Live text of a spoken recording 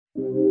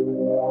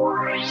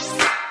You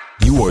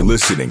are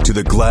listening to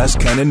the Glass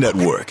Cannon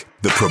Network,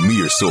 the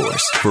premier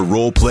source for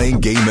role-playing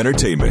game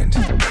entertainment.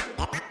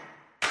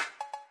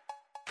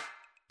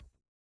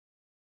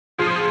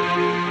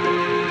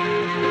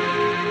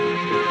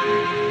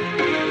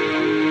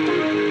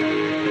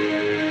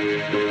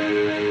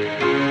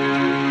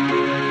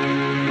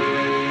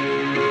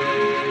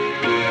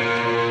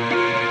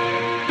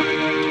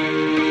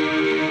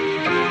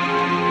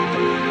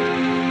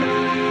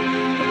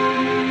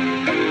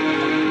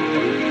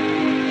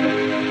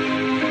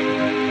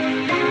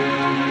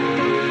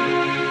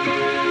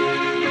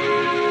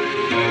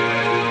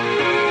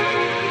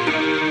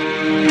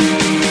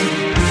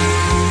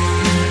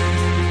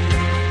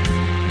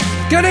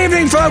 Good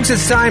evening, folks.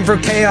 It's time for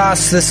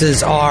Chaos. This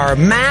is our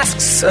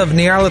Masks of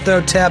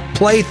Nyarlathotep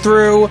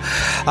playthrough.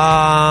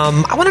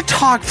 I want to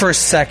talk for a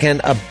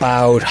second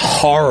about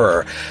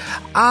horror.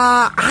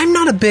 I'm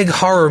not a big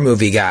horror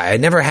movie guy. I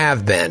never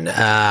have been.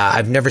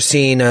 I've never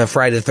seen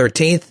Friday the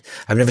 13th.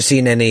 I've never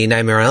seen any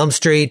Nightmare on Elm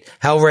Street,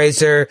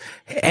 Hellraiser,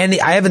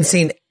 I haven't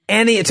seen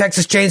any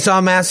Texas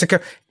Chainsaw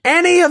Massacre,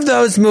 any of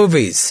those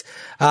movies.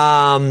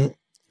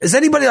 Is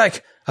anybody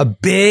like a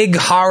big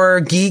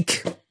horror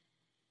geek?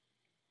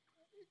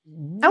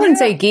 I wouldn't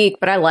say geek,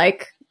 but I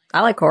like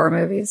horror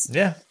movies.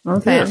 Yeah. I'm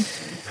a fan.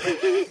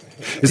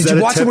 Did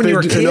you watch it when you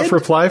were a kid? Enough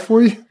reply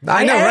for you?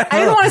 I know.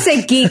 I don't want to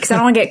say geek because I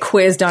don't want to get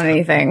quizzed on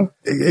anything.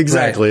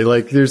 Exactly.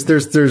 Right. Like there's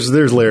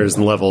layers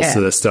and levels to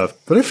this stuff,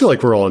 but I feel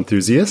like we're all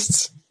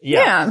enthusiasts.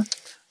 Yeah.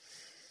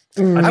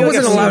 I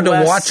wasn't allowed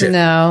to watch it.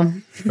 No.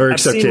 Or I've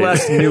seen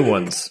less new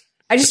ones.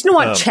 I just don't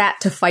want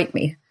chat to fight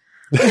me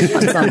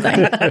on something.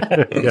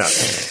 Yeah.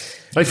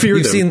 I fear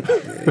you've them.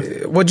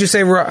 What'd you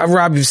say,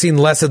 Rob? You've seen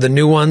less of the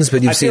new ones,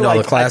 but you've seen all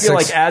the classics? I feel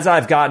like as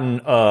I've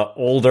gotten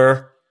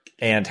older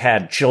and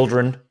had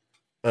children,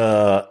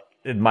 my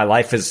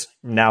life is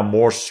now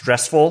more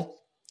stressful.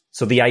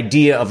 So the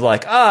idea of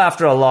like,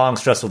 after a long,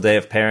 stressful day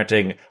of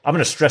parenting, I'm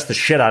going to stress the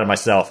shit out of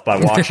myself by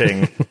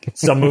watching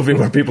some movie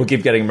where people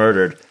keep getting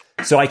murdered.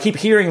 So I keep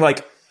hearing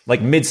like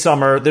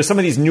Midsummer. There's some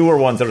of these newer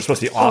ones that are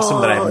supposed to be awesome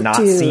that I have not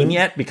seen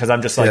yet because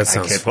I'm just like, I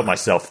can't put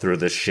myself through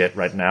this shit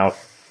right now.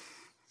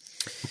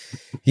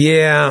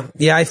 Yeah,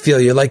 I feel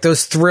you. Like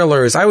those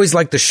thrillers. I always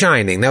liked The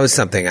Shining. That was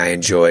something I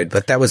enjoyed,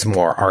 but that was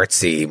more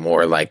artsy,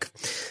 more like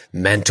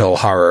mental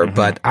horror. Mm-hmm.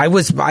 But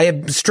I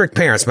had strict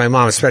parents, my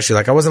mom especially.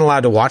 Like I wasn't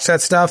allowed to watch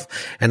that stuff,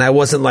 and I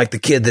wasn't like the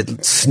kid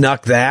that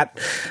snuck that.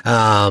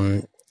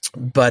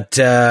 But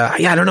I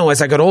don't know.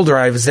 As I got older,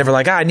 I was never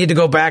like, I need to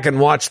go back and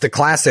watch the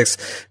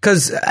classics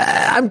because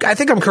I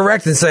think I'm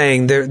correct in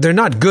saying they're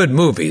not good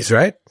movies,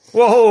 right?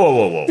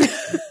 Whoa.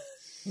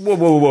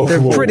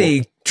 They're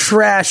pretty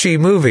trashy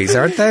movies,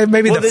 aren't they?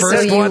 Maybe the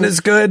first one is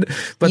good,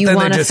 but then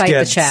they just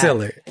get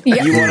silly.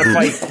 Yeah. You want to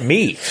fight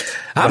me?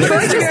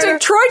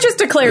 Troy just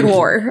declared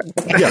war.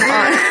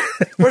 Yeah.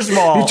 First of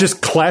all,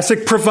 just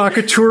classic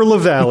provocateur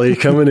LaValle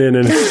coming in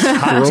and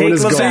throwing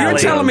his So you're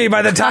telling me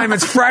by the time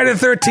it's Friday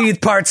the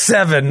 13th Part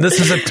 7, this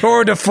is a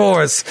tour de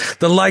force,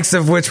 the likes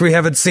of which we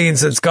haven't seen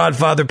since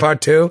Godfather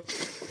Part 2?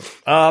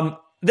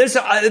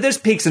 There's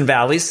peaks and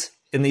valleys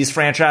in these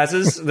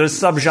franchises. There's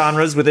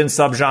subgenres within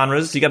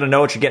subgenres. You got to know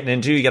what you're getting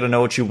into. You got to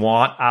know what you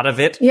want out of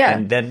it. Yeah.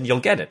 And then you'll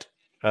get it.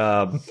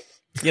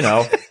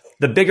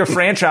 The bigger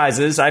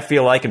franchises, I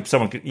feel like, and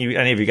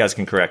any of you guys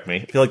can correct me,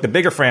 I feel like the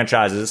bigger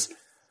franchises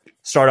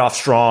start off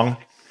strong.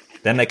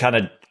 Then they kind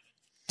of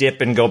dip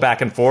and go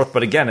back and forth.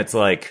 But again, it's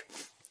like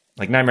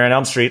Nightmare on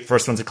Elm Street.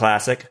 First one's a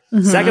classic.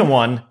 Mm-hmm. Second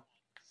one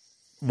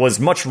was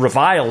much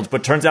reviled,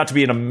 but turns out to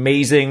be an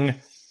amazing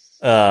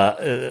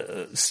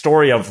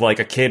story of like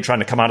a kid trying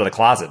to come out of the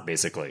closet,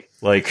 basically.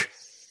 Like,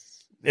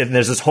 and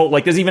there's this whole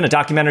there's even a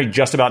documentary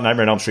just about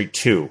Nightmare on Elm Street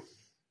 2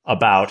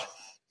 about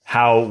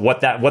what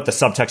the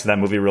subtext of that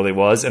movie really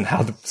was, and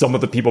how some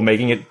of the people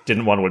making it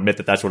didn't want to admit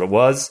that that's what it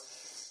was.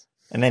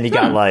 And then you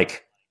got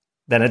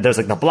then there's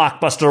like the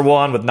blockbuster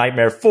one with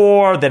Nightmare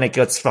 4. Then it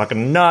gets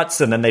fucking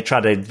nuts, and then they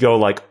try to go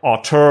like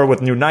auteur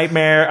with New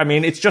Nightmare. I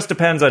mean, it just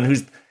depends on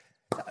who's.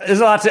 There's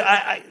a lot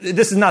to.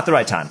 This is not the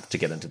right time to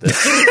get into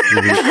this.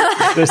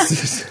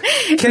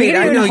 Kate,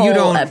 I know you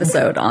don't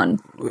episode on.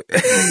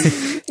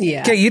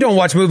 Yeah, Kate, you don't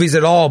watch movies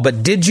at all.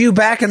 But did you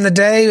back in the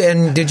day?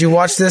 And did you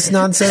watch this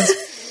nonsense?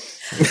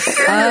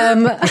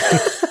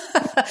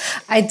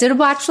 I did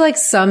watch like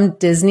some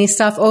Disney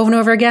stuff over and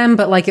over again,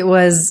 but like it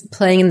was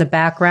playing in the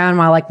background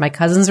while like my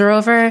cousins were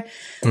over.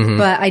 Mm-hmm.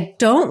 But I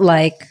don't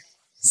like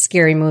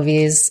scary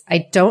movies.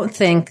 I don't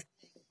think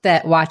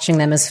that watching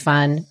them is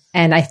fun.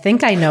 And I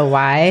think I know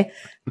why.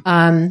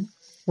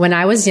 When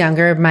I was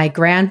younger, my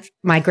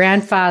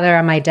grandfather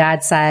on my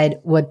dad's side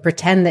would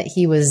pretend that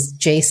he was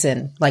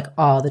Jason like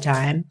all the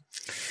time.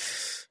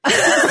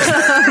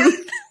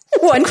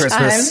 One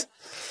Christmas. time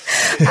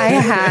I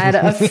had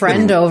a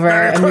friend over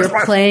and we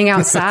were playing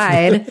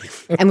outside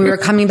and we were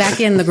coming back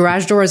in, the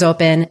garage door was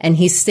open and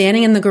he's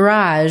standing in the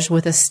garage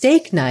with a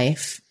steak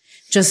knife,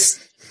 just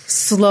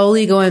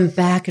slowly going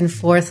back and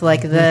forth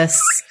like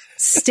this,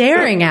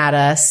 staring at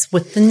us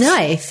with the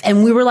knife.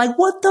 And we were like,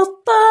 what the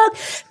fuck?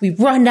 We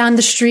run down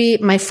the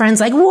street. My friend's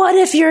like, what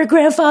if your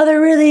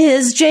grandfather really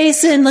is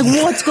Jason? Like,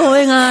 what's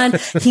going on?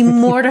 He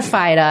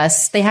mortified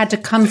us. They had to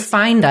come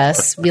find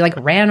us. We like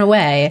ran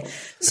away.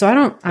 So I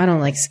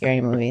don't like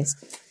scary movies.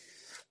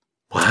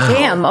 Wow.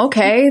 Damn,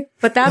 okay.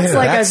 But that's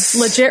that's- a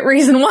legit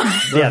reason why.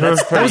 Yeah,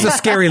 that's That was a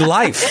scary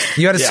life.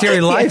 You had a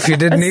scary life. You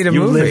didn't need a you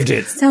movie. lived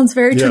it. Sounds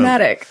very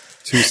dramatic.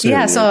 Too soon.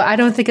 Yeah, so I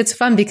don't think it's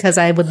fun because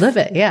I would live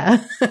it.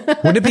 Yeah.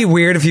 Wouldn't it be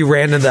weird if you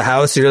ran into the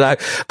house and you're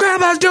like,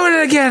 Grandpa's doing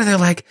it again? And they're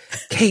like,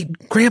 Kate,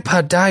 Grandpa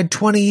died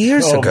 20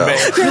 years ago.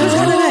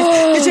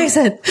 It's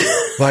Jason.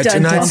 Why, Dun,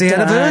 tonight's dun, the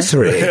dun.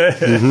 anniversary.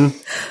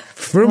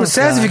 Rumor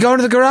says if you go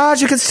into the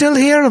garage, you can still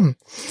hear him.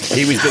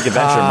 Pee-wee's Big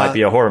Adventure might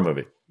be a horror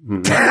movie.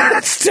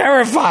 That's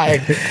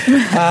terrifying.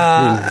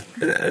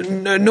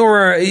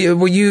 Nora,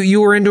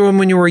 you were into him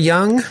when you were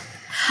young?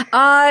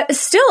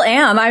 Still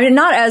am. I mean,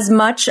 not as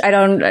much. I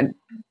don't,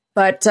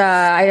 but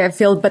I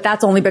feel, but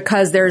that's only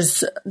because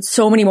there's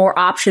so many more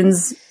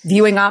options,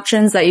 viewing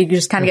options that you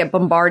just kind of get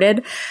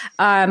bombarded.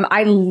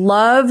 I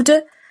loved,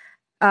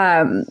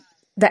 The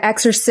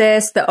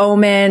Exorcist, The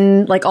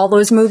Omen, like all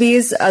those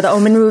movies, the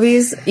Omen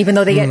movies, even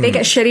though they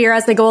get shittier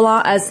as they go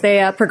along, as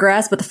they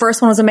progress. But the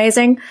first one was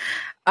amazing.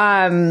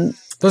 Those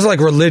are like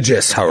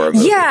religious horror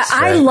movies. Yeah,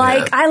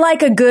 I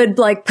like a good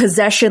like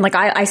possession. Like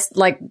I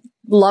like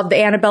love the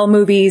Annabelle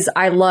movies.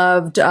 I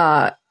loved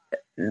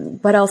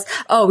what else?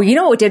 Oh, you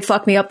know what did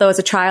fuck me up though as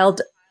a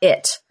child?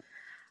 It.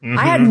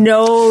 I had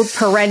no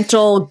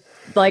parental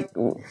like.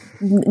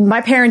 My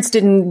parents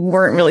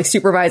weren't really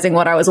supervising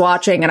what I was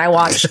watching, and I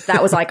watched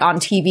that was like on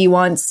TV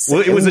once.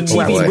 Well, it was a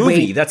TV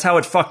movie. Wait. That's how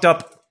it fucked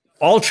up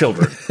all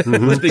children.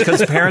 It was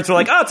because parents were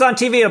like, "Oh, it's on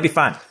TV; it'll be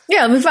fine."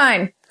 Yeah, it'll be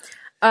fine.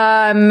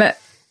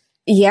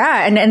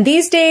 Yeah, and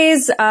these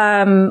days, like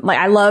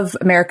I love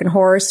American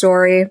Horror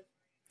Story.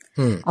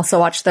 Also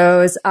watch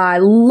those. I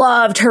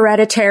loved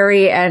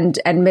Hereditary and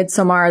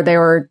Midsommar. They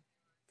were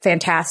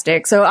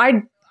fantastic. So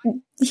I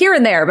here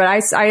and there, but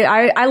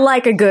I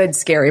like a good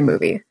scary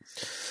movie.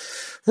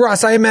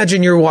 Ross, I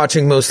imagine you're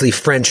watching mostly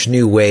French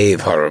New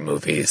Wave horror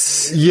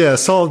movies.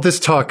 Yes, all this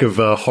talk of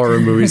horror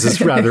movies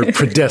is rather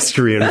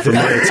pedestrian for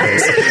my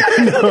taste.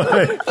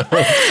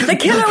 The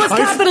killer was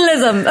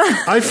capitalism.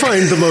 I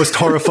find the most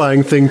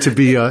horrifying thing to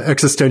be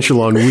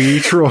existential ennui,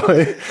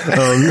 Troy.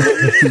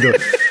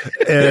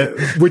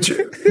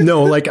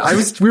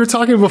 We were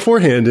talking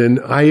beforehand, and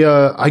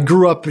I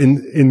grew up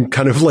in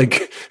kind of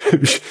like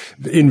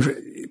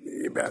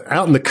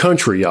out in the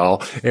country,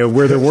 y'all, and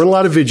where there weren't a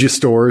lot of video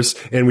stores,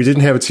 and we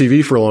didn't have a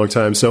TV for a long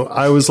time. So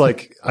I was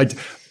like,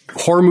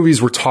 horror movies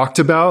were talked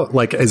about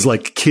like as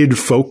like kid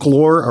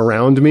folklore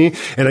around me,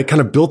 and I kind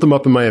of built them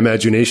up in my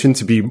imagination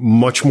to be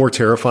much more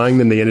terrifying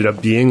than they ended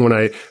up being when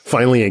I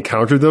finally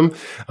encountered them.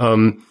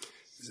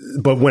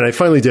 But when I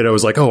finally did, I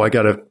was like, oh, I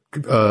gotta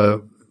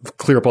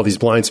clear up all these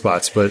blind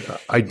spots.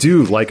 But I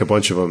do like a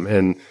bunch of them,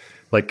 and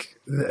like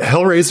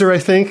Hellraiser, I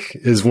think,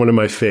 is one of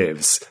my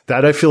faves.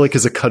 That I feel like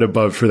is a cut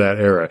above for that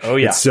era. Oh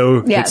yeah,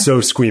 it's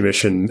so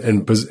squeamish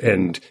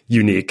and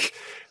unique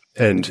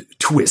and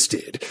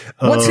twisted.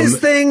 What's his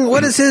thing?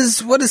 What is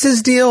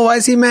his deal? Why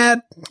is he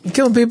mad?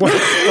 Killing people?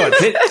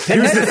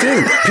 Here's the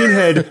thing,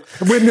 Pinhead.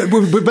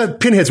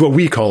 Pinhead's what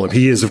we call him.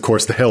 He is, of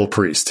course, the Hell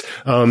Priest.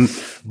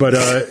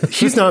 But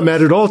he's not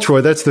mad at all,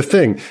 Troy. That's the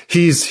thing.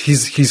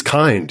 He's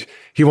kind.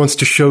 He wants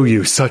to show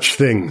you such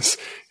things.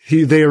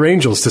 They are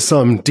angels to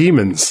some,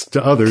 demons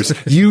to others.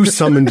 You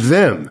summoned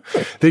them.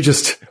 They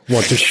just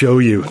want to show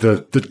you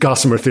the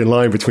gossamer thin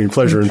line between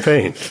pleasure and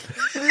pain.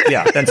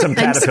 Yeah, then some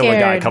caterpillar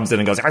guy comes in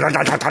and goes,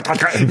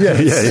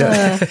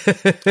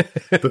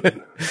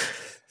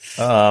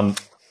 Yeah.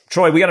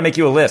 Troy, we got to make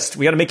you a list.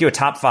 We got to make you a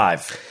top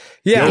 5.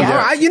 Yeah. All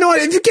right, you know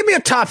what? If you give me a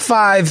top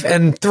 5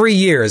 in 3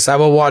 years, I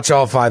will watch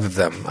all 5 of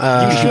them.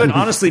 You should,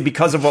 honestly,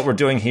 because of what we're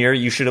doing here,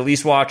 you should at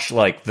least watch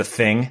like The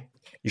Thing.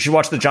 You should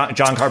watch the John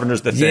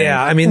Carpenter's The Thing.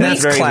 Yeah, I mean,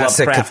 that's very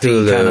classic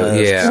Lovecrafty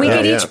Cthulhu. Yeah. We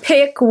could each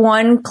pick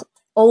one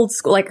old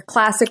school, like a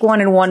classic one,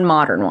 and one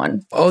modern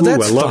one. Oh,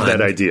 that's I love fun.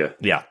 that idea.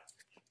 Yeah.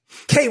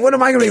 Kate, what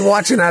am I going to be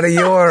watching out of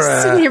your...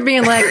 You're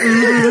being like,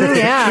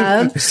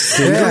 yeah.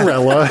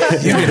 Cinderella.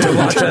 You need to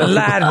watch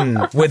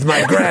Aladdin with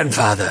my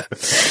grandfather.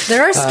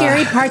 There are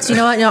scary parts. You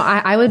know what? No,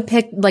 I would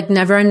pick like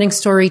Neverending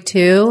Story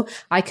 2.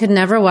 I could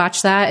never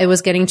watch that. It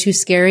was getting too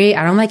scary.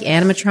 I don't like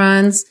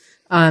animatrons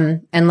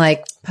and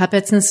like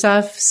puppets and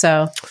stuff.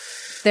 So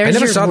there's I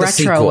never your saw the retro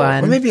sequel.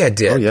 one. Well, maybe I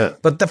did. Oh, yeah.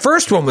 But the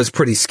first one was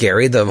pretty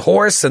scary. The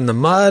horse and the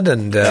mud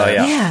and...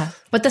 Yeah.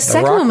 But the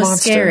second rock one was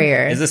monster.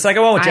 scarier. Is the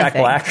second one with I Jack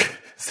think. Black?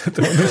 Is that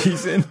the one that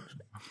he's in?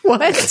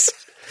 What?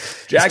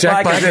 Jack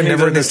Black Black is in in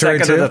either Neverending the Story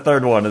second or too? the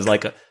third one is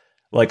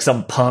like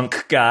some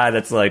punk guy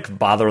that's like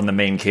bothering the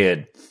main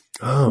kid.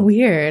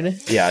 Weird.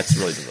 Yeah, it's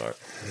really bizarre.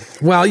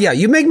 Well, yeah,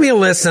 you make me a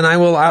list and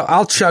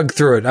I'll chug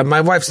through it.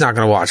 My wife's not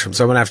going to watch them,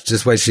 so I'm going to have to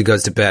just wait till she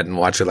goes to bed and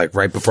watch it like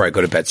right before I go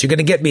to bed. So you're going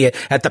to get me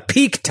at the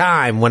peak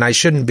time when I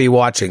shouldn't be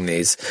watching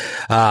these.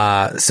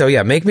 So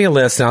yeah, make me a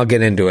list and I'll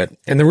get into it.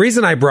 And the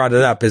reason I brought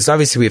it up is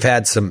obviously we've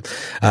had some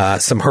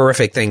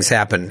horrific things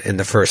happen in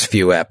the first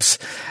few eps.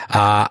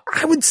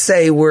 I would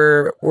say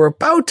we're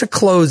about to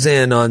close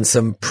in on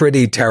some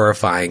pretty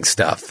terrifying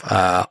stuff.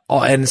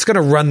 And it's going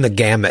to run the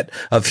gamut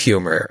of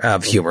humor,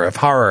 of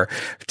horror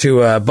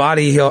to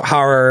body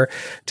horror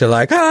to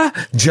like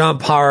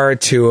jump horror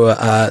to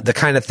the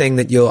kind of thing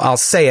that I'll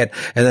say it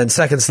and then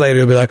seconds later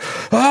you'll be like,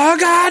 oh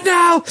God,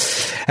 no.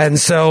 And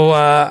so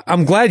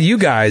I'm glad you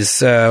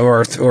guys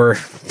or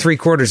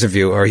 3/4 of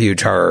you are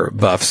huge horror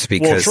buffs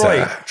because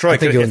Troy, I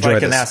think you'll enjoy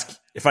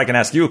if I can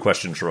ask you a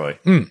question, Troy,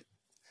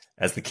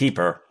 as the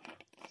keeper,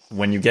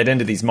 when you get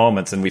into these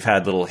moments, and we've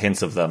had little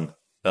hints of them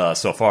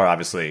so far,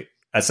 obviously,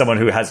 as someone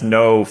who has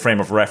no frame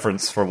of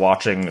reference for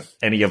watching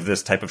any of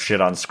this type of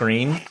shit on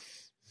screen,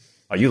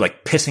 are you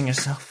like pissing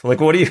yourself? Like,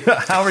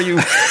 how are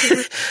you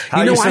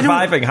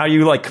surviving? How are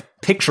you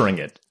like picturing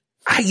it?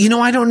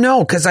 I don't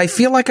know, because I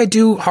feel like I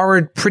do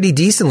horror pretty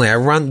decently. I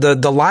run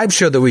the live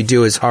show that we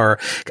do is horror,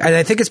 and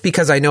I think it's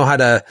because I know how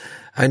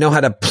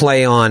to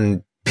play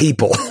on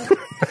people.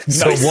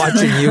 So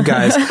watching you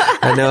guys,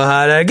 I know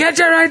how to get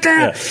you right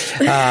there.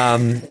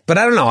 Yeah. But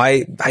I don't know.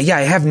 I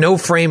have no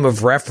frame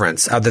of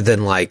reference other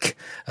than like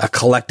a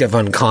collective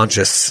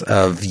unconscious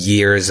of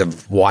years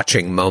of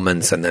watching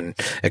moments and then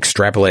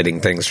extrapolating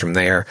things from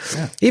there.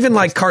 Yeah. Even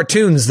like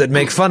cartoons that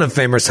make fun of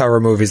famous horror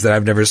movies that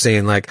I've never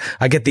seen. Like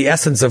I get the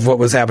essence of what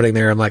was happening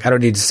there. I'm like, I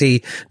don't need to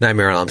see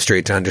Nightmare on Elm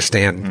Street to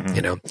understand,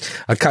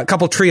 a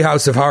couple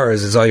Treehouse of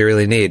Horrors is all you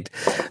really need,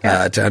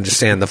 to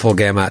understand the full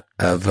gamut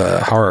of,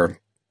 horror.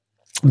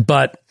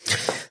 But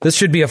this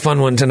should be a fun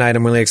one tonight.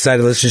 I'm really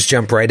excited. Let's just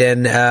jump right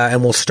in.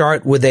 And we'll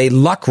start with a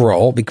luck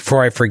roll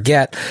before I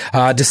forget,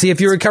 to see if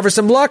you recover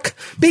some luck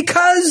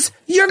because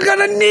you're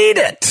going to need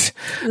it.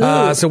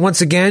 So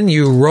once again,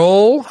 you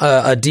roll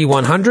a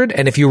D100.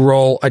 And if you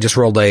roll, I just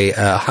rolled a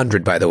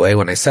 100, by the way,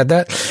 when I said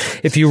that.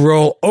 If you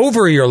roll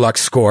over your luck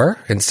score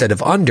instead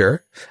of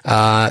under,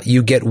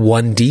 you get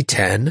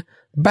 1D10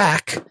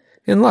 back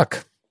in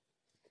luck.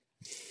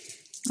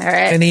 All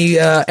right.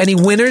 Any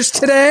winners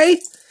today?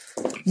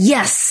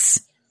 Yes.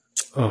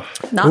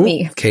 Not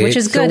me. Okay, which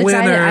is good.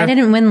 I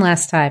didn't win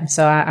last time,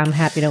 so I'm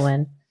happy to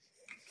win.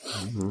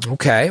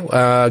 Okay.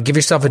 Give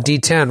yourself a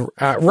D10.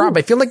 Rob,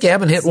 I feel like you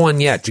haven't hit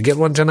one yet. Did you get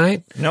one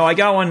tonight? No, I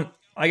got one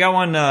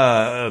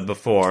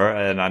before,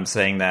 and I'm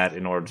saying that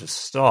in order to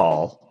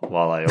stall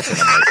while I open up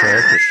my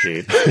character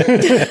sheet.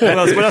 What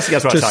else you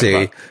guys want to talk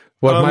about?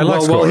 What my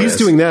luck score while he's is.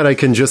 doing that, I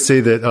can just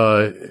say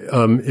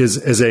that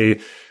is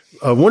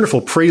a wonderful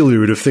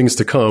prelude of things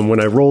to come. When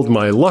I rolled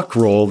my luck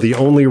roll, the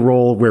only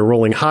roll where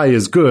rolling high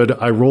is good,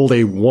 I rolled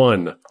a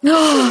 1.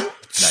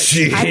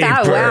 Nice. I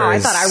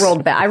thought I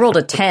rolled bad. I rolled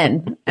a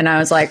 10, and I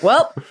was like,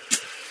 well,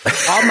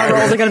 all my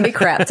rolls are going to be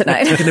crap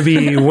tonight. It's going to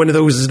be one of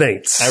those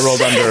nights. I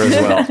rolled under as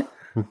well.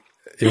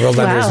 You rolled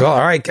under as well. All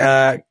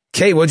right.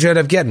 Kate, what'd you end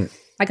up getting?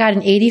 I got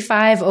an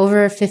 85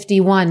 over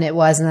 51 it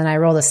was, and then I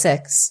rolled a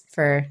 6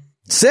 for...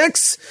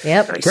 6?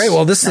 Yep. Great.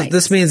 Well,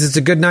 this means it's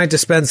a good night to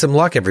spend some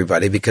luck,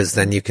 everybody, because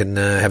then you can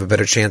have a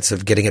better chance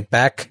of getting it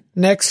back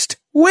next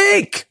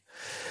week.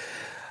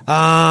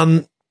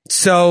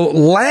 So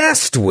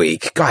last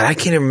week, God, I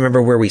can't even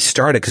remember where we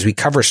started because we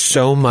cover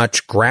so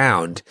much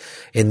ground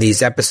in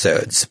these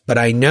episodes. But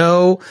I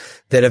know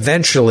that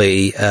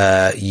eventually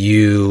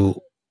you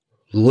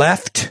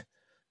left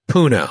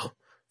Puno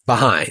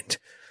behind.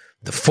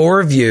 The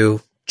four of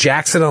you,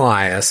 Jackson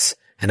Elias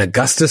and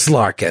Augustus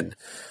Larkin,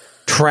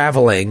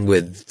 traveling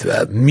with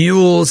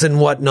mules and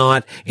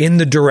whatnot in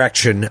the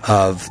direction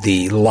of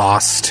the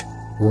lost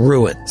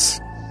ruins.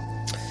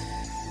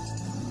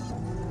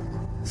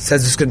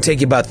 Says it's going to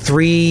take you about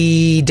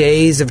 3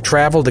 days of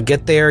travel to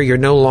get there. You're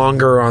no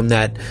longer on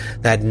that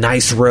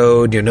nice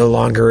road. You're no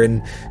longer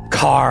in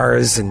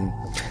cars and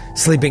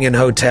sleeping in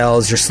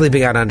hotels. You're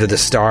sleeping out under the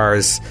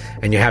stars,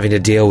 and you're having to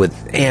deal with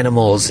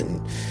animals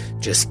and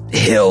just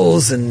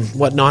hills and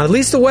whatnot. At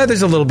least the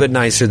weather's a little bit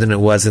nicer than it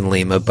was in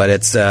Lima, but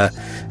it's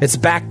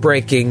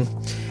backbreaking.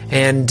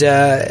 And,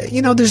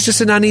 there's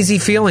just an uneasy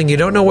feeling. You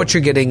don't know what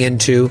you're getting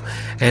into.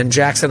 And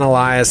Jackson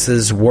Elias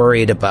is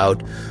worried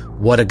about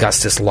what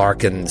Augustus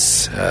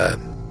Larkin's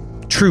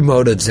true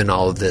motives in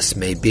all of this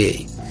may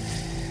be.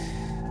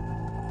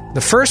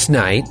 The first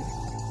night,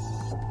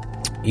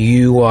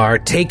 you are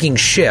taking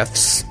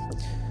shifts,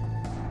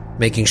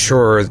 making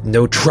sure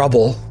no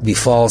trouble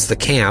befalls the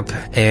camp,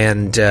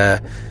 and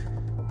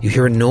you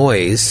hear a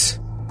noise,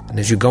 and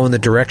as you go in the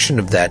direction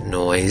of that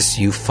noise,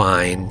 you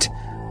find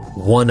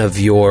one of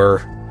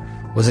your...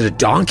 Was it a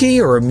donkey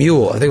or a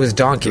mule? I think it was a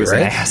donkey, right? It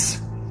was an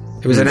ass.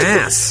 It was an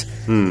ass.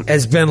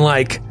 Has been,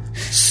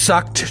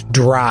 sucked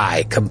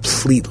dry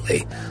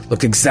completely.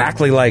 Looked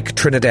exactly like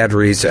Trinidad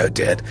Rizzo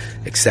did,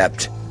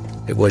 except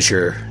it was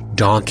your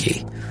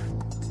donkey.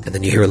 And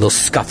then you hear a little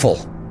scuffle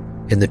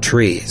in the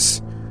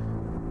trees.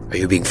 Are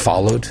you being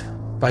followed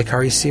by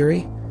Kari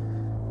Siri?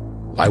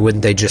 Why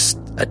wouldn't they just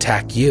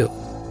attack you?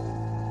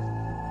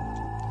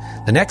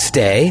 The next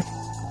day,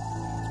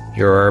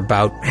 you're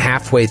about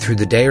halfway through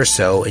the day or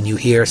so, and you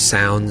hear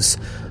sounds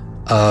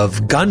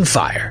of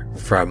gunfire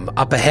from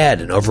up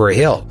ahead and over a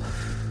hill.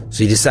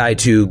 So you decide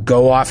to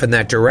go off in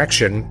that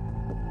direction.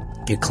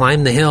 You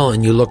climb the hill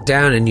and you look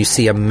down and you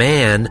see a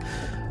man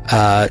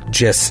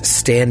just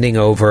standing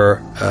over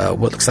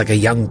what looks like a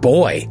young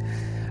boy.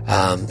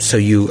 So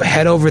you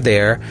head over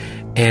there,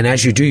 and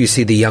as you do, you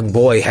see the young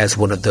boy has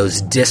one of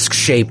those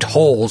disc-shaped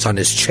holes on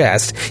his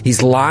chest.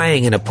 He's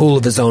lying in a pool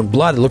of his own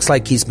blood. It looks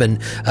like he's been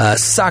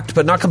sucked,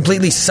 but not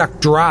completely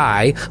sucked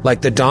dry,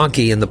 like the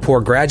donkey and the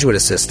poor graduate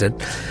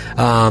assistant.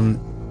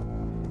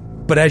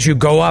 But as you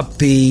go up,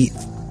 the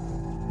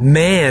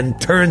man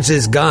turns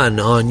his gun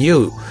on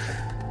you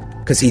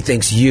because he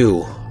thinks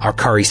you are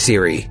Kari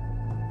Siri,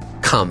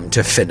 come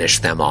to finish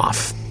them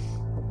off.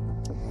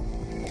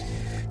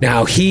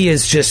 Now, he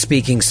is just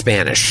speaking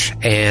Spanish,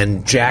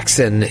 and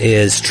Jackson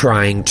is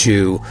trying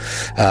to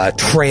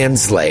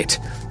translate.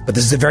 But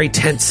this is a very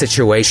tense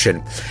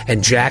situation,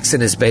 and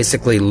Jackson is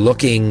basically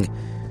looking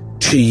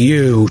to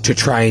you to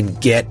try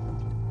and get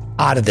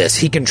out of this.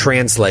 He can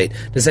translate.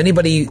 Does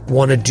anybody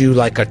want to do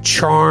like a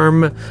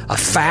charm, a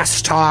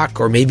fast talk,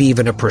 or maybe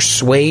even a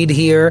persuade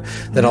here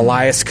that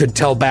Elias could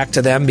tell back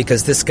to them?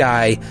 Because this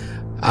guy...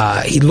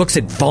 he looks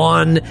at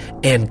Vaughn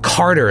and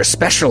Carter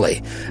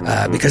especially,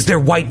 because they're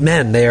white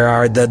men. They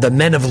are the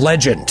men of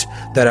legend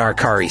that are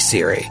Kari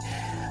Siri.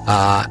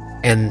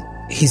 And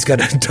he's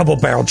got a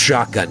double-barreled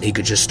shotgun. He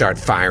could just start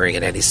firing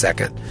at any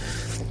second.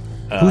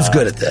 Who's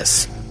good at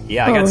this?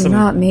 Yeah, I got some.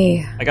 Not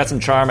me. I got some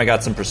charm. I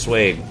got some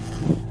persuade.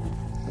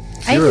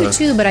 I do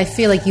too, but I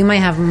feel like you might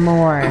have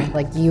more.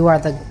 Like you are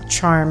the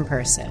charm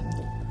person.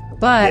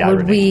 But Yeah,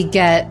 would we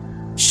get?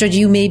 Should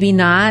you maybe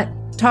not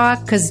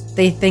talk because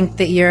they think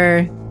that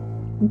you're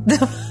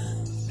the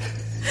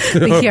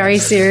Kari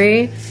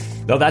Siri?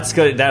 No, that's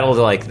good. That'll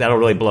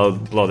really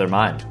blow their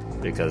mind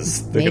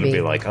because they're going to Maybe.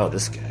 be like, "Oh,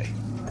 this guy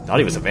thought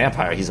he was a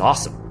vampire. He's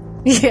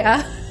awesome."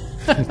 Yeah,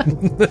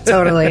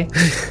 totally.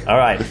 All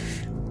right.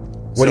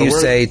 What do you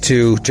say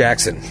to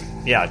Jackson?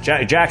 Yeah,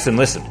 Jackson,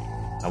 listen.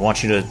 I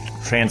want you to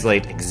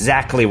translate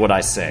exactly what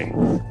I say.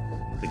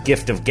 The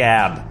gift of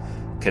gab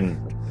can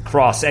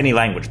cross any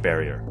language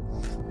barrier.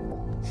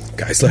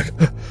 Guy's like...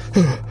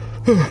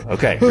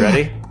 Okay,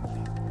 ready?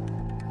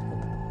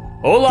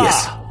 Hola!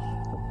 Yes.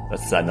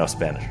 I know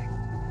Spanish.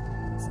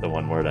 That's the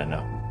one word I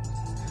know.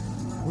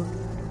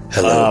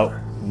 Hello.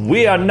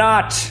 We are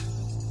not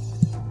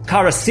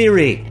Kari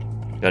Siri.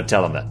 Gotta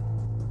tell him that.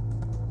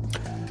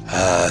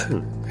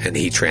 And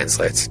he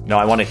translates. No,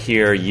 I want to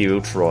hear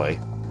you, Troy,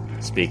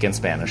 speak in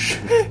Spanish.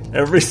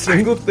 Every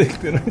single thing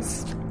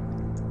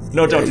that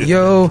No, don't do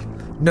Yo,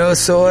 no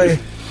soy,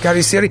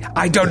 Kari Siri.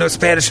 I don't know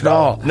Spanish at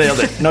all. Nailed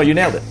it. No, you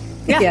nailed it.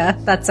 Yeah,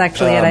 that's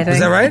actually it. I think.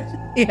 Is that right?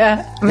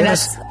 Yeah. I mean,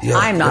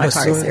 I'm not a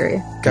Kari soy,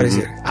 Siri. Kari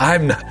Siri.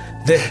 I'm not.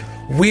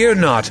 We're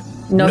not.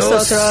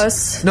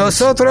 Nosotros.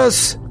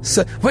 Nosotros.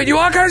 Wait, you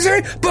are Kari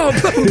Siri? Boom,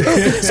 boom,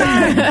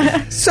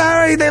 boom.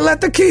 Sorry, they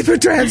let the keeper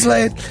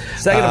translate.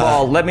 Second of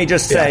all, let me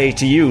just say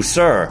to you,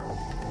 sir,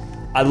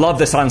 I love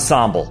this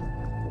ensemble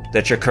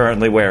that you're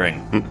currently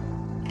wearing.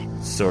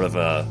 Sort of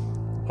a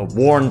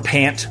worn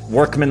pant,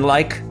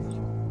 workman-like.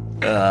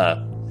 I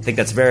think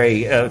that's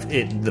very...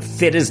 the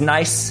fit is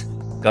nice.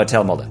 Go tell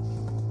him all that.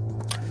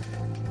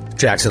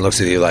 Jackson looks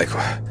at you like,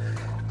 all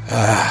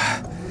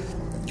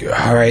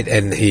right,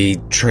 and he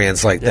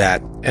translates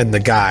that, and the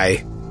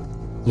guy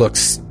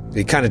looks,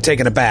 he kind of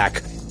taken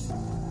aback,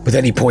 but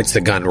then he points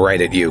the gun right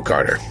at you,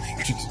 Carter.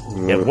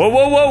 Yeah,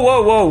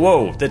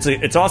 whoa!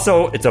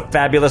 It's a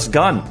fabulous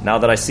gun. Now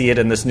that I see it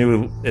in this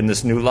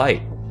new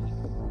light,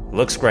 it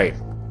looks great.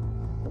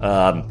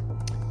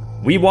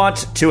 We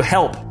want to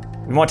help.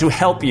 We want to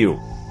help you.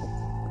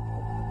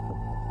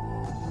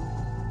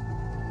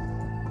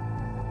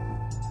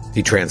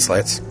 He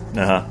translates.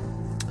 Uh-huh.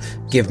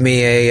 Give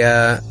me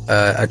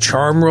a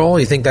charm roll.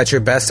 You think that's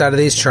your best out of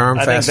these? Charm,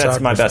 I fast think that's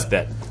talk? my best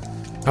bet.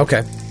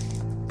 Okay.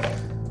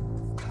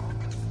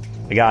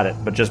 I got it,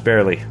 but just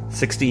barely.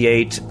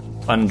 68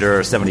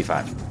 under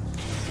 75.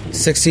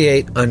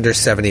 68 under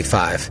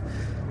 75.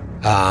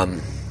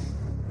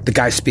 The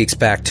guy speaks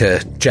back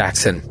to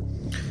Jackson,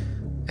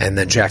 and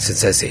then Jackson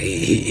says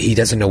he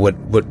doesn't know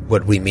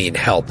what we mean,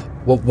 help.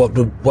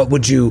 What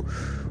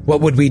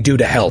would we do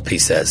to help, he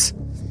says.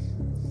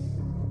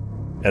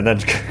 And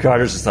then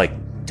Carter's just like,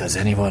 does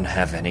anyone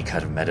have any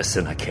kind of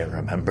medicine? I can't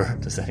remember.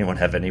 Does anyone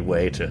have any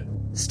way to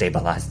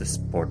stabilize this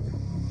poor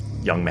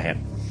young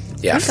man?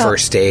 Yeah,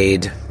 first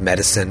aid,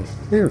 medicine.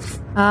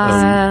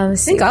 I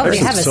think all we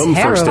have is some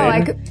first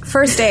heroin.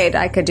 First aid,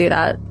 I could do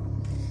that.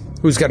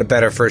 Who's got a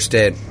better first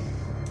aid?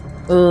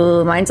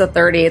 Ooh, mine's a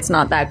 30. It's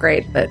not that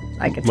great, but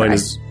I could try. Mine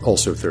is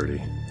also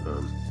 30.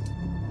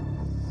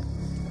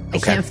 I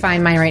can't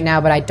find mine right now,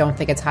 but I don't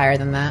think it's higher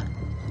than that.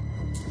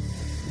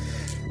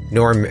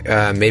 Norm,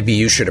 maybe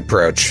you should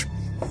approach.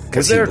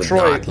 Was there,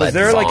 Troy? Was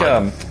there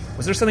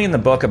was there something in the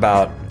book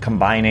about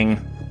combining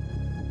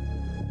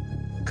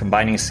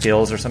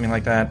skills or something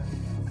like that?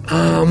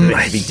 They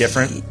could be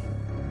different.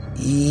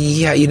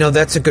 Yeah,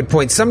 that's a good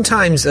point.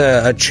 Sometimes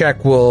a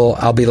check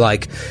I'll be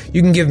like,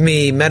 you can give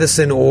me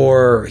medicine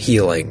or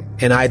healing,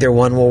 and either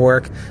one will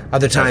work.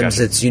 Other times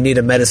it's you need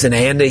a medicine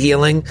and a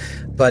healing.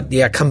 But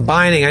yeah,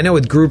 combining, I know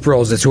with group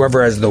rolls, it's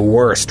whoever has the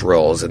worst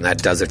rolls, and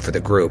that does it for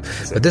the group.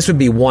 But this would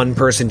be one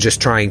person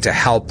just trying to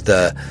help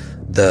the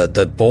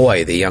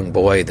young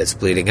boy that's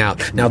bleeding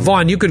out. Now,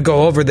 Vaughn, you could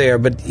go over there,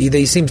 but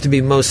he seems to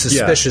be most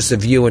suspicious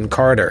of you and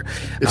Carter.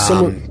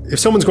 If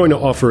someone's going to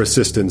offer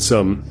assistance,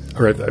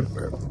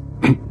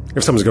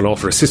 if someone's going to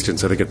offer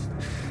assistance, I think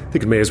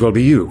it may as well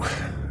be you.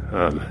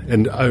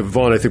 And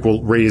Vaughn, I think,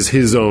 will raise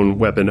his own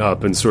weapon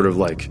up and sort of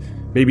like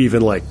maybe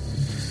even like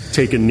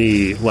take a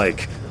knee,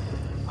 like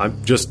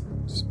I'm just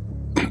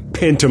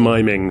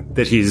pantomiming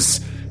that he's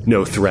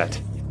no threat.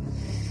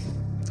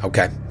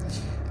 Okay.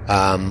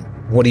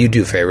 What do you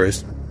do,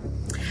 Fairuz?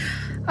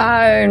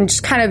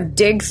 Just kind of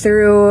dig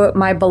through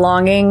my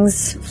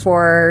belongings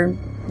for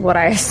what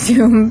I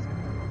assume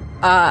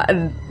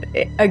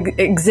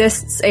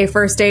exists a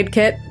first aid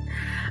kit.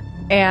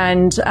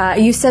 And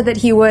you said that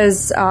he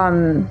was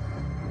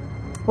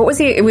what was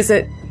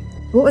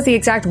the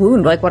exact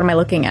wound? Like, what am I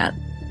looking at?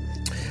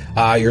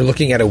 You're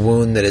looking at a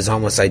wound that is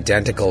almost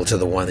identical to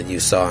the one that you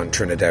saw in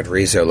Trinidad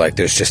Rizzo. Like,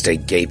 there's just a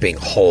gaping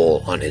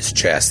hole on his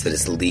chest that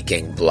is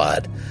leaking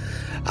blood.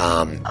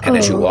 And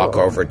as you walk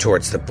over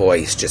towards the boy,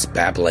 he's just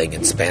babbling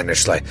in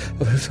Spanish, like,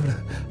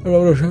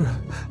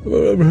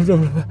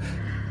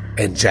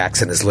 and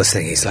Jackson is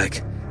listening. He's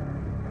like,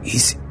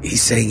 he's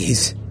saying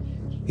he's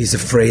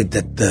afraid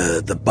that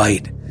the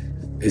bite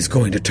is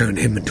going to turn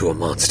him into a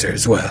monster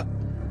as well.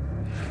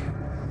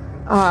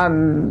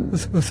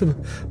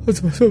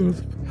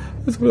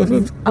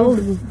 I'll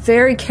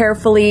very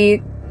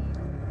carefully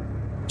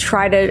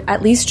try to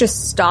at least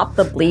just stop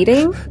the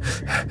bleeding.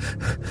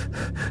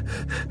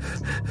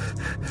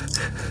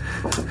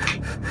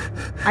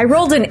 I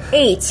rolled an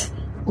 8.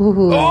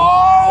 Ooh.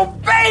 Oh,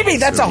 baby!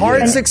 That's a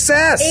hard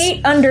success.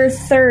 8 under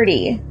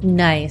 30.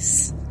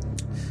 Nice.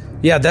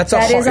 Yeah, that's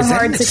that is a is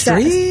hard that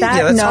success. Extreme?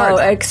 Yeah, that's hard.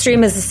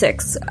 Extreme is a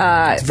 6.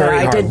 It's very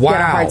I hard. did Wow.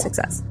 get a hard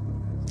success.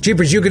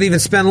 Jeepers, you could even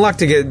spend luck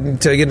to get an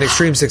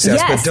extreme success,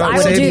 Yes, but don't I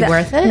will save do it. that.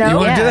 Worth it? No? You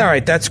want to Yeah. do that? All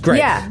right, that's great.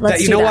 Yeah,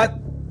 let's you do know that.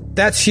 what?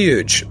 That's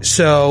huge.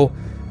 So,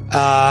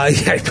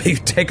 you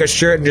take a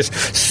shirt and just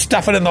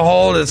stuff it in the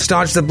hole to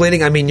staunch the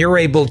bleeding. I mean, you're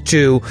able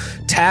to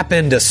tap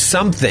into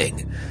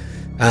something,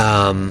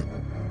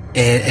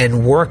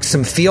 and work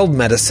some field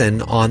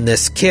medicine on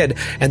this kid.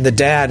 And the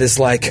dad is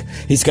like,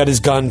 he's got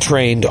his gun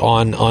trained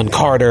on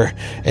Carter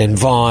and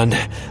Vaughn,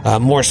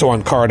 more so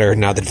on Carter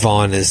now that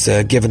Vaughn has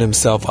given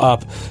himself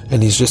up,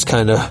 and he's just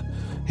kind of,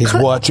 he's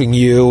watching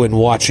you and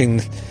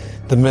watching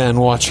the men,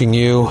 watching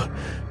you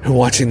and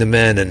watching the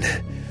men,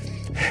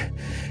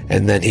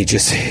 and then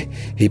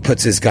he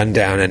puts his gun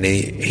down and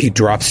he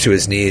drops to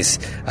his knees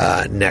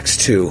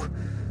next to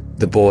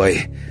the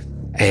boy.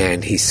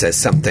 And he says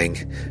something.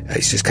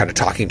 He's just kind of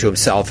talking to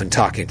himself and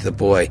talking to the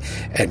boy.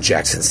 And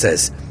Jackson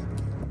says,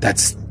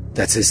 that's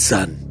his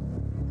son.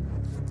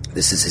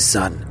 This is his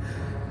son.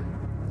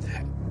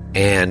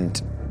 And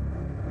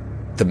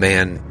the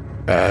man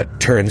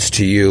turns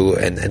to you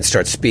and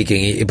starts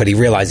speaking, but he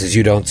realizes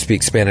you don't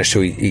speak Spanish,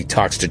 so he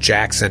talks to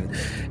Jackson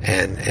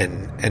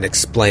and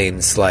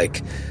explains,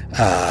 like,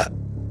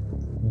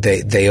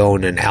 they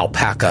own an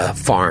alpaca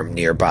farm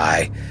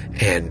nearby,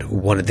 and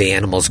one of the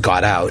animals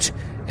got out,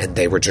 and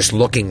they were just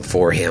looking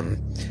for him.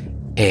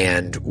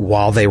 And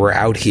while they were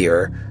out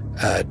here,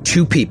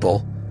 2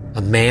 people,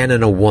 a man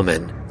and a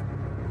woman,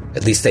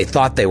 at least they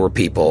thought they were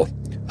people,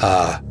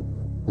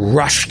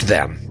 rushed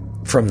them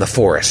from the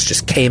forest,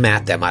 just came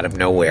at them out of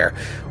nowhere.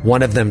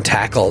 One of them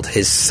tackled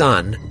his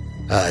son,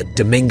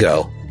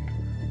 Domingo,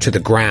 to the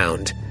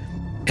ground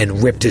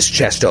and ripped his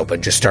chest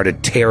open, just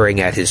started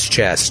tearing at his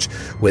chest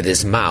with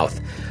his mouth.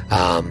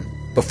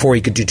 Before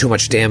he could do too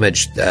much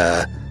damage,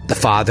 the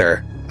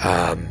father,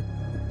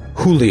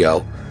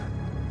 Julio,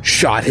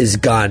 shot his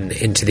gun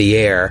into the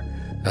air.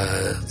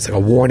 It's like a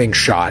warning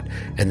shot,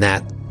 and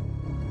that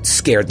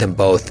scared them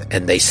both,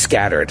 and they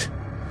scattered.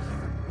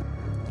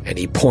 And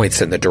he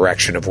points in the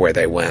direction of where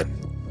they went,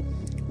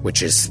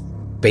 which is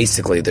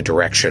basically the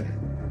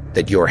direction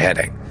that you're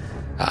heading.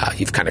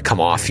 You've kind of come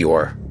off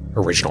your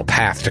original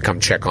path to come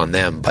check on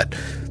them, but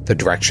the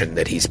direction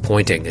that he's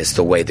pointing is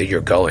the way that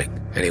you're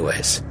going,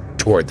 anyways,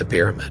 toward the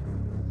pyramid.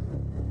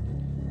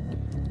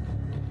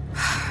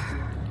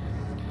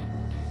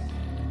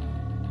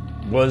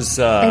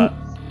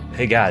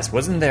 Hey guys,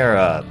 wasn't there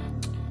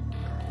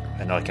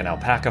like an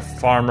alpaca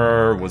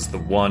farmer was the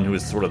one who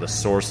was sort of the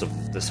source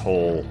of this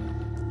whole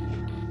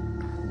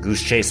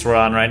goose chase we're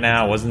on right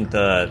now?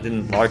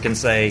 Didn't Larkin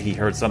say he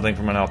heard something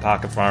from an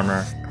alpaca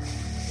farmer?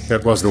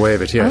 That was the way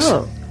of it, yes.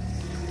 Oh.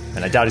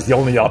 And I doubt he's the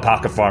only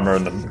alpaca farmer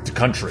in the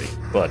country,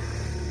 but...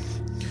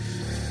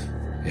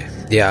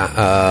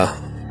 Yeah,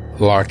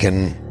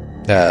 Larkin,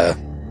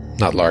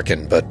 not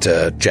Larkin, but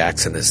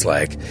Jackson is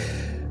like,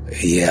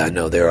 yeah,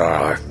 no, there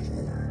are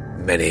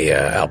many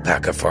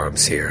alpaca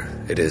farms here.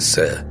 It is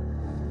a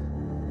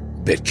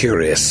bit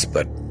curious,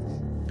 but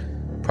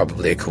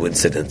probably a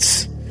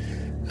coincidence.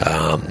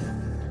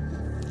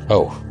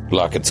 Oh,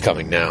 Larkin's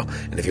coming now.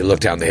 And if you look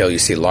down the hill, you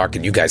see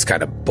Larkin. You guys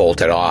kind of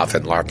bolted off,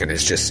 and Larkin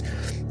is just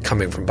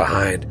coming from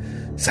behind.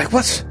 It's like,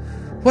 what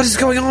is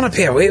going on up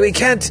here? We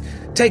can't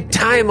take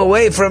time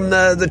away from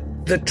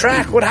the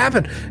track. What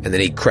happened? And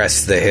then he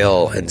crests the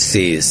hill and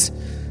sees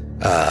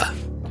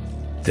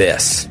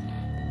this.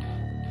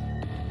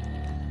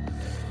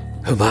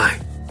 Oh my.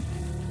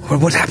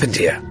 What happened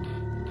here?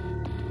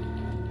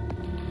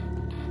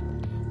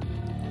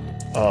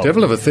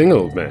 Devil of a thing,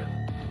 old man.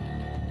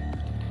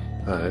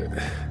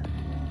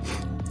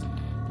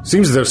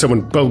 Seems as though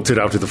someone bolted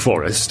out of the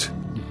forest.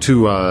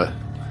 Two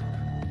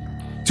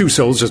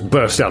souls just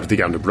burst out of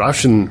the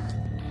underbrush and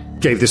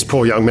gave this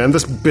poor young man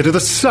this bit of the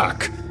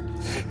suck.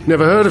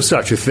 Never heard of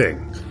such a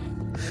thing.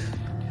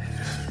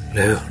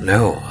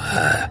 No.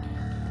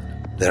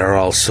 There are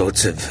all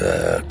sorts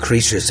of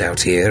creatures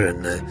out here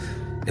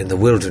in the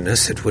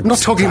wilderness. It would I'm not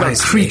talking about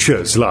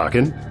creatures,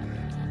 Larkin.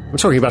 I'm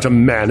talking about a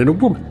man and a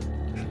woman.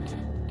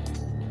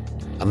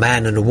 A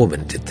man and a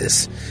woman did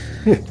this.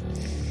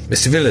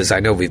 Mr. Villas, I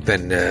know we've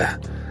been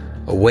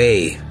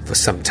away for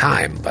some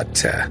time,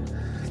 but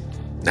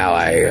now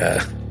I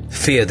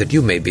fear that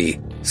you may be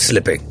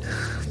slipping.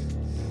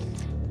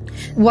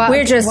 While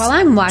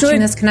I'm watching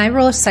this, can I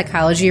roll a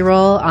psychology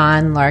roll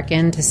on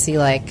Larkin to see,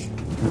 like,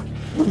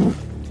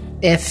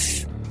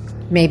 if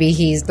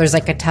maybe there's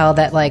like a tell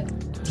that, like,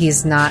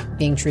 he's not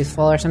being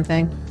truthful or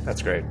something?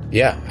 That's great.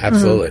 Yeah,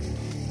 absolutely.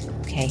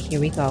 Okay, here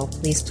we go.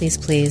 Please, please,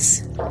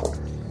 please.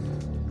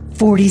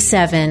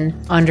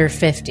 47 under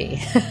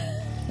 50.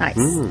 Nice.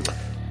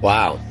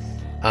 Wow.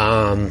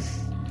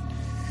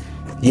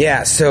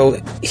 Yeah,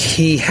 so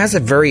he has a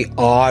very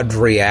odd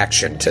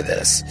reaction to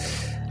this.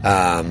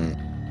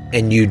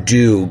 And you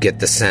do get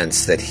the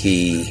sense that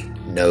he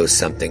knows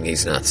something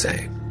he's not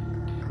saying.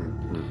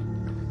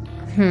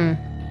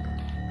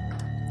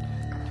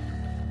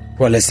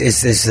 Well,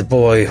 is the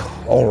boy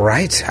all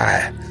right?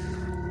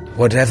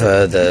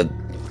 Whatever the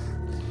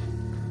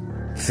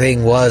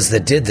thing was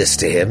that did this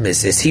to him,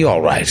 is he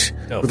all right?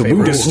 No, The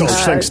wound is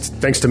staunch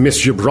thanks to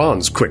Miss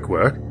Gibran's quick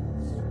work.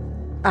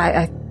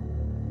 I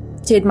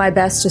did my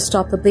best to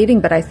stop the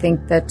bleeding, but I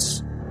think that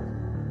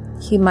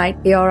he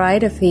might be all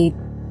right if he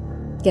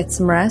gets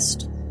some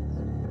rest.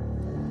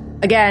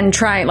 Again,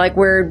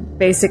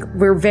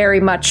 we're very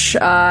much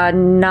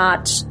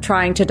not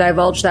trying to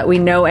divulge that we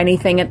know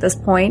anything at this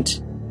point.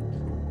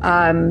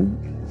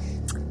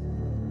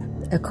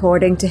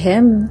 According to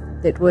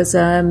him, it was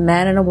a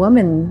man and a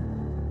woman.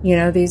 You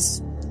know,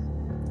 these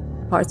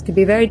parts could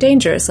be very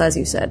dangerous, as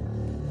you said.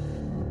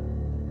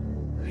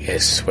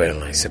 Yes,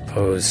 well, I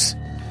suppose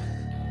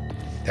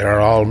there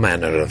are all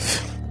manner of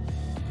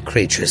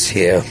creatures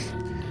here.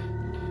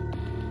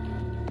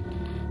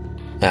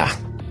 I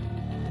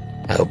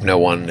hope no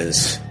one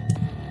is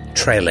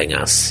trailing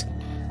us.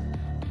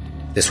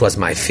 This was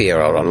my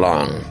fear all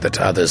along, that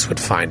others would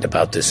find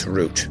about this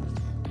route.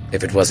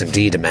 If it was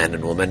indeed a man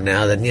and woman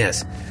now, then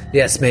yes.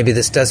 Yes, maybe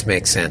this does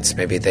make sense.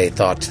 Maybe they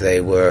thought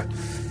they were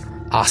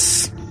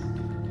us.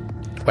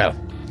 Well,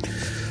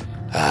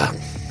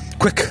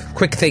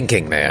 quick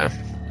thinking there,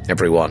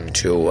 everyone,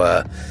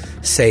 to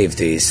save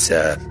these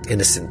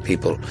innocent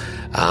people.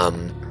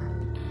 And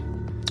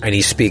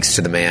he speaks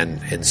to the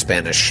man in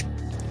Spanish.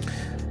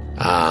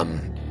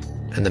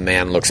 And the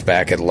man looks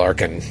back at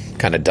Larkin,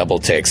 kind of double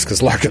takes,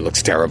 because Larkin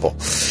looks terrible.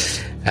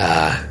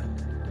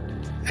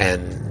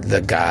 And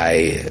the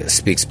guy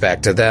speaks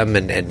back to them,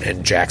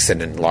 and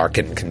Jackson and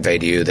Larkin convey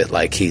to you that,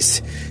 like,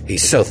 he's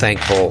so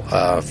thankful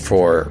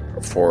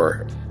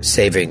for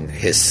saving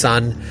his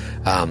son,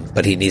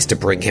 but he needs to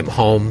bring him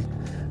home.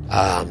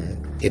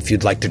 If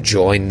you'd like to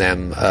join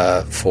them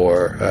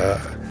for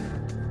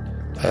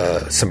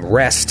some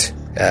rest,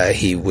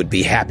 he would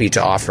be happy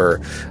to offer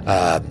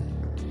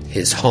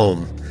his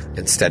home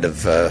instead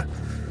of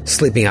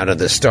sleeping out of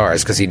the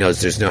stars, because he knows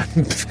there's no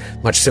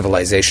much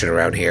civilization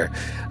around here.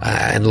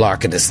 And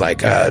Larkin is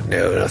like,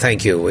 no,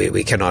 thank you.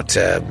 We cannot.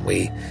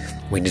 We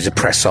need to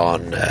press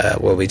on.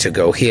 Were we to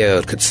go here,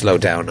 it could slow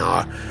down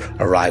our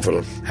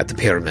arrival at the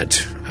pyramid.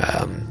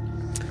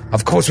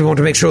 Of course, we want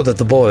to make sure that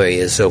the boy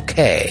is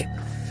okay.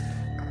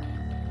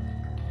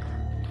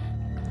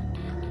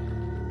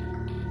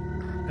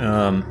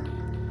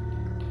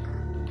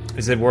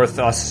 Is it worth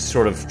us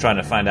sort of trying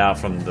to find out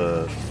from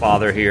the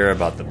father here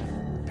about the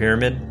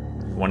pyramid?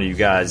 One of you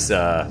guys,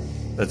 that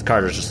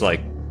Carter's just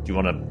like, do you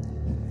want to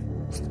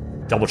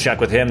double check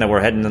with him that we're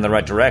heading in the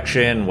right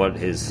direction? What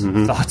his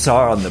thoughts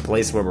are on the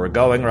place where we're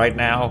going right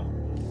now?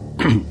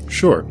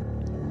 Sure.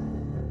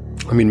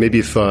 I mean, maybe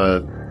if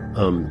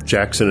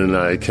Jackson and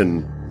I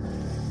can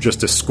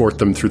just escort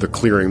them through the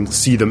clearing,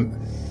 see them,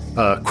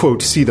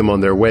 quote, see them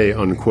on their way,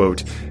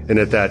 unquote, and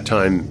at that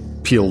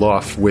time peel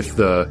off with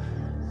the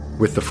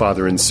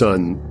father and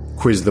son,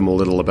 quiz them a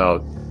little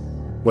about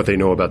what they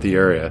know about the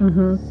area.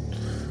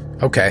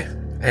 Okay.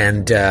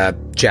 And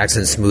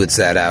Jackson smooths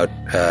that out.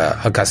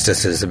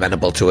 Augustus is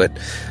amenable to it.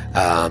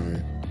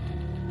 And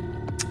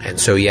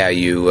so, yeah,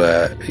 you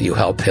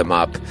help him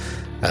up.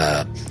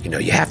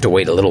 You have to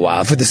wait a little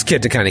while for this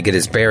kid to kind of get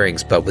his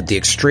bearings, but with the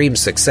extreme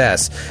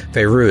success,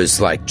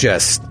 Feiruz,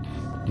 just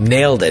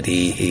nailed it.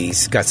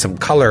 He's got some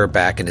color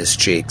back in his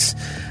cheeks.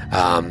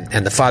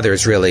 And the father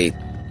is really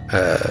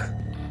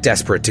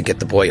desperate to get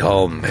the boy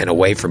home and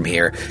away from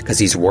here because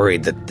he's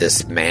worried that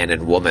this man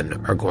and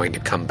woman are going to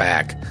come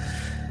back.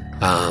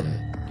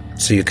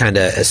 So you kind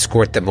of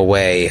escort them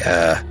away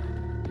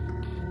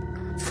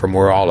from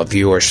where all of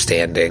you are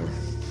standing.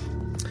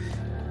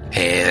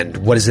 And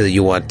what is it that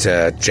you want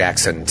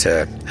Jackson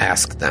to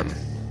ask them?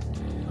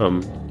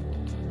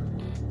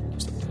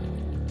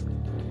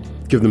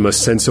 Give them a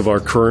sense of our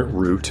current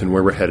route and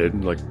where we're headed.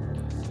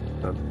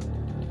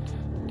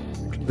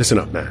 Listen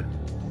up, man.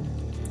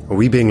 Are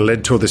we being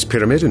led toward this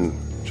pyramid, and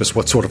just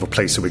what sort of a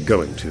place are we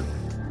going to?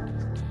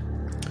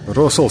 There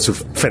are all sorts of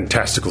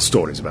fantastical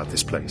stories about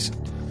this place.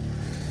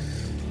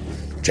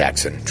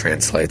 Jackson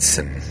translates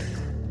and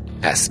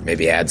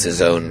maybe adds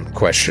his own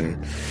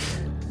question,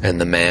 and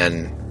the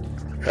man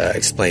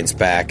explains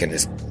back and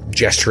is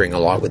gesturing a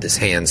lot with his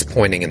hands,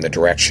 pointing in the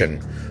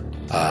direction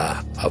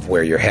of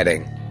where you're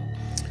heading.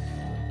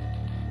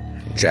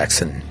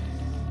 Jackson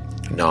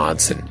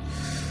nods, and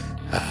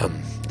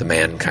the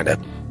man kind of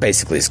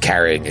basically is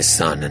carrying his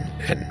son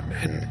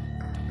and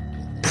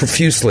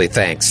profusely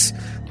thanks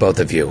both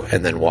of you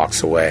and then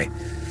walks away.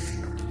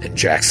 And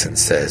Jackson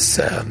says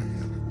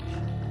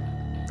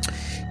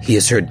he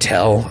has heard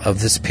tell of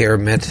this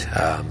pyramid.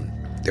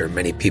 There are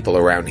many people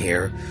around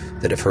here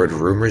that have heard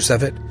rumors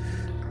of it.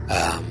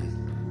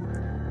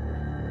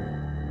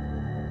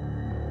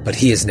 But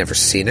he has never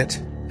seen it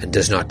and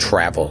does not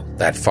travel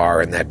that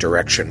far in that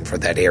direction, for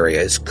that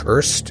area is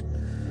cursed.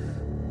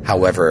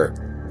 However,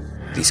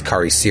 these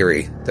Kari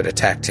Siri that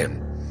attacked him,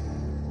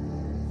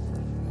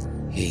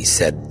 he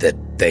said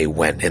that they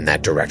went in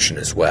that direction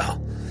as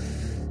well.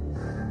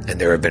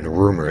 And there have been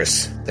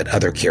rumors that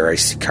other Kari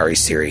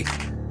Siri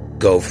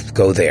go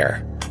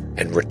there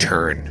and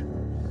return.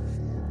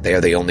 They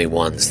are the only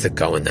ones that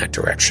go in that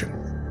direction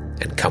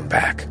and come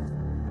back.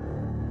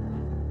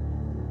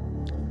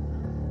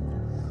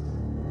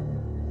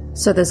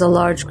 So there's a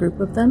large group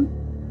of them?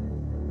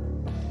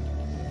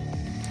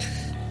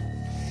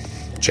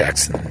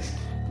 Jackson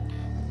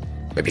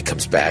maybe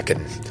comes back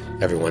and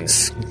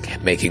everyone's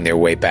making their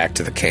way back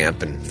to the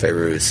camp, and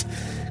Feiruz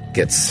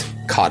gets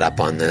caught up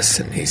on this,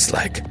 and he's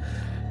like,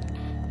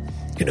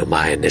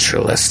 my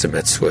initial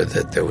estimates were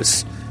that there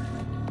was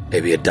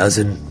maybe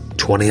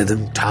 20 of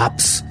them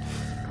tops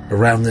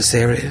around this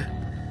area.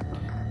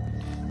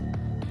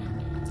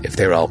 If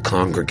they're all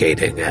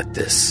congregating at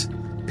this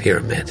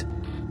pyramid,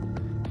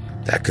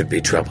 that could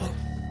be trouble.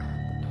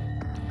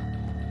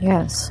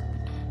 Yes.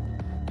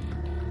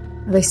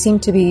 They seem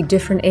to be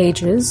different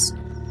ages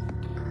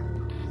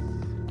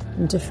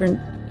and different.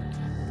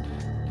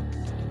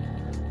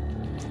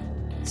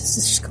 This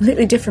is just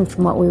completely different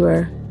from what we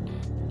were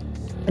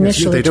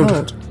initially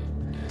told.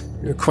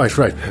 You're quite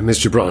right, Ms.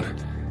 Gibran.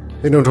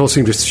 They don't all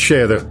seem to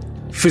share the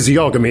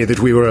physiognomy that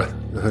we were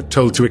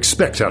told to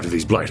expect out of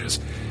these blighters.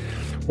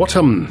 Where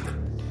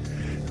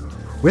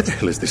the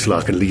hell is this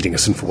Larkin leading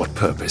us, and for what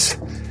purpose?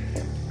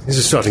 This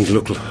is starting to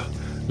look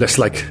less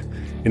like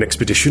an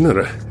expedition or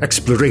an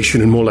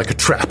exploration and more like a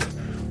trap.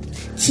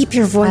 Keep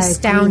your voice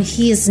down.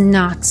 He is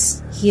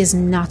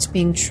not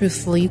being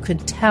truthful. You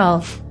could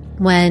tell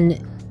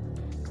when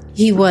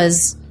he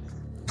was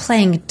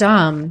playing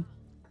dumb.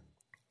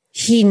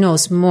 He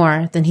knows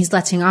more than he's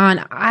letting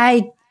on.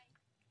 I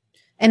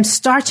am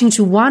starting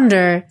to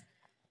wonder,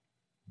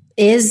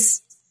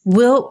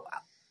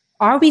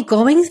 are we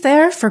going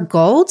there for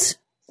gold?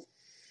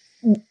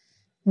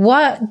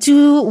 Why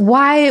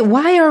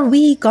are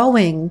we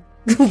going?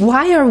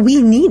 Why are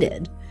we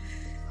needed?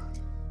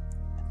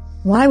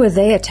 Why were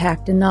they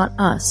attacked and not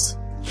us?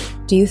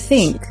 Do you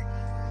think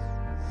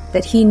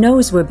that he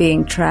knows we're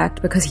being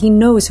tracked because he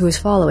knows who is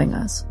following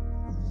us?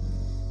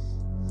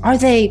 Are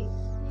they...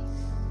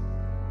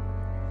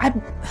 I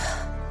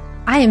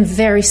am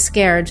very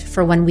scared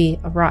for when we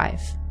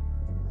arrive.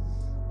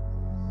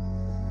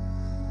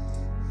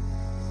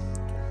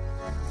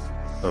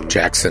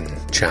 Jackson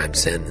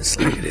chimes in. It's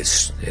like,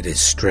 it is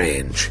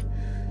strange.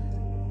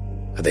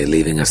 Are they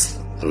leaving us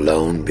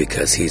alone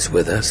because he's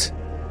with us?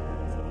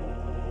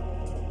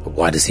 But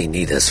why does he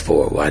need us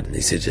for? Why didn't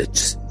he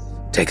just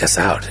take us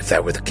out if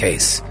that were the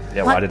case?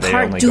 Yeah, what why did they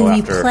part only do go we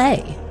after?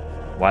 Play?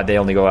 Why'd they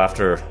only go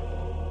after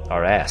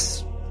our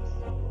ass?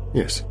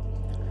 Yes.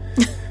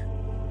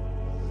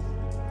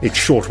 It's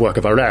short work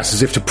of our ass,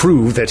 as if to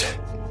prove that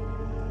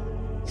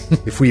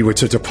if we were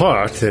to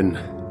depart, then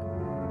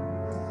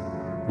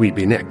we'd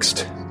be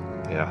next.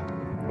 Yeah.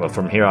 Well,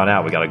 from here on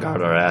out, we gotta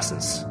guard our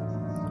asses.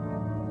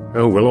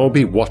 Oh, we'll all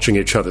be watching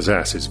each other's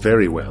asses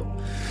very well.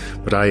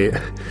 But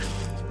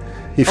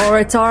Or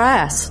it's our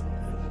ass.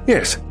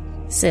 Yes.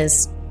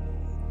 Sis.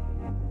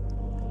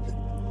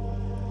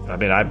 I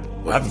mean,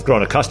 I've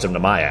grown accustomed to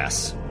my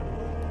ass,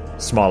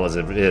 small as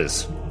it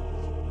is.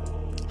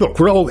 Look,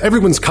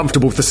 everyone's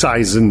comfortable with the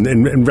size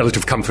and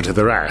relative comfort of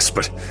their ass,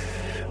 but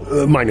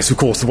minus, of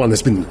course, the one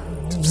that's been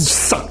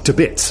sucked to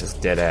bits. It's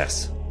dead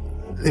ass.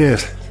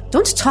 Yes.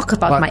 Don't talk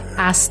about my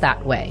ass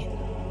that way.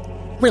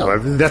 Well,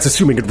 that's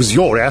assuming it was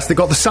your ass that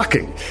got the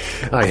sucking.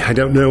 I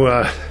don't know,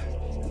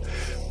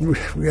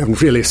 we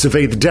haven't really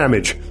surveyed the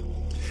damage.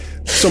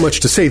 So much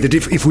to say that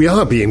if we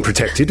are being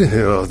protected,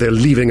 or they're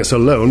leaving us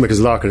alone because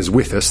Larkin is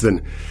with us,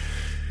 then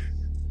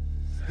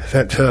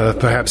that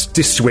perhaps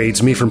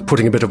dissuades me from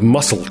putting a bit of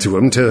muscle to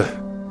him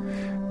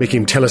to make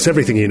him tell us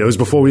everything he knows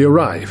before we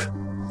arrive.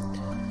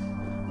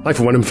 I,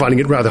 for one, am finding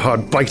it rather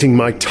hard biting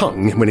my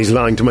tongue when he's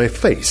lying to my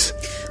face.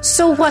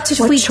 So what if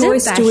we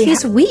did that?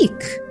 He's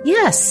weak.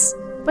 Yes.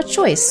 What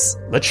choice?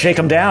 Let's shake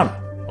him down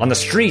on the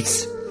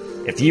streets.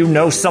 If you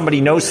know somebody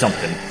knows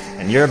something,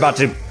 and you're about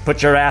to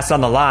put your ass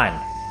on the line.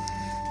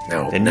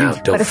 No, Then no, you-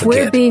 don't But if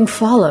forget. we're being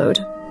followed,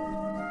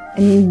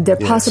 and they're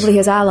possibly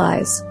his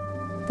allies,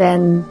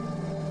 then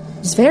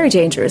it's very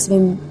dangerous. I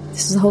mean,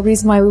 this is the whole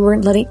reason why we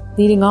weren't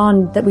leading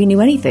on that we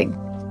knew anything.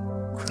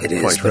 It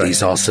is, Quite but right.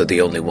 he's also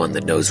the only one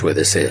that knows where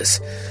this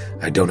is.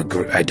 I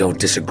don't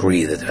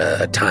disagree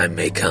that a time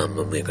may come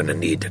when we're going to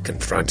need to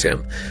confront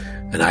him,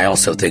 and I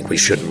also think we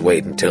shouldn't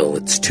wait until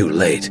it's too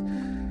late.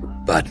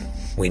 But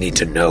we need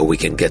to know we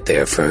can get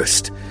there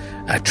first.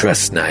 I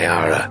trust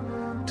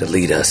Nyara to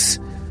lead us.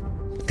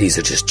 These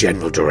are just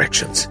general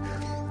directions.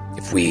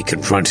 If we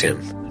confront him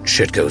and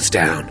shit goes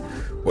down,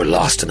 we're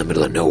lost in the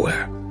middle of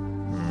nowhere.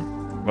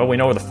 Well, we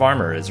know where the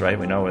farmer is, right?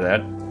 We know where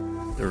that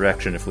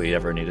direction if we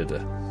ever needed to.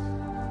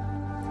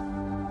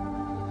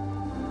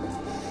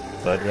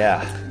 But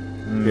yeah.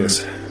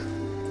 Yes.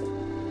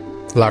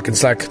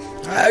 Larkin's like,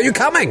 are you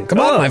coming? Come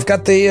on, I've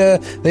got the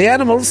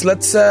animals.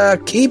 Let's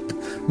keep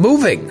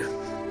moving.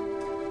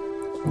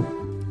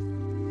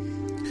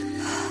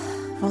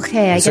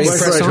 Okay, I So you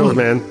guess press Right, on. old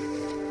man.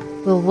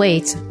 we'll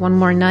wait one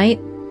more night.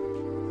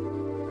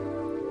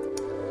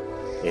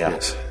 Yeah.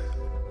 Yes.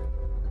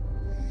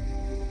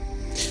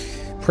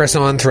 Press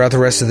on throughout the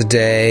rest of the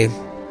day.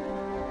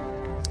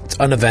 It's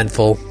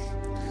uneventful,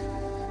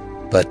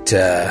 but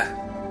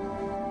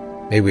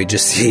maybe we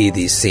just see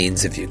these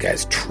scenes of you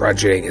guys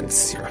trudging, and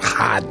you're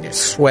hot and you're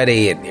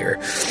sweaty and you're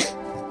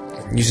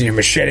using your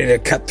machete to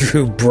cut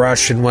through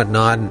brush and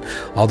whatnot, and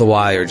all the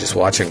while you're just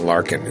watching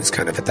Larkin, who's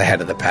kind of at the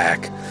head of the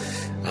pack.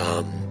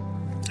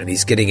 And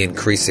he's getting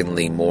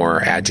increasingly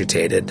more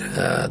agitated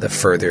the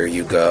further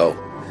you go,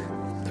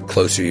 the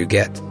closer you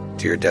get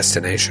to your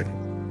destination.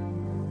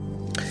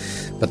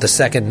 But the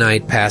second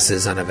night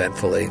passes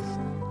uneventfully,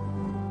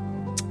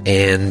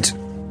 and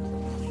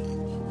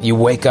you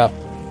wake up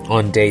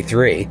on day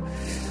 3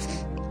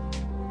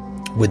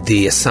 with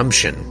the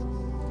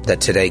assumption that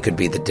today could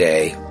be the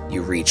day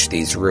you reach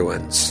these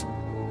ruins.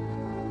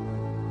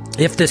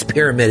 If this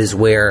pyramid is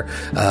where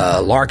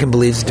Larkin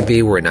believes it to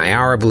be, where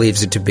Nyara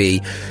believes it to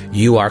be,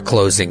 you are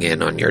closing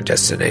in on your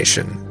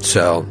destination.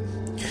 So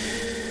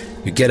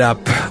you get up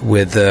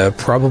with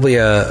probably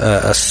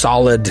a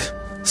solid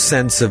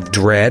sense of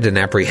dread and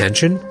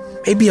apprehension,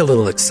 maybe a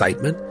little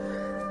excitement.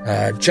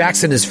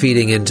 Jackson is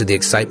feeding into the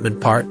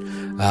excitement part,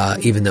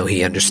 even though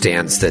he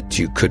understands that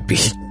you could be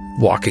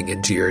walking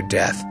into your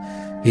death.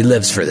 He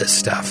lives for this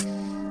stuff.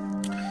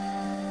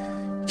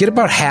 Get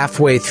about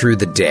halfway through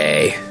the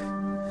day,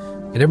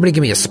 and everybody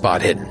give me a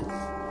spot hidden.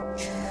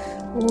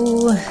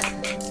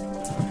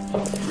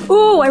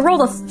 Ooh, I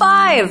rolled a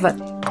 5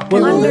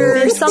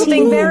 under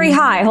something very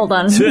high. Hold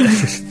on.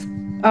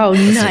 Oh,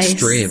 nice.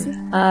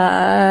 Extreme.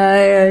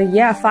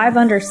 Yeah, 5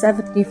 under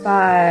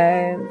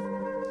 75.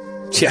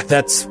 Yeah,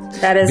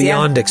 that is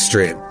beyond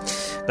extreme.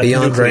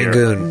 Beyond nuclear.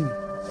 Rangoon.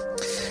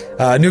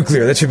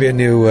 Nuclear, that should be a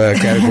new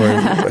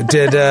category.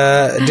 Did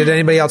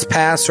anybody else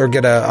pass or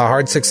get a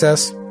hard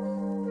success?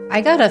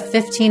 I got a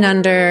 15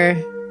 under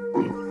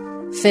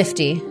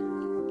 50.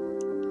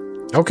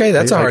 Okay,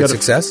 that's a I hard got a-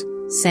 success.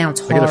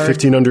 Sounds I got hard. a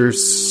 15 under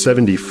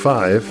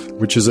 75,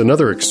 which is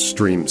another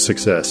extreme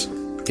success.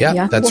 Yeah,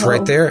 Yeah. that's Whoa.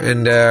 right there.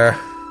 And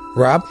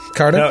Rob,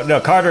 Carter? No,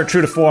 Carter, true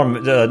to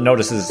form,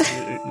 notices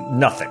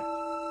nothing.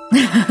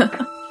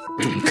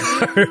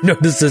 Carter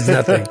notices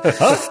nothing.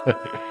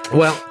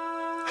 Well,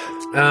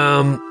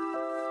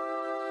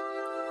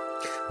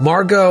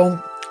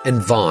 Margot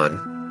and Vaughn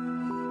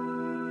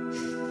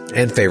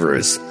and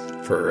Favorus,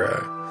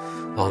 for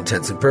all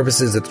intents and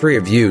purposes, the three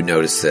of you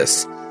notice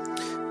this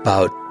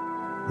about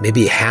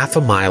maybe half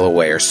a mile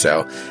away or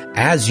so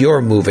as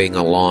you're moving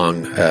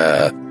along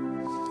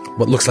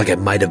what looks like it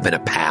might have been a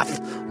path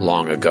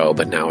long ago,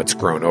 but now it's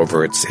grown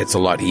over. It's a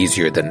lot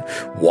easier than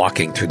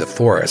walking through the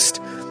forest.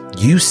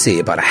 You see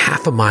about a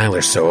half a mile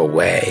or so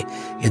away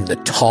in the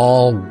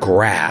tall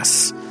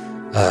grass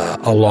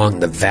along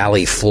the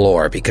valley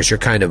floor, because you're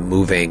kind of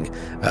moving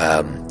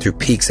through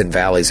peaks and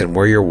valleys, and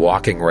where you're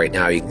walking right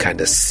now, you can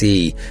kind of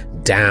see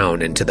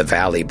down into the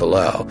valley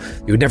below.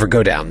 You would never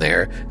go down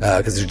there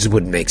because it just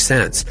wouldn't make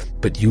sense.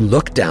 But you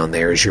look down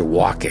there as you're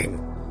walking,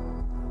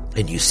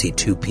 and you see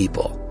two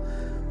people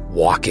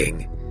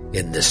walking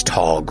in this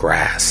tall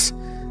grass.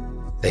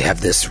 They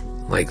have this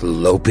like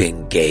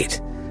loping gait,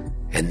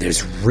 and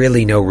there's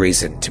really no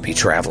reason to be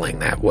traveling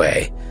that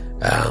way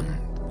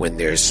when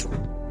there's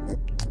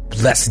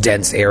less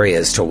dense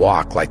areas to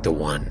walk, like the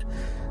one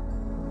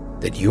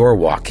that you're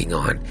walking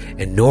on.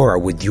 And Nora,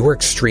 with your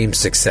extreme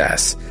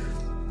success,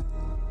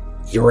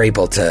 you're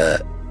able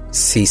to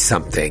see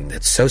something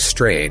that's so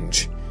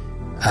strange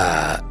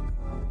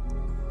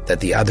that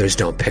the others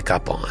don't pick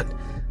up on.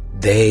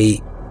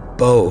 They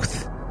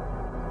both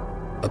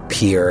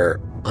appear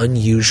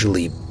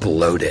unusually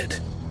bloated,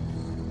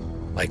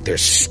 like their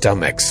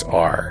stomachs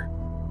are.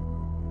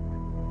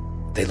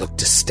 They look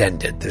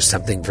distended. There's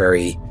something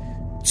very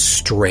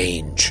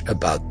strange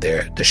about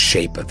the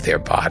shape of their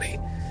body.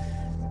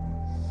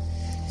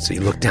 So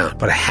you look down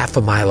about a half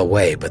a mile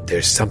away, but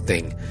there's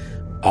something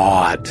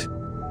odd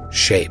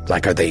shaped.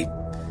 Like, are they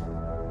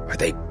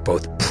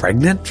both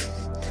pregnant?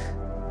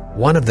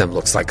 One of them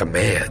looks like a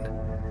man.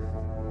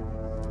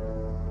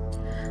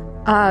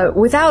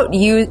 Without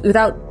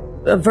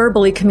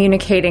verbally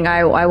communicating,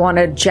 I want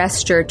to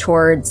gesture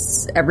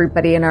towards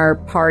everybody in our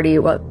party,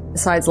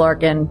 besides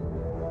Larkin,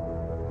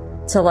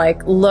 to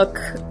like look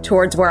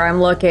towards where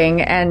I'm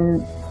looking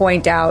and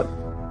point out,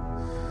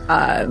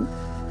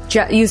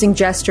 using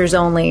gestures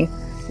only,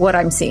 what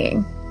I'm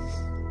seeing.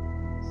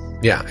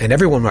 Yeah, and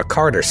everyone but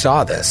Carter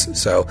saw this,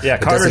 so yeah,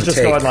 Carter's just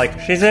going like,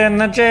 "She's in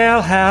the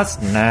jailhouse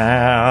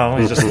now."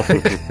 He's just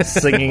like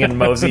singing and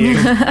moseying.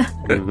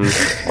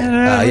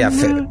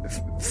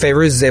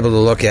 Fairuz is able to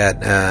look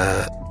at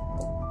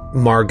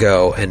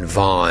Margot and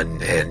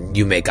Vaughn, and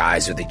you make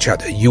eyes with each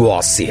other. You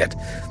all see it.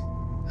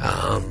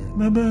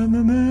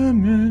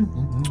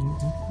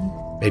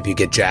 Maybe you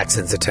get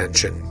Jackson's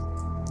attention,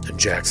 and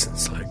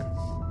Jackson's like,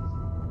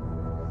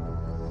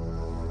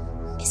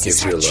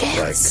 gives you a look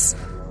like,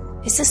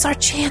 is this our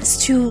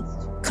chance to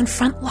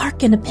confront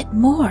Larkin a bit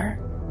more?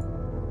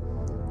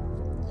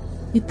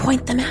 We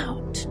point them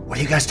out. What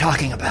are you guys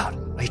talking about?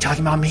 Are you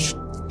talking about me?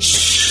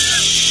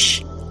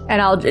 Shh.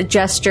 And I'll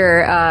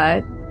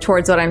gesture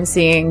towards what I'm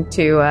seeing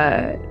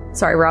to,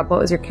 sorry, Rob,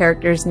 what was your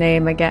character's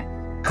name again?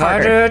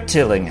 Carter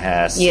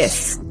Tillinghast.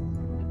 Yes.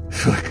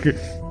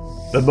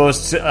 The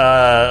most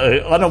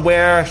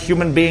unaware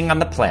human being on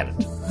the planet.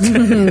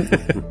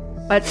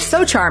 But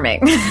so charming.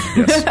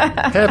 Yes.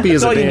 Happy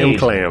as a damn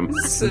clam.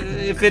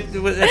 If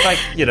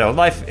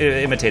life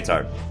imitates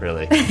art,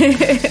 really.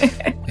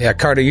 Yeah,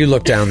 Carter, you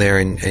look down there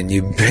and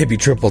you maybe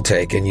triple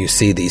take and you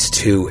see these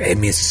two. I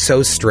mean, it's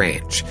so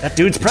strange. That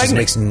dude's pregnant.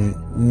 It just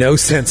makes no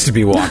sense to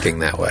be walking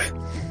that way.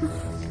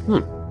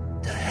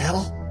 The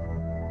hell?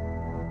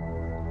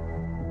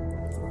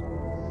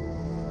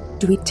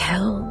 Do we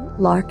tell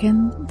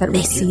Larkin that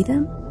we see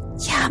them?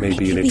 Yeah,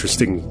 maybe an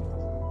interesting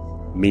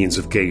means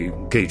of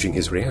gauging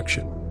his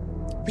reaction.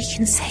 We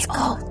can say,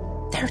 "Oh,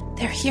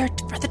 they're here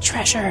for the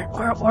treasure,"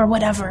 or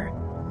whatever.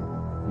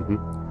 Mm-hmm.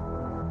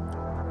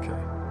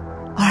 Okay.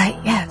 All right.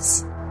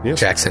 Yes. Yes.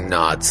 Jackson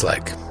nods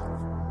like,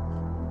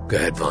 "Go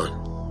ahead,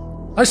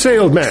 Vaughn." I say,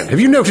 old man, have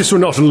you noticed we're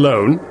not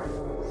alone?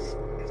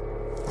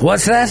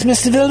 What's that,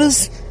 Mr.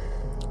 Villas?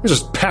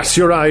 Just pass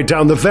your eye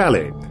down the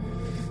valley.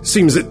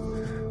 Seems that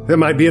there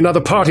might be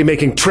another party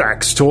making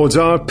tracks towards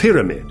our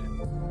pyramid.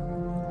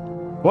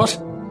 What?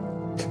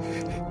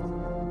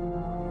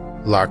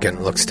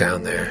 Larkin looks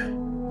down there.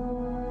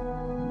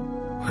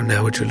 Well,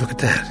 now would you look at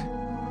that?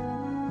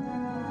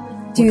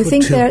 Do you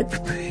think they're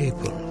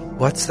people?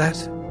 What's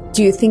that?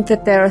 Do you think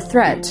that they're a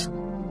threat?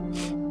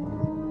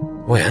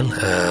 Well,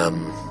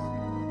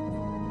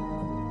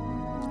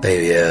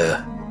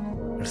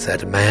 is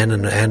that a man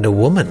and a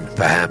woman,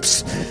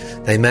 perhaps?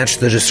 They match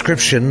the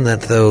description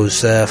that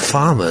those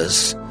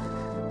farmers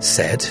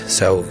said.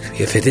 So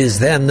if it is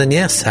them, then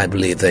yes, I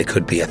believe they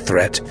could be a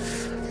threat.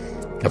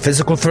 A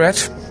physical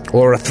threat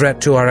or a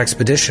threat to our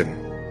expedition.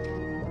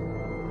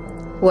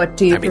 What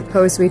do you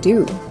propose we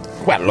do?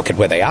 Well, look at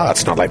where they are.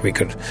 It's not like we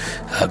could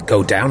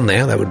go down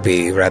there. That would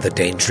be rather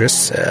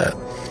dangerous.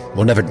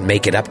 We'll never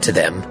make it up to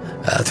them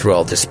through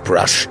all this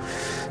brush.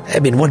 I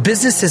mean, what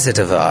business is it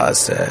of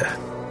ours?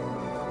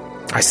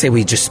 I say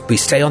we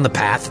stay on the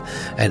path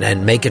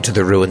and make it to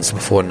the ruins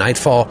before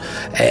nightfall.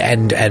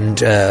 And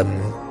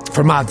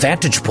from our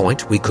vantage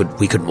point, we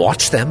could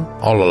watch them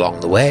all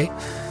along the way.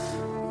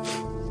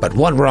 But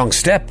one wrong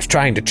step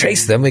trying to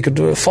chase them, we could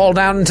fall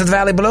down into the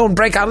valley below and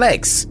break our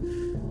legs.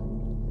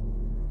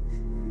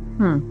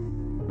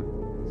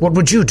 What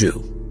would you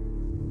do?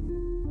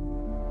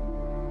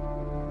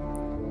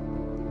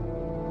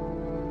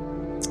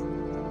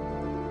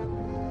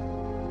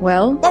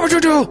 Well, what would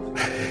you do?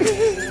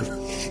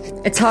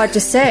 It's hard to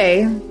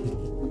say,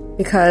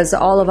 because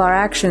all of our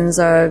actions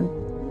are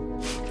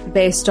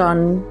based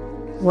on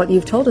what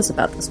you've told us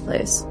about this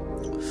place.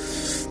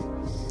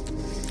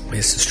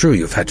 Yes, it's true.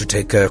 You've had to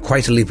take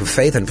quite a leap of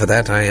faith, and for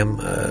that I am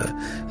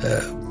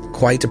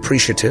quite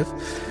appreciative.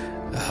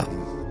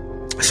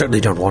 I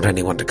certainly don't want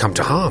anyone to come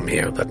to harm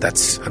here, but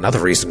that's another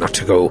reason not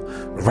to go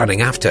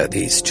running after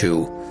these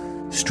two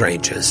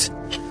strangers.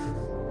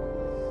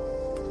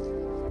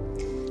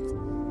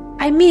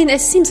 I mean, it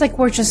seems like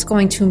we're just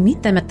going to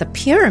meet them at the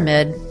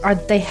pyramid.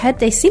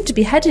 They seem to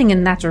be heading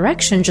in that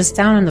direction, just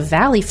down in the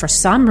valley for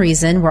some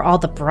reason, where all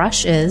the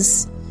brush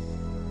is.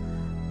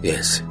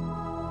 Yes.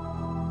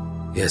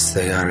 Yes,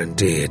 they are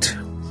indeed.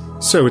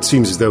 So it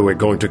seems as though we're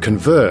going to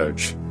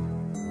converge.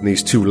 and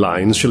these two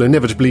lines shall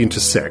inevitably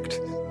intersect.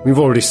 We've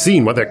already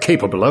seen what they're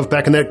capable of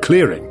back in that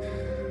clearing.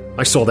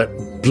 I saw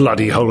that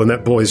bloody hole in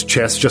that boy's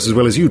chest just as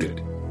well as you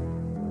did.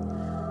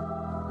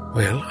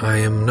 Well, I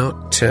am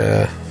not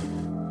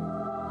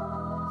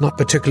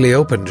particularly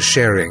open to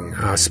sharing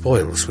our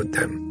spoils with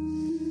them.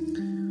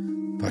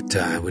 But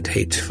I would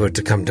hate for it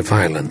to come to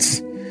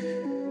violence.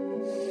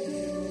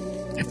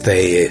 If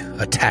they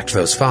attacked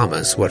those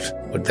farmers, what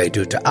would they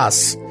do to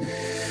us?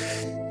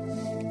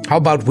 How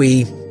about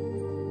we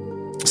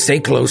stay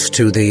close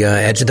to the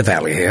edge of the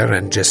valley here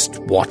and just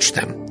watch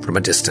them from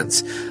a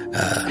distance?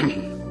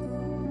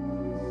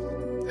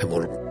 And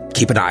we'll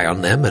keep an eye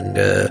on them and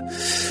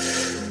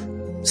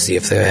see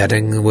if they're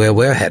heading where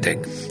we're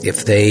heading.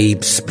 If they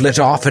split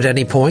off at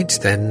any point,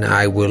 then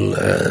I will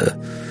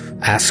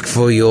ask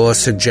for your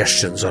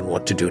suggestions on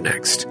what to do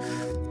next.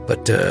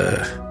 But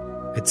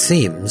it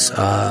seems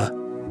our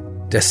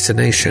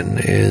destination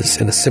is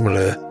in a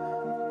similar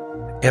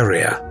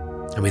area.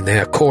 I mean,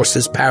 their course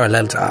is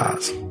parallel to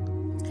ours.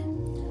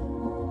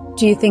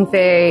 Do you think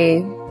they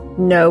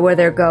know where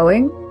they're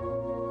going?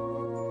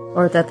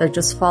 Or that they're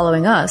just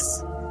following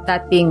us?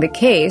 That being the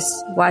case,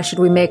 why should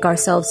we make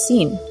ourselves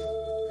seen?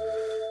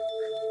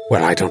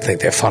 Well, I don't think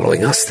they're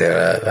following us.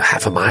 They're a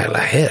half a mile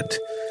ahead,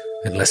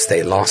 unless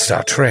they lost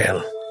our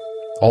trail.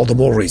 All the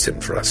more reason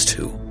for us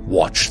to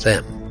watch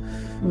them,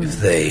 if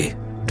they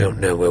don't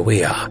know where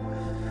we are.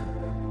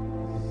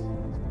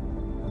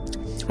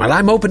 Well,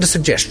 I'm open to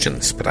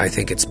suggestions, but I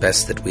think it's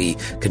best that we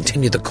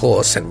continue the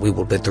course and we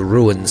will bid the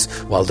ruins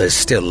while there's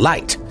still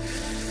light.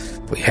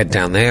 If we head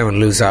down there and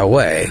lose our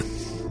way,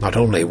 not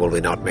only will we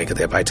not make it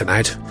there by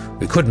tonight,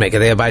 we could make it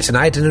there by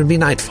tonight and it would be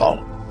nightfall.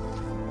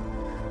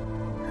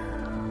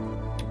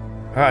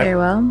 All right. Very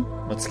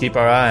well. Let's keep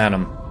our eye on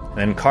him.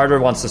 And Carter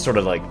wants to sort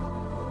of like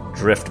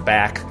drift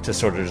back to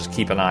sort of just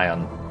keep an eye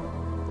on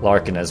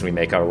Larkin as we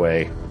make our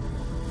way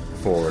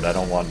forward. I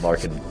don't want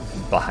Larkin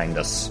behind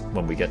us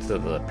when we get to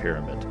the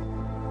pyramid.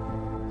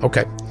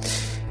 Okay.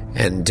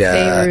 And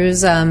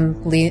Fairuz,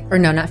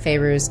 not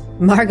Fairuz.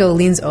 Margot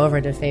leans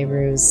over to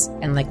Fairuz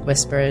and like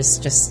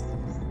whispers,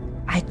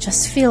 I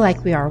just feel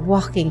like we are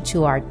walking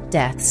to our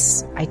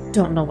deaths. I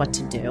don't know what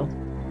to do.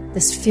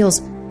 This feels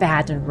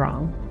bad and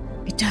wrong.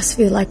 It does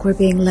feel like we're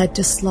being led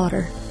to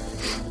slaughter.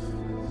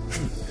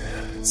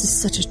 This is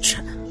such a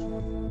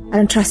I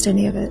don't trust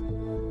any of it.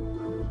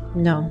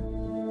 No.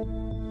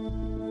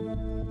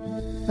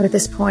 But at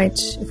this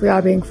point, if we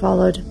are being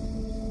followed,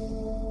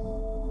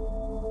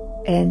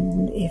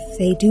 and if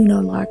they do know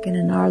Larkin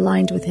and are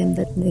aligned with him,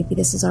 that maybe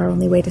this is our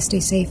only way to stay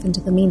safe into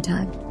the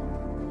meantime.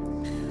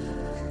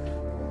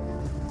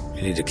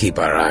 we need to keep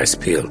our eyes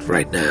peeled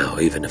right now,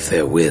 even if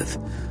they're with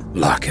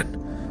Larkin.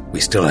 We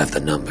still have the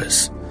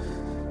numbers.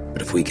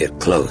 But if we get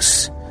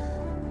close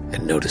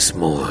and notice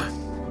more,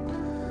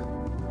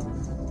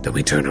 then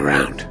we turn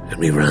around and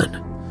we run.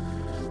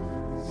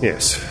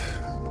 Yes.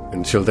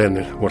 Until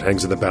then, what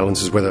hangs in the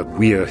balance is whether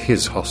we are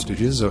his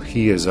hostages or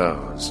he is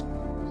ours.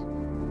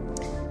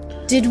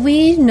 Did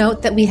we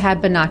note that we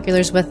had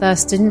binoculars with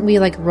us? Didn't we,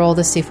 roll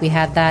to see if we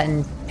had that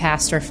and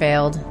passed or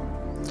failed?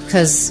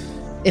 Because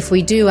if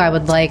we do, I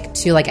would like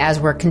to, as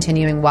we're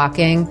continuing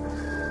walking,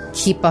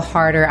 keep a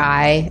harder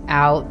eye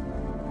out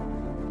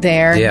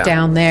there,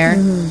 down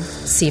there,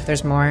 see if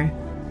there's more.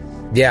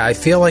 Yeah, I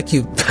feel like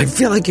you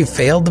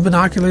failed the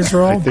binoculars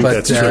roll. I think but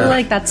that's I true. feel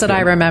like that's what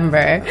I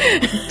remember.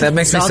 That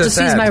makes me I'll so just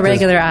sad. use my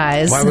regular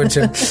eyes. Why would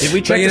you? Did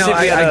we check to see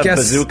if we had a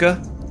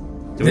bazooka?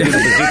 Did we do the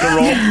bazooka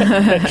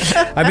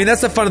roll? I mean,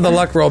 that's the fun of the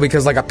luck roll,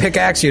 because like a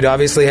pickaxe, you'd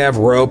obviously have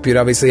rope, you'd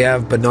obviously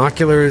have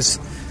binoculars.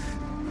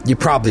 I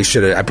probably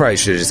should have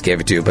just gave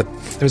it to you, but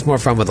it was more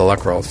fun with the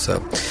luck roll,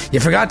 so you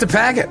forgot to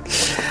pack it.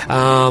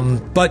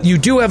 But you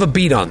do have a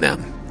beat on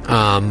them.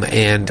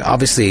 And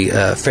obviously,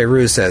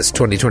 Fairuz has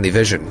 20/20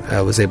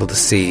 vision, was able to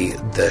see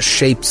the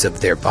shapes of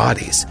their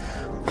bodies.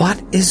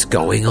 What is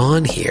going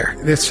on here?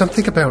 There's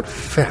something about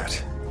fat.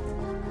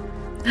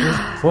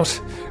 What?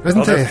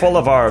 Isn't They're there? full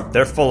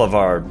of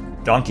our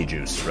donkey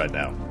juice right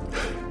now.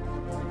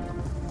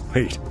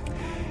 Wait.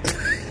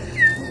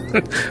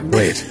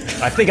 Wait.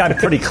 I think I'm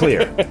pretty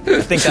clear. I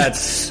think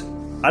that's...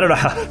 I don't know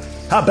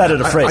how better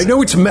to phrase I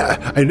know it's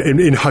mad.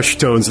 In hushed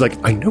tones,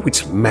 I know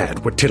it's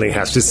mad what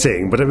Tillinghast is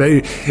saying, but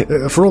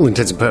for all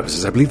intents and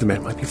purposes, I believe the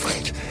man might be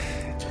right.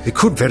 It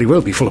could very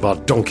well be full of our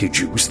donkey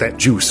juice, that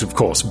juice, of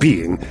course,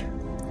 being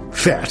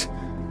fat.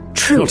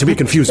 True. Not to be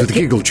confused with the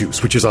giggle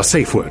juice, which is our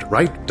safe word,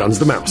 right? Duns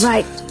the mouse.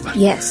 Right,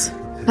 yes.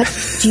 But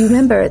do you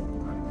remember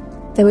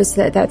there was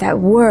that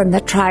worm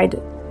that tried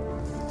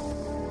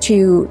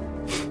to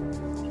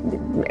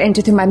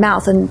enter through my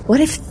mouth, and what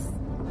if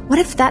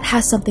that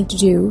has something to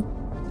do?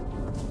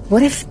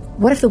 What if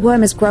the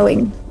worm is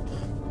growing?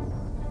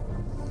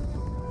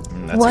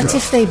 What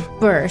if they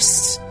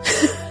burst?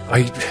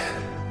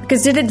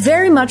 Because did it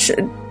very much,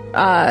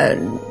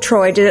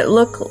 Troy, did it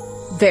look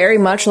very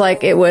much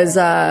like it was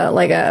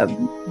like a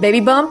baby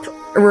bump?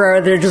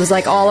 Or there was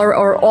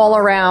all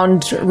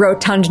around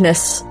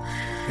rotundness?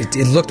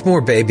 It looked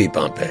more baby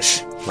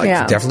bumpish.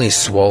 Yeah. Definitely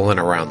swollen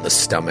around the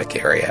stomach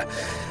area.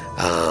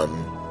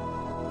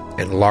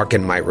 And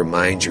Larkin might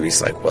remind you,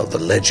 he's like, well, the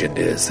legend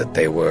is that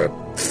they were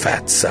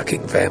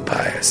fat-sucking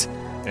vampires.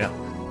 Yeah.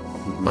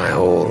 My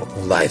whole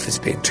life is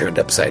being turned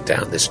upside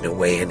down. There's no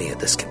way any of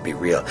this can be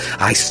real.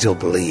 I still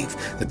believe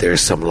that there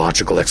is some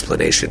logical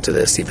explanation to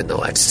this, even though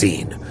I've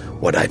seen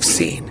what I've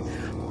seen.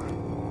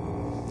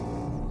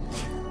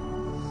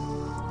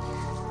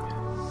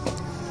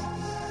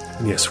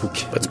 Yes,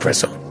 Let's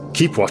press on.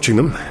 keep watching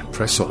them.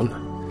 Press on.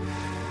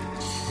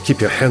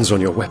 Keep your hands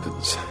on your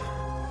weapons.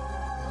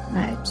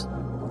 Right.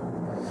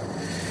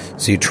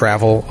 So you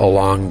travel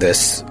along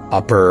this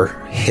upper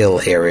hill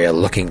area,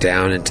 looking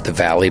down into the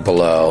valley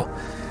below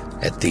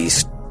at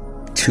these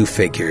two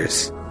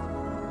figures.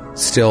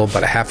 Still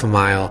about a half a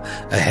mile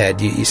ahead.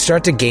 You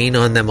start to gain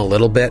on them a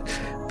little bit,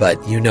 but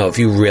if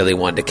you really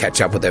wanted to catch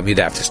up with them, you'd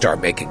have to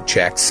start making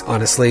checks,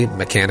 honestly,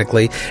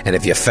 mechanically. And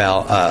if you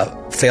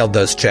failed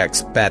those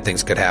checks, bad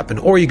things could happen.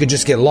 Or you could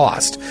just get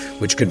lost,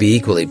 which could be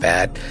equally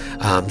bad.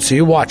 So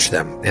you watch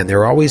them, and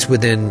they're always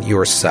within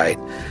your sight.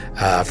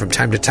 From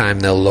time to time,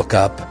 they'll look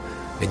up,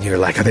 and you're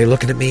like, are they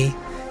looking at me?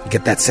 You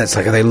get that sense,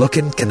 like, are they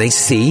looking? Can they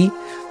see?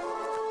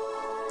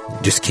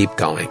 Just keep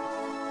going.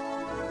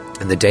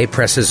 And the day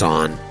presses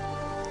on.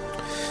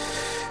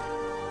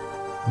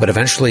 But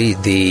eventually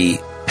the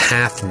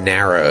path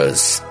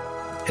narrows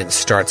and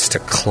starts to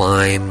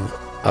climb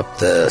up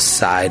the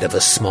side of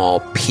a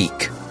small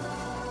peak.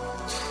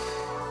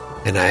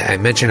 And I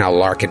mentioned how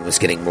Larkin was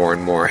getting more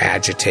and more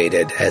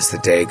agitated as the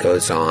day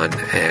goes on,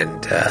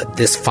 and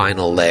this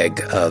final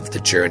leg of the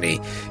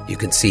journey, you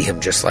can see him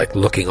just like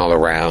looking all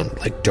around,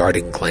 like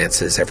darting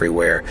glances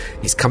everywhere.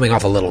 He's coming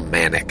off a little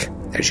manic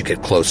as you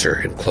get closer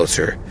and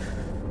closer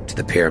to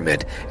the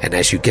pyramid. And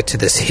as you get to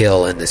this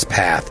hill and this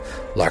path,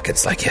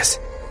 Larkin's like, yes,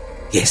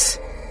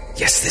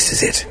 this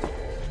is it.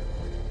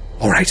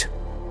 All right.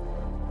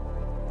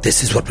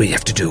 This is what we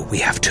have to do. We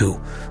have to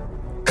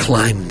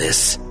climb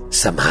this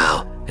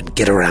somehow and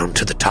get around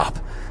to the top.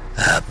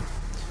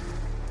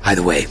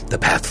 Either way, the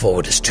path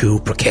forward is too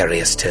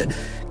precarious to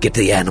get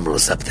the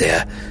animals up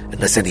there,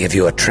 unless any of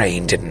you are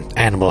trained in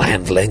animal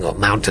handling or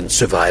mountain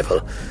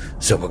survival.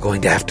 So we're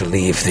going to have to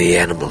leave the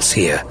animals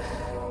here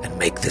and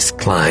make this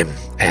climb,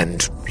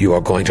 and you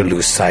are going to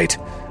lose sight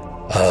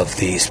of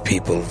these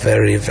people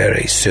very,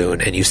 very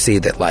soon. And you see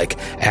that, like,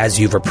 as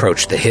you've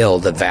approached the hill,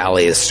 the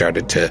valley has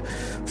started to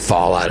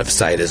fall out of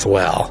sight as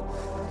well.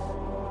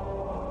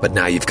 But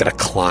now you've got to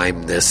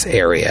climb this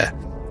area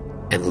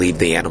and leave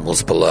the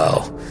animals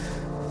below.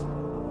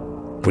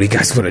 What do you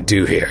guys want to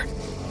do here?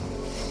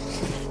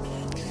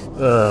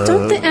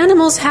 Don't the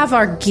animals have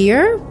our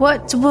gear?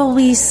 What will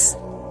we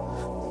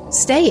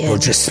stay in?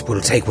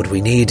 We'll take what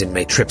we need and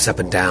make trips up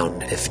and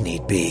down if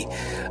need be.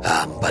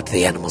 But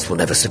the animals will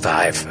never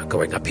survive.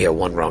 Going up here,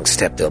 one wrong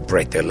step, they'll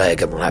break their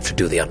leg and we'll have to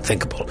do the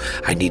unthinkable.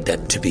 I need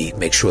them to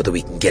make sure that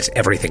we can get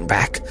everything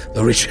back.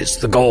 The riches,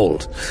 the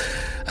gold.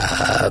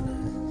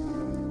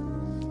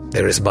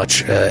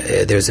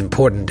 There's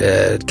important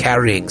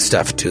carrying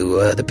stuff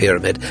to the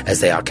pyramid as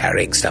they are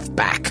carrying stuff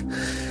back.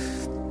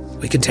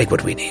 We can take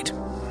what we need.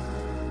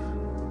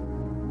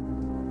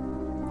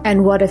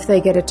 And what if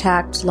they get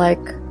attacked like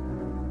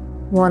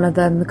one of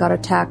them got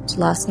attacked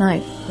last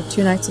night or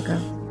 2 nights ago?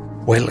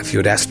 Well, if you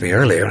had asked me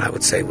earlier, I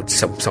would say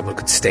someone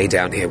could stay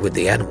down here with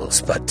the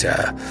animals, but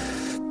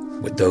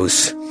with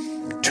those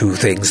two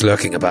things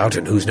lurking about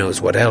and who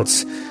knows what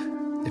else,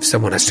 if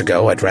someone has to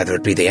go, I'd rather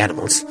it be the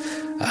animals.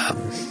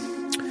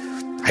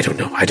 I don't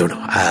know. I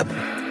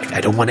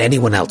don't want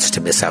anyone else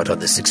to miss out on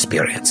this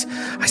experience.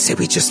 I say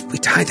we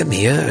tie them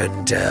here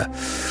and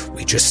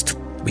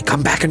we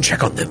come back and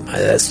check on them.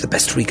 That's the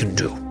best we can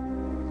do.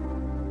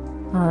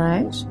 All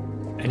right.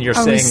 And you're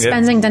Are saying we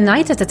spending the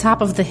night at the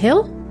top of the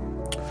hill?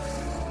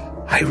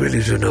 I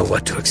really don't know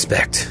what to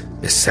expect,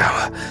 Miss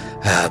Sauer.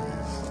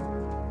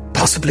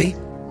 Possibly.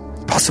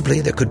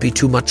 There could be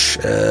too much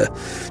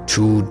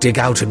to dig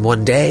out in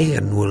one day,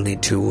 and we'll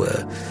need to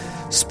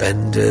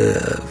spend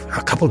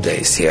a couple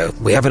days here.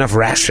 We have enough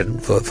ration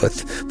for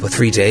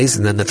 3 days,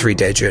 and then the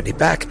 3-day journey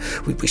back.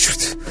 We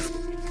should...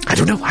 I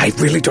don't know. I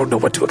really don't know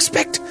what to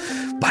expect,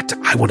 but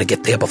I want to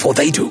get there before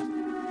they do.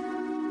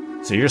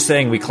 So you're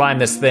saying we climb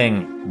this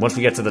thing, once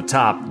we get to the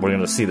top, we're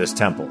going to see this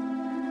temple.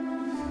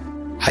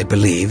 I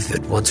believe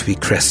that once we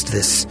crest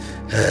this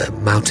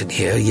mountain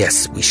here,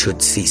 yes, we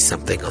should see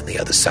something on the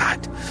other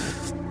side.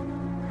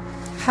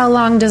 How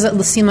long does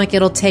it seem like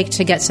it'll take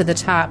to get to the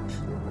top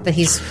that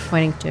he's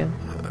pointing to?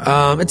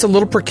 It's a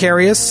little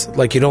precarious.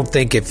 Like, you don't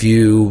think if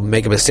you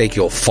make a mistake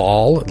you'll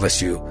fall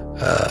unless you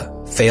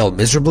fail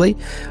miserably.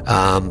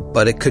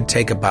 But it could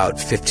take about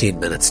 15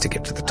 minutes to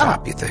get to the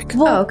top, you think?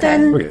 Well,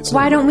 then Okay, so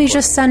why don't we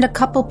just send a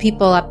couple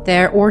people up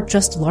there, or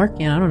just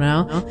Larkin, I don't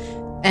know,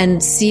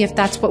 and see if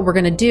that's what we're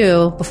going to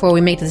do before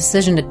we make the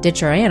decision to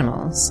ditch our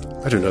animals?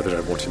 I don't know that I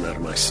want him out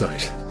of my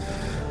sight.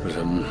 But,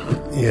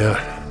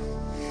 yeah.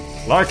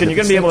 Larkin, you're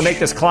going to be able to make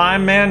this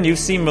climb, man? You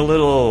seem a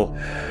little,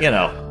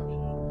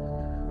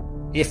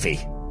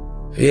 iffy.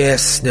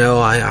 Yes, no,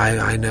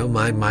 I know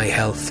my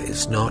health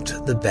is not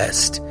the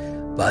best,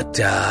 but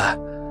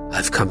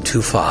I've come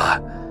too far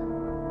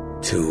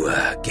to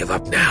give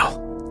up now.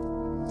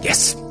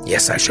 Yes,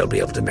 I shall be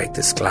able to make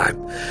this climb.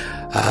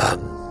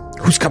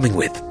 Who's coming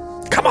with?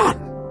 Come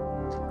on!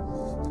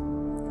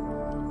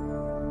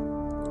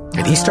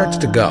 And he starts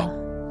to go.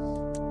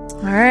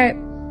 All right.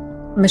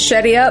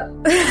 Machete up.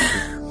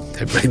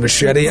 Everybody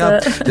machete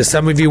up. Do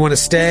some of you want to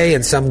stay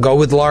and some go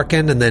with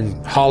Larkin and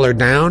then haul her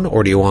down?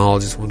 Or do you all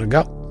just want to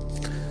go?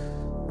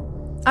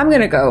 I'm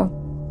going to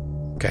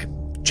go. Okay.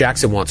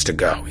 Jackson wants to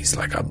go. He's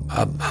like,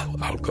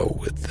 I'll go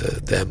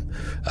with them.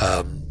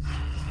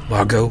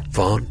 Margot,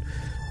 Vaughn,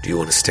 do you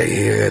want to stay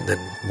here and then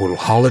we'll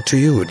haul it to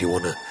you? Or do you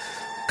want to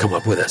come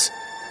up with us?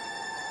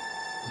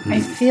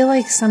 I feel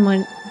like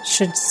someone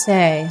should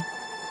say.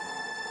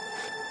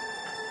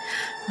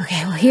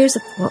 Okay, well, here's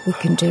what we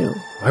can do.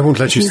 I won't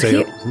let you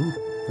stay up.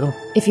 No.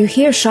 If you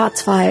hear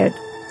shots fired,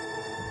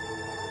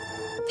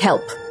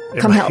 help.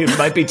 Come help. It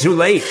might be too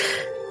late.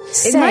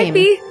 It might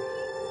be.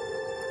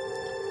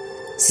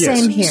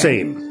 Same here.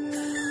 Same.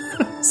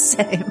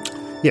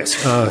 Yes.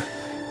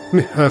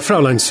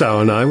 Fraulein Sau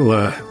and I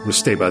will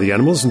stay by the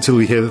animals until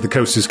we hear that the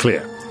coast is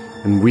clear.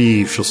 And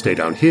we shall stay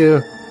down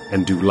here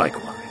and do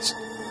likewise.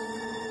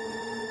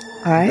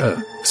 All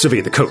right.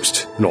 Survey the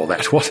coast and all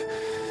that. What?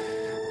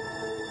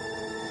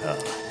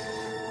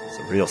 It's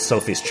a real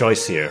Sophie's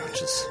Choice here,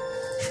 which is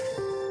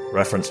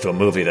reference to a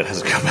movie that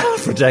hasn't come out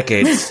for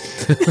decades.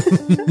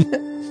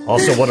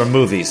 Also, what are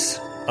movies?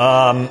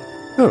 Carter,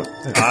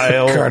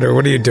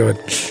 what are you doing?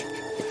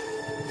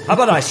 How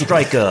about I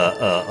strike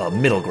a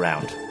middle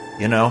ground,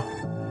 you know?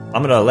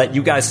 I'm gonna let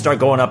you guys start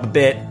going up a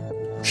bit,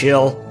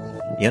 chill,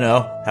 you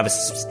know, have a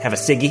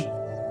ciggy,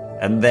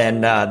 and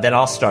then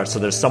I'll start so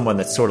there's someone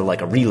that's sort of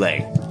like a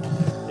relay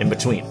in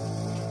between.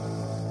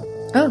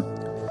 Oh.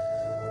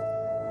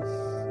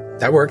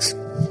 That works.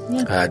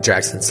 Yeah.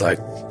 Jackson's like,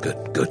 good.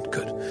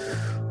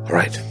 All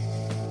right,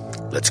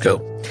 let's go.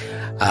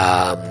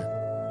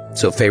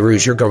 So,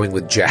 Fayrouz, you're going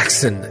with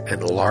Jackson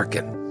and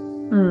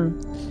Larkin.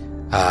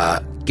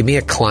 Give me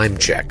a climb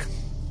check.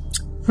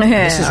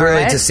 This is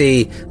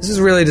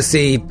really to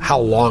see how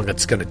long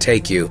it's going to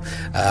take you.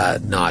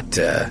 Not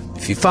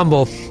if you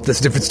fumble, that's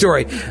a different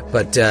story.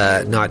 But you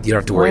don't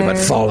have to worry about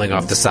falling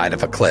off the side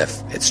of a cliff.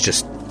 It's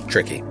just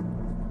tricky.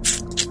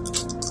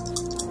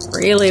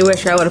 Really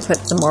wish I would have put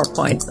some more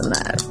points in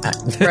that.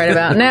 Right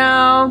about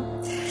now,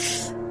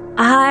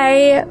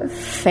 I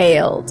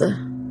failed.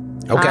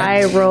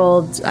 Okay.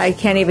 I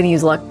can't even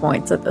use luck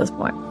points at this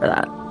point for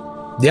that.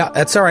 Yeah,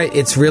 that's all right.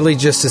 It's really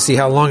just to see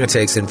how long it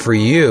takes. And for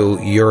you,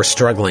 you're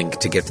struggling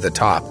to get to the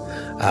top.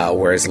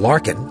 Whereas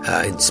Larkin,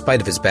 in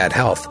spite of his bad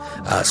health,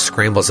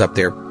 scrambles up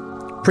there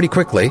pretty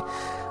quickly.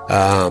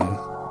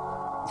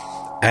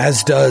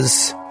 As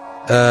does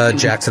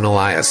Jackson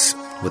Elias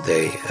with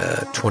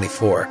a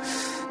 24.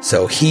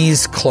 So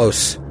he's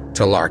close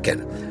to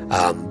Larkin.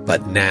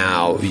 But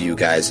now you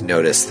guys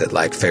notice that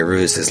like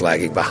Fayrouz is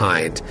lagging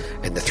behind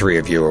and the three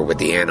of you are with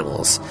the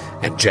animals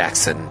and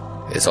Jackson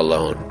is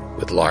alone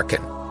with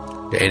Larkin.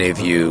 Do any of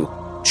you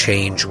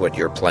change what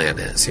your plan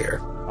is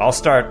here?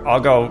 I'll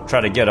go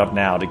try to get up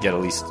now to get at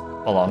least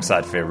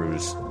alongside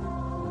Fayrouz.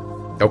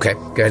 Okay, go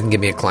ahead and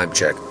give me a climb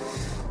check.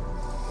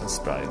 That's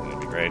probably going to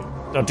be great.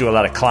 Don't do a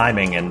lot of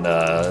climbing in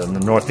the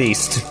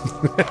Northeast.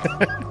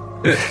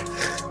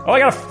 Oh, I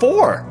got a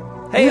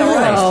 4. Hey, all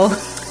right.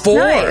 4.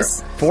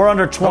 Nice. 4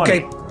 under 20.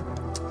 Okay.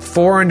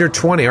 4 under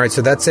 20. All right,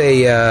 so that's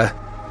an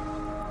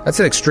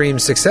extreme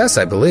success,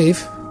 I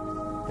believe.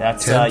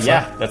 That's 10,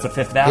 that's a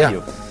 5th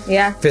value.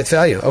 Yeah. 5th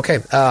value. Okay.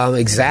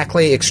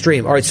 Exactly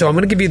extreme. All right, so I'm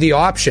going to give you the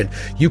option.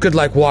 You could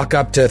like walk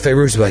up to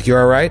Fayrouz and be like, "You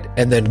all right?"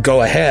 and then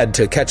go ahead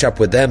to catch up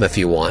with them if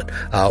you want.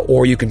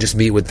 Or you can just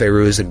meet with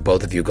Fayrouz and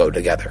both of you go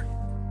together.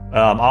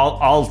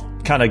 I'll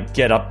kind of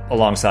get up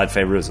alongside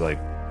Fayrouz, like,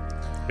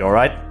 "You all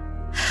right?"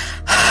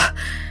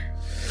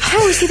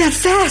 How is he that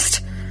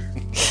fast?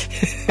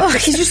 Oh,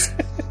 he's just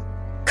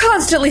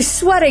constantly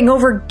sweating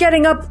over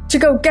getting up to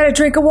go get a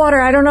drink of water.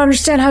 I don't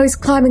understand how he's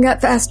climbing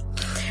that fast.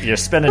 You're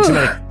spending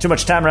too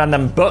much time around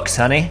them books,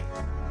 honey.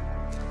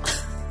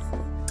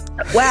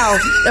 Wow.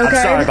 Okay.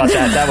 I'm sorry about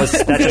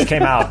that. That just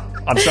came out.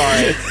 I'm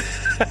sorry.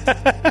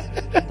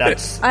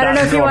 I don't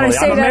know if you want to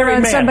say that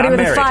around somebody with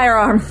a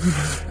firearm.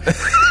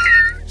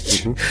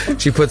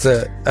 She puts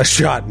a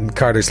shot in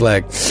Carter's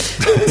leg.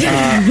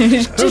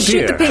 Just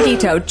shoot the pinky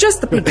toe.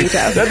 Just the pinky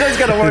toe. That thing's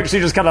gonna work. She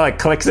just kind of like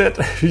clicks it.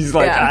 She's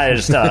like, I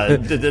just,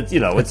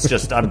 it's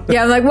just, I'm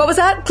like, what was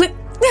that? Click.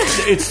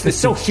 It's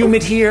so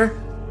humid here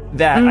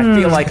that I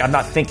feel like I'm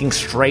not thinking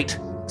straight,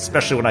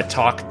 especially when I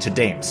talk to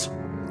dames.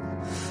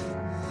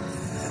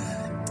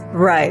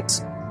 Right.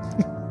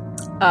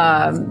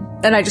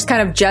 And I just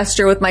kind of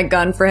gesture with my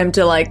gun for him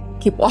to like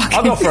keep walking.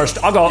 I'll go first.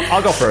 I'll go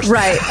first.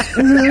 Right.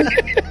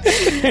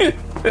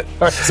 All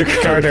right, so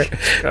Carter,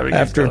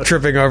 after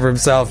tripping over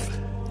himself,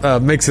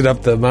 makes it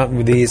up the mountain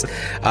with ease.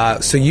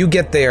 So you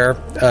get there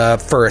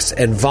first,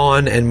 and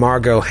Vaughn and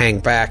Margot hang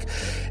back.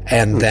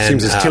 And then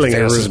seems as killing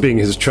us as being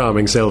his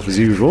charming self as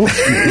usual.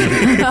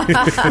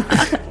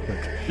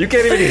 You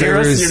can't even hear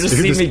us. You're just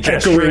seeing me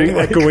gesturing,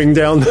 echoing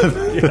down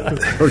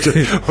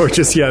the, or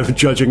just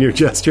judging your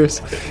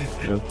gestures.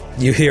 Yeah.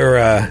 You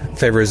hear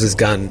Favors'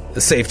 gun,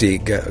 the safety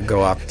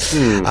go up.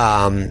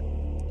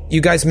 You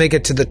guys make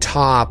it to the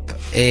top,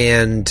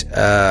 and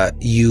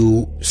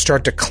you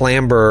start to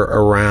clamber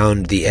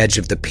around the edge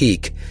of the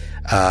peak,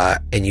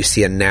 and you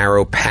see a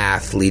narrow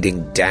path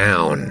leading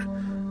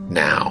down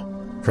now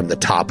from the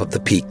top of the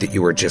peak that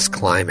you were just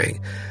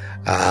climbing.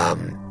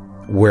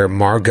 Where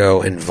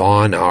Margot and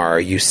Vaughn are,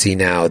 you see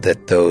now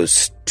that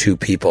those two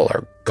people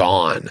are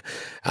gone.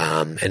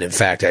 And in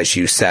fact, as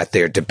you sat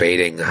there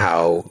debating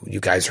how you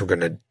guys were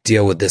going to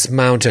deal with this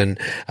mountain,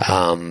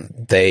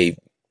 they're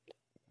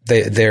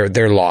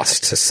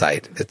lost to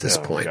sight at this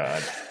point.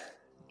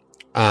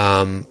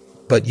 God.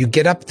 But you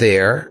get up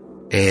there,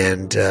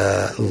 and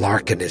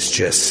Larkin is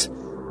just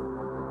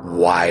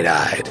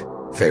wide-eyed,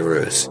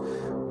 Feyruz,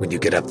 when you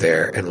get up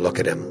there and look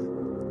at him.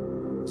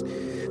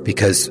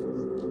 Because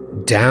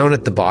down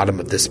at the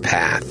bottom of this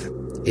path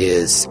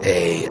is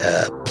a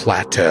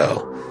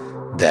plateau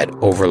that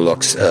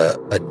overlooks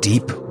a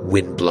deep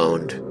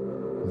wind-blown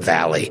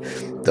valley.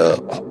 The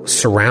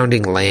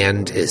surrounding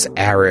land is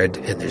arid,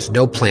 and there's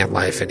no plant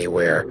life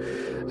anywhere.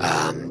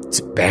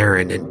 It's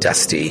barren and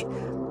dusty,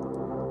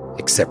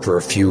 except for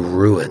a few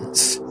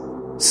ruins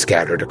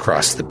scattered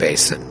across the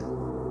basin.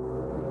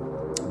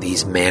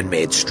 These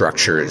man-made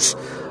structures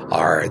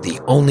are the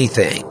only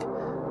thing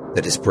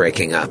that is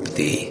breaking up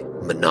the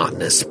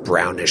monotonous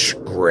brownish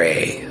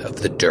gray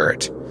of the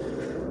dirt.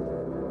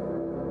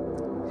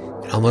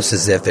 Almost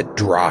as if it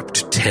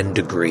dropped 10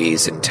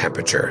 degrees in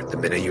temperature the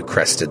minute you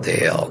crested the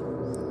hill.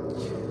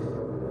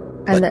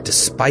 But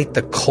despite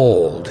the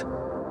cold,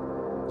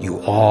 you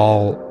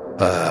all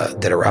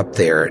that are up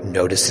there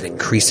notice an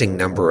increasing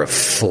number of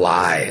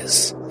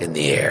flies in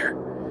the air,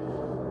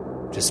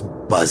 just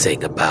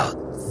buzzing about.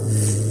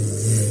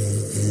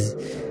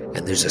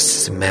 And there's a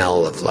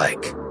smell of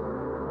like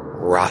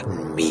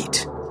rotten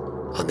meat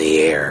on the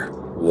air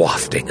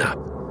wafting up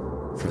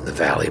from the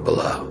valley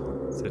below.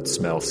 It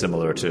smells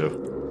similar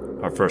to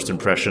our first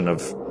impression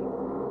of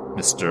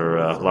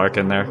Mr.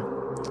 Larkin there.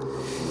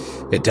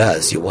 It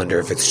does. You wonder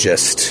if it's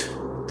just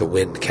the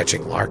wind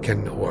catching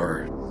Larkin,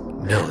 or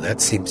no, that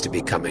seems to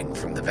be coming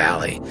from the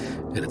valley,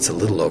 and it's a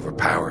little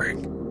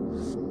overpowering.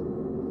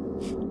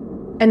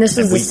 And this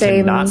is the same.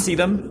 We cannot see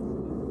them?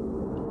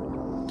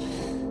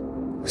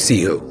 See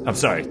who? I'm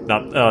sorry.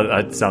 Not.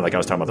 It sounded like I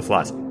was talking about the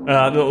flies.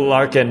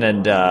 Larkin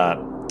and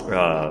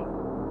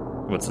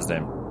what's his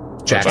name?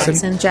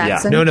 Jackson?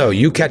 Jackson. No,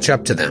 you catch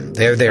up to them.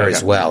 They're there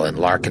as well, and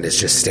Larkin is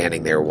just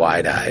standing there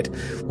wide-eyed.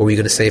 What were you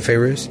going to say,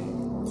 Feyruz?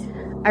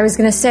 I was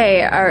going to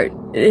say,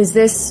 is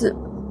this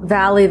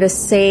valley the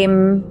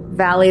same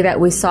valley that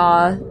we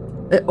saw,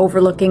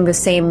 overlooking the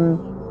same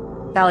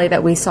valley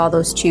that we saw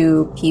those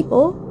two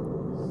people?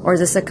 Or is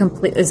this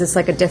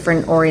like a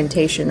different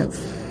orientation of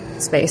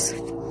space?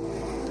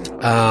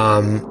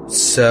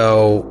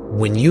 So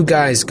when you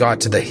guys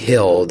got to the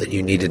hill that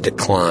you needed to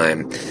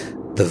climb,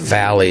 the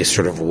valley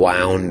sort of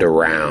wound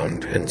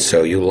around, and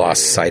so you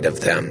lost sight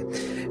of them.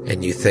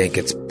 And you think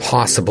it's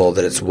possible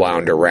that it's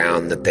wound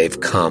around, that they've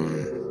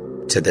come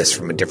to this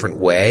from a different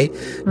way.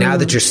 Now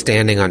that you're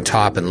standing on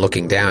top and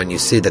looking down, you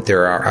see that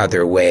there are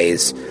other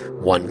ways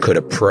one could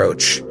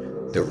approach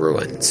the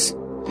ruins.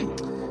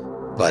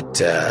 But,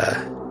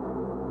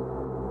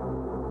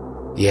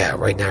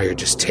 right now you're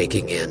just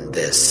taking in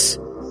this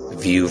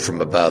view from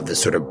above, this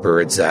sort of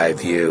bird's eye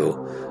view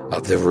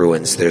of the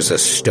ruins. There's a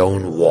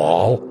stone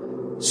wall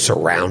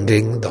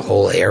surrounding the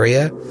whole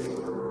area.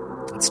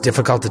 It's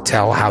difficult to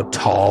tell how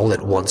tall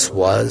it once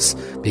was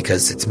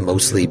because it's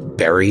mostly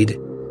buried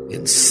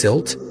in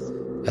silt,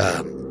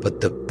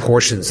 but the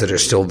portions that are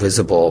still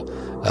visible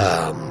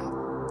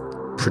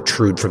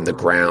protrude from the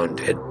ground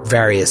at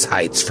various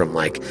heights from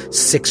like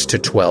 6 to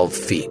 12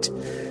 feet.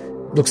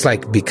 Looks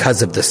like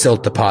because of the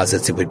silt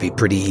deposits, it would be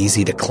pretty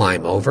easy to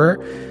climb over,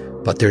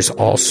 but there's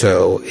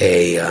also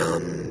a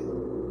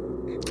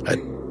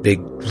big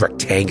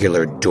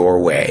rectangular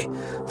doorway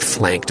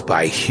flanked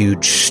by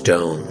huge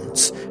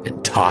stones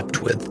and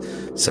topped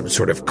with some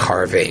sort of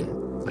carving,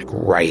 like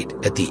right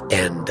at the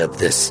end of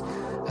this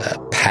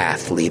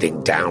path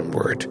leading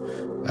downward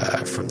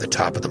from the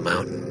top of the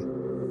mountain.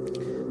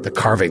 The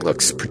carving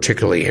looks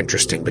particularly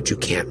interesting, but you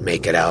can't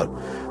make it out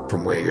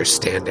from where you're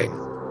standing.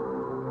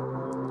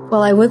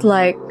 Well, I would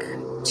like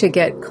to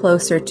get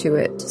closer to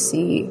it to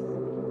see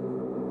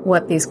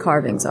what these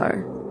carvings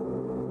are.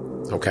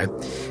 Okay.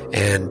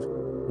 And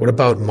what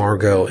about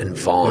Margot and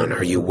Vaughn?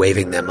 Are you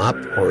waving them up,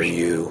 or are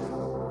you...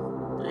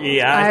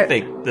 Yeah, I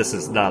think this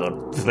is not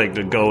a thing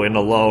to go in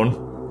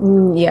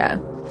alone. Yeah.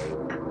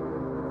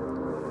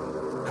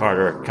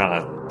 Carter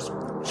kind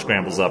of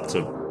scrambles up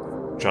to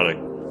try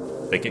to...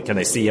 Can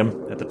they see him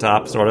at the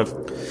top, sort of?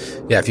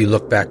 Yeah, if you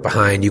look back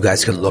behind, you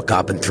guys can look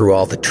up, and through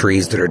all the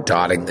trees that are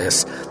dotting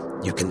this,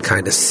 you can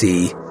kind of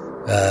see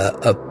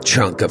a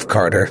chunk of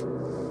Carter.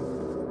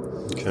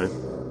 Okay.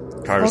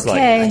 Carter's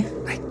Okay.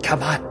 like,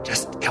 come on,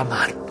 just come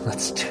on.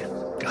 Let's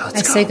go.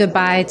 I say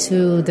goodbye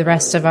to the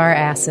rest of our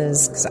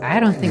asses, because I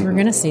don't think we're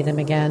going to see them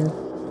again.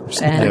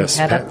 And Yes,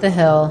 head Pat. up the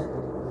hill.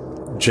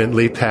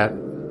 Gently pat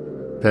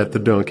pat the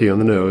donkey on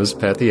the nose,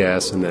 pat the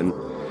ass, and then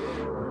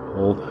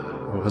old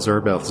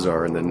Hazar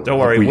Balthazar, and then Don't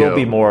worry, we we'll go.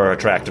 be more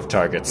attractive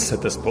targets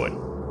at this point.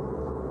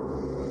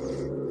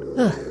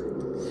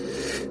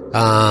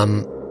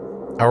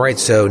 All right,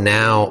 so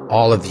now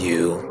all of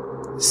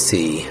you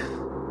see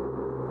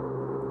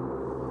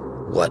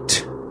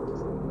what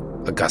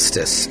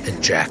Augustus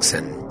and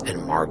Jackson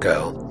and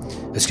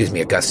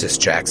Augustus,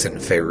 Jackson,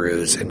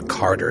 Feyruz, and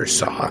Carter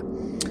saw.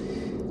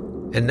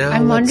 And now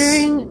I'm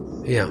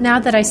wondering, now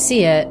that I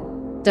see it,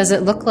 does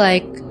it look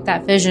like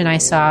that vision I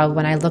saw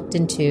when I looked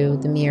into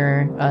the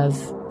mirror of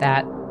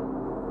that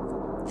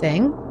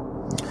thing?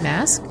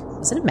 Mask?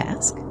 Was it a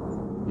mask?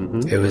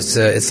 It was.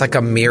 It's like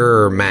a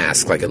mirror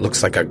mask. Like it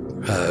looks like a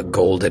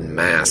golden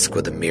mask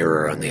with a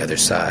mirror on the other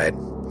side.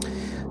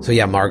 So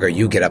yeah, Margot,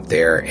 you get up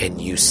there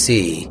and you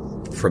see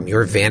from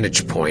your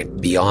vantage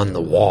point beyond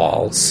the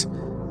walls,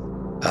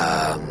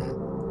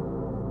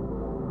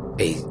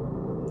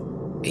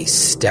 a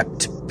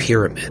stepped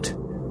pyramid,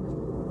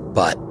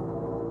 but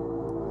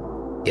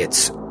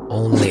it's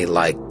only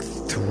like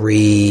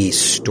 3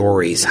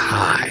 stories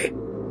high.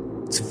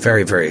 It's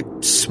very, very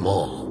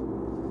small.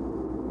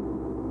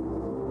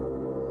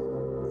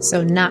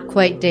 So not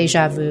quite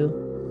deja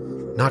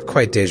vu. Not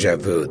quite deja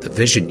vu. The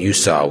vision you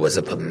saw was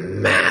of a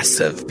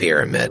massive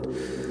pyramid.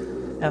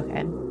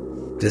 Okay.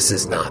 This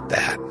is not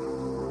that.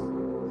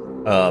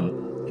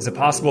 Is it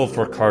possible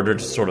for Carter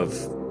to sort of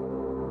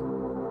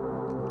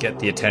get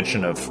the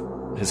attention of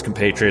his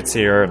compatriots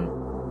here,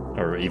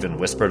 or even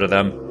whisper to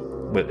them?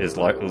 Is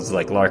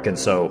like Larkin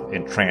so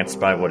entranced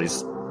by what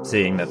he's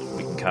seeing that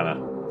we can kind of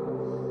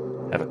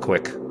have a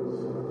quick...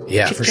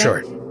 Yeah, for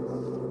sure.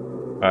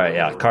 All right,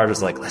 yeah.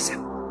 Carter's like, listen,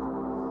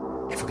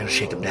 if we're going to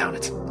shake him down,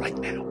 it's right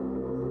now.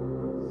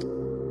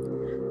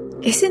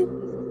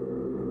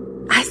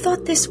 I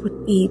thought this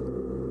would be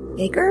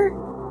bigger?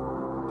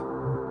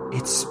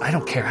 I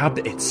don't care how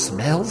it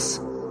smells.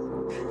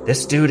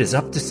 This dude is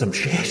up to some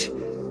shit.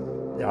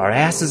 Our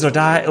asses are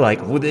dying. Like,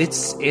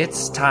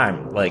 it's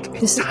time. Like,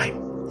 it's time.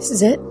 This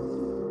is it?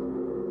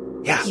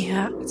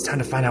 Yeah. It's time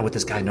to find out what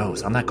this guy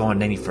knows. I'm not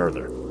going any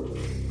further.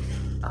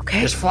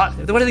 Okay.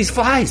 What are these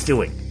flies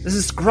doing? This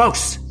is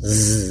gross.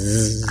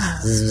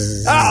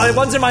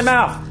 One's in my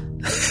mouth.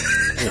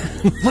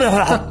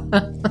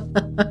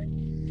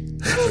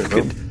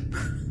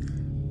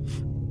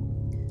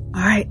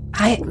 All right.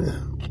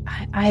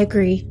 I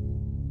agree.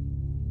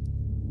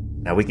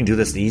 Now we can do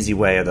this the easy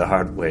way or the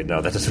hard way.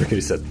 No, that doesn't make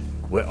any sense.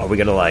 Are we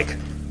gonna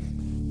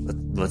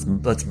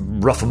let's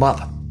rough him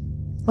up?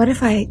 What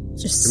if I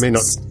just... It may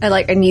not...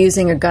 I'm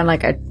using a gun,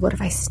 what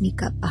if I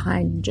sneak up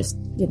behind and just,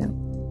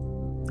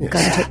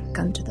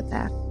 gun to the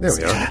back? There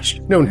we are.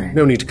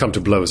 No need to come to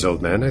blows,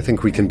 old man. I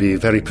think we can be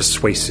very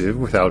persuasive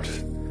without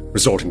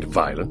resorting to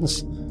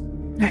violence.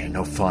 Hey,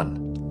 no fun.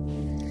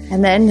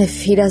 And then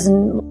if he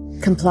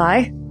doesn't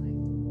comply?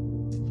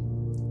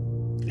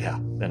 Yeah,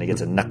 then he gets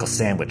a knuckle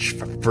sandwich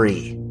for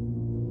free.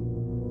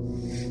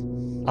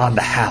 On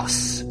the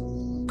house.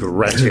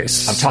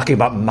 Gratis. I'm talking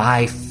about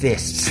my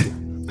fists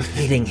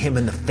hitting him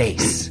in the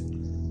face.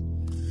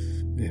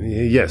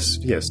 Yes.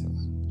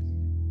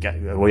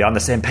 Are we on the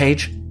same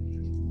page?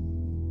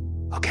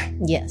 Okay.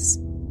 Yes.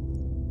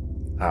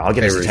 I'll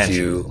get his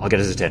attention. I'll get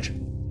his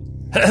attention.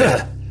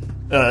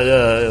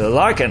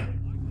 Larkin.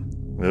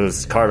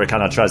 As Carter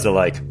kind of tries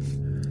to,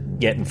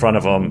 get in front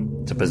of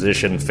him to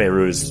position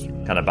Feyruz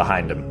kind of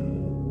behind him.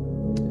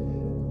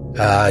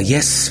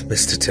 Yes,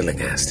 Mr.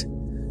 Tillinghast.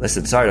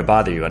 Listen, sorry to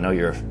bother you. I know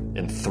you're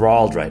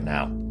enthralled right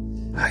now.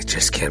 I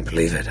just can't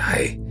believe it.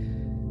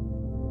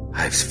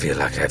 I feel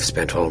like I've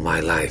spent all my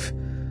life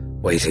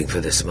waiting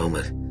for this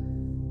moment.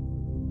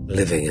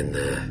 Living in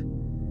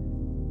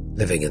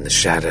the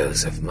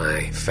shadows of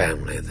my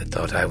family that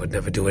thought I would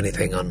never do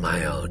anything on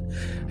my own.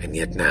 And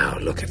yet now,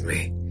 look at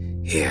me.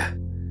 Here.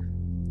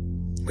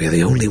 We are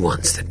the only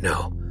ones that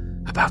know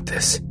about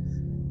this.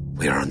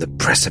 We are on the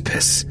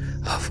precipice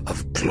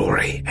of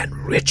glory and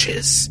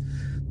riches.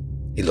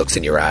 He looks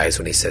in your eyes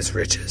when he says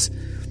riches.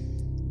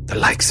 The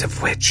likes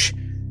of which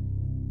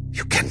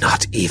you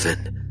cannot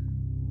even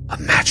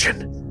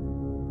imagine.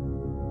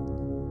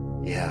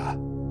 Yeah,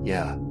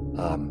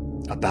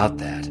 about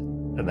that.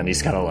 And then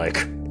he's kind of like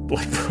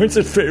points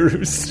at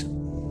Feyruz.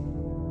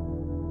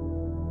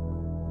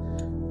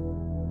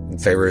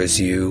 Feyruz,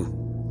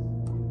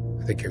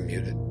 I think you're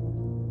muted.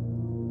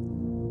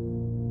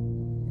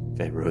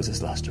 Feyruz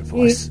has lost her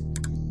voice.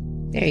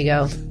 There you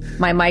go.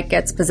 My mic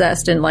gets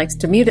possessed and likes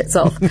to mute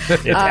itself.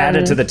 It's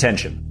added to the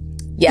tension.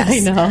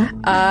 Yes. I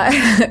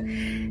know.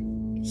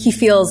 He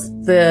feels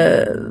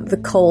the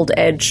cold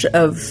edge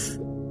of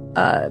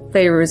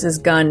Feyruz's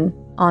gun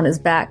on his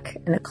back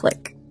in a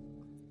click.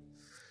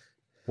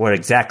 What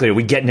exactly are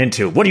we getting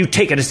into? What are you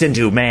taking us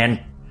into, man?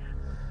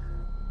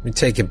 Let me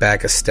take it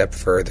back a step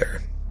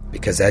further,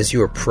 because as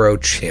you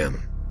approach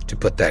him to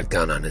put that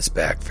gun on his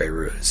back,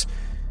 Feyruz,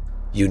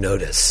 you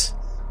notice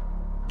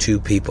 2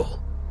 people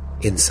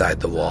inside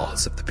the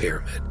walls of the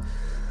pyramid.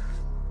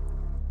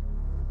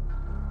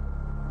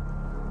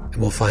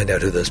 And we'll find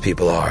out who those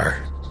people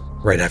are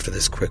right after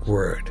this quick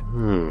word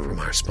from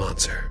our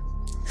sponsor.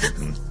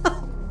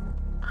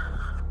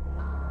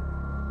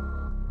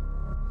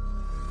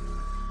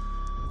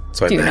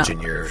 So I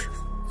imagine you're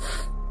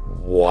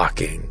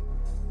walking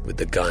with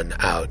the gun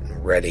out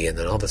and ready, and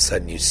then all of a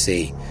sudden you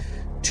see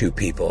two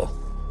people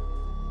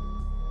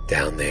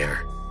down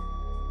there.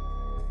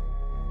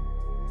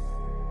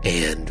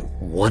 And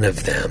one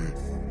of them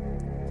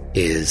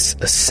is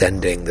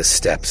ascending the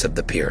steps of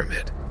the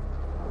pyramid.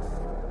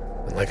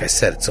 And like I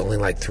said, it's only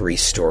like 3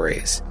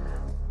 stories.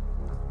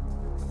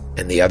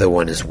 And the other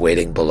one is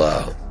waiting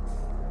below.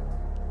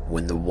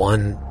 When the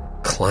one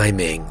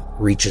climbing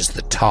reaches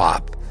the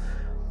top,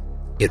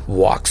 it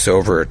walks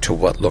over to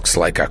what looks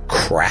like a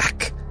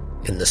crack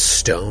in the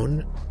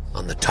stone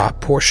on the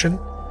top portion.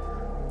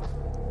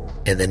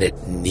 And then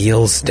it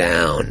kneels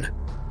down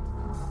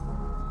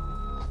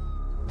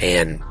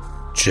and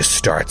just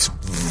starts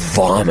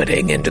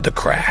vomiting into the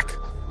crack.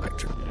 Like,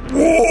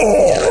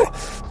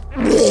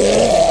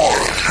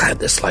 and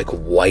this like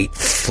white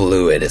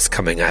fluid is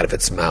coming out of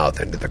its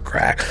mouth into the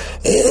crack.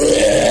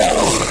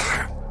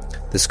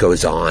 This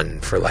goes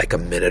on for like a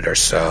minute or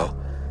so.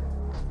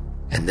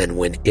 And then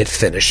when it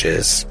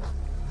finishes,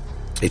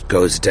 it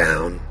goes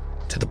down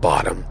to the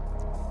bottom.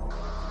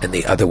 And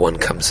the other one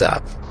comes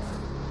up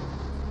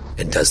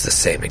and does the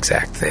same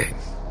exact thing.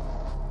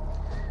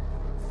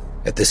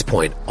 At this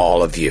point,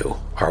 all of you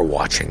are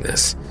watching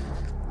this,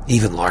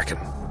 even Larkin.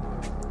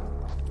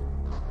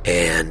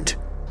 And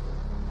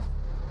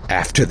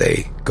after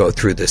they go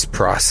through this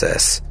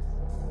process,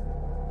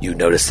 you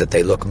notice that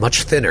they look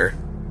much thinner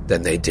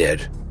than they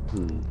did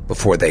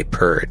before they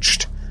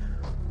purged.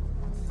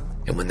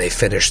 And when they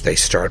finish, they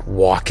start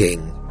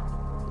walking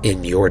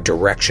in your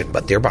direction,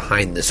 but they're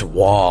behind this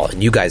wall,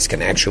 and you guys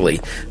can actually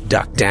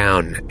duck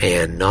down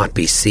and not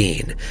be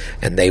seen.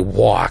 And they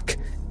walk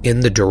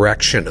in the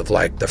direction of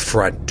like the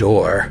front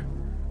door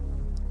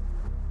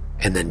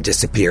and then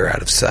disappear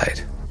out of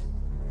sight.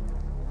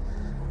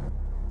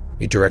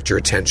 You direct your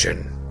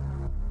attention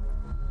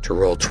to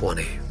roll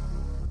 20.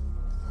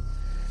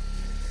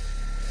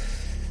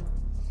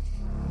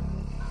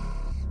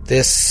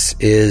 This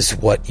is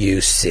what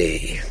you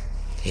see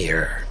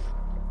here.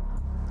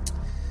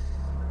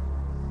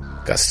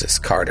 Augustus,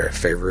 Carter,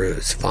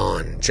 Feyruz,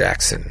 Vaughn,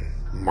 Jackson,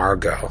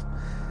 Margot,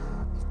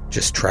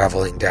 just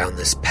traveling down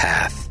this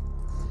path.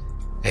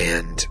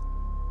 And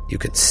you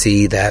can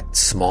see that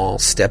small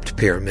stepped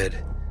pyramid.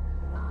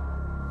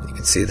 You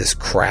can see this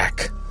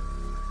crack.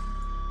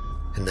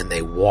 And then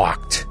they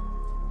walked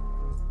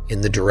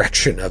in the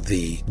direction of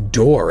the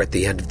door at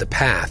the end of the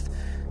path.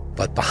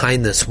 But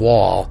behind this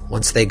wall,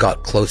 once they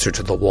got closer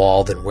to the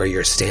wall than where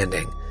you're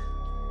standing,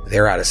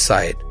 they're out of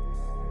sight.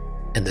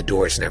 And the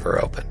door's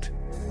never opened.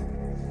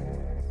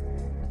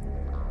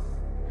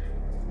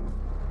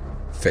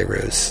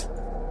 Feyruz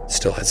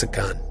still has a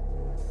gun.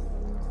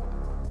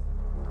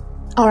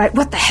 All right,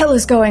 what the hell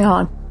is going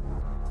on?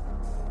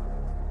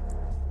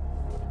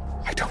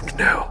 I don't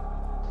know.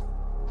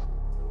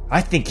 I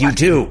think you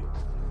do.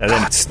 And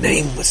then God's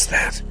name was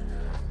that?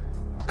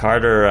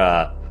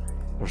 Carter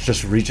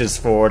just reaches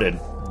forward and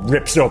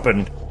rips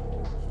open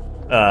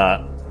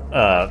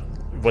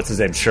what's his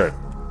name's shirt.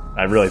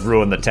 I really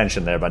ruined the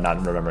tension there by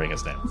not remembering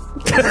his name.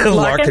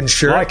 Larkin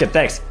shirt. Larkin,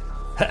 thanks.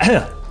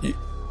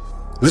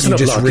 Listen up,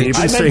 just Larkin. read- You've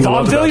been I saying meant a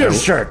lot Von about Villiers'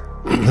 how- shirt.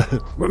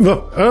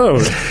 Oh,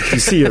 you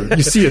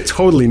see a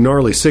totally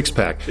gnarly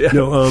 6-pack.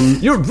 No,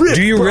 You're ripped,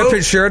 Do you bro. rip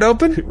his shirt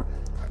open?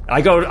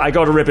 I go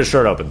to rip his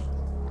shirt open.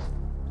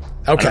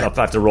 I Okay. don't know if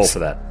I have to roll for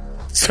that.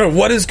 So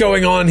what is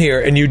going on here?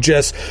 And you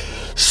just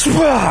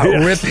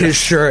rip his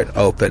shirt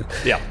open.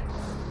 Yeah.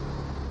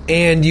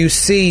 And you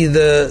see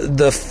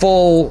the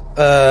full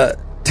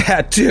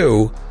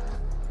tattoo,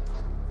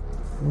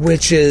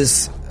 which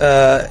is,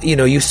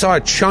 you saw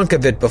a chunk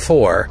of it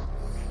before,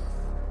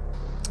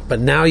 but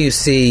now you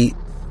see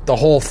the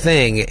whole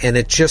thing, and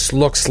it just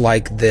looks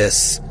like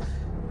this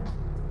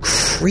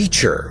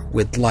creature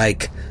with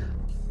like,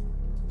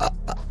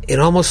 it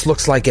almost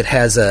looks like it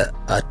has a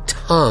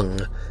tongue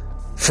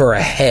for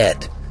a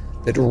head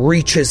that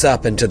reaches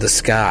up into the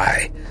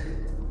sky,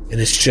 and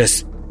it's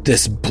just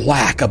this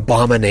black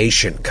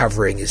abomination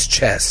covering his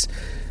chest.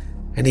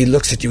 And he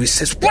looks at you, he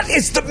says, "What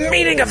is the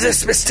meaning of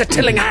this, Mr.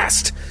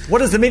 Tillinghast?"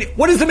 What is the meaning?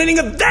 What is the meaning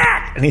of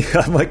that? And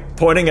I'm like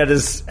pointing at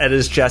his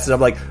chest, and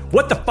I'm like,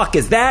 "What the fuck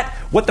is that?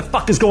 What the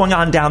fuck is going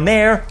on down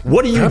there?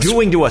 What are you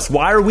doing to us?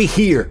 Why are we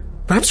here?"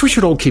 perhaps we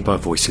should all keep our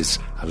voices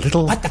a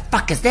little... What the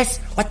fuck is this?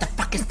 What the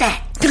fuck is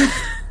that?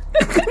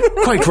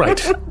 Quite right,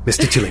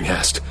 Mr.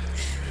 Tillinghast.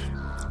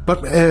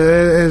 But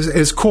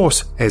as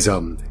coarse as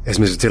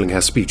Mr.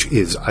 Tillinghast's speech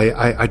is,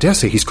 I dare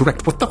say he's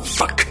correct. What the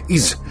fuck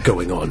is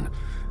going on,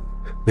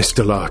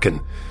 Mr. Larkin?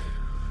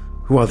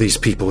 Who are these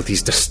people with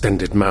these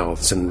distended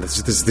mouths and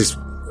this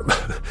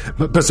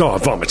bizarre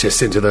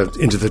vomitus into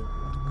the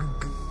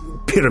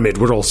pyramid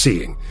we're all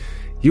seeing?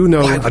 You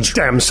know a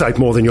damn sight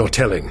more than you're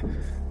telling.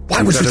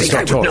 Why would you think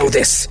I would know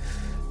this?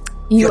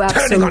 You You're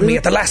turning on me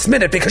at the last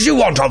minute because you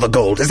want all the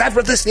gold. Is that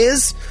what this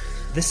is?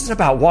 This is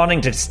about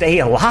wanting to stay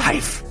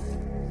alive.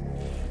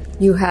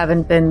 You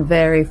haven't been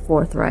very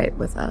forthright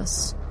with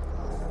us.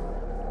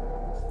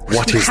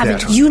 What is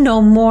that? You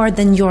know more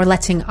than you're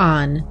letting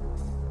on.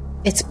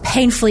 It's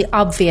painfully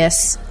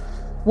obvious.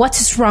 What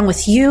is wrong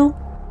with you?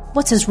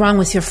 What is wrong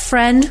with your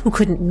friend who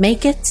couldn't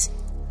make it?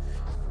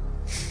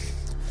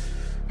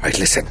 All right,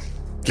 listen.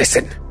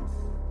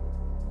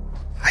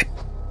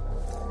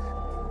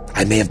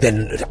 I may have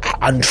been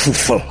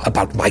untruthful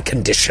about my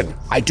condition.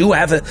 I do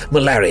have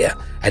malaria,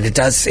 and it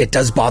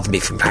does bother me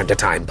from time to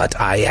time, but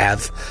I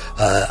have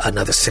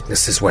another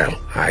sickness as well.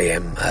 I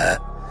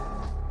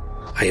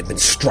have been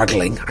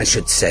struggling, I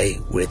should say,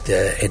 with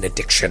an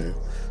addiction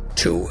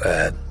to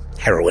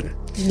heroin.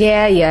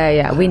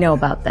 Yeah. We know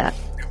about that.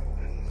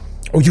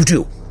 Oh, you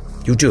do?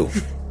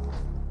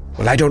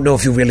 Well, I don't know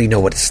if you really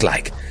know what it's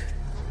like.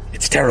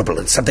 It's terrible.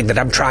 It's something that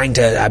I'm trying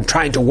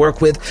to work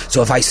with.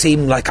 So if I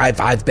seem like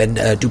I've been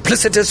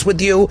duplicitous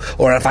with you,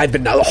 or if I've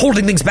been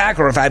holding things back,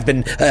 or if I've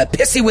been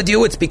pissy with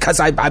you, it's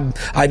because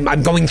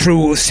I'm going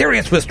through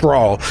serious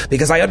withdrawal,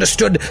 because I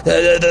understood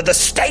the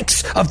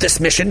stakes of this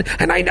mission,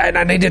 and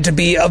I needed to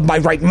be of my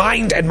right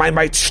mind and my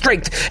right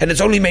strength, and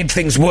it's only made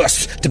things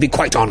worse, to be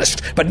quite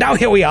honest. But now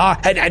here we are,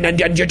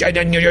 and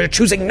you're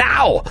choosing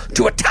now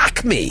to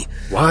attack me.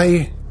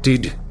 Why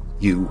did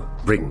you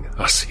bring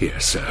us here,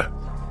 sir?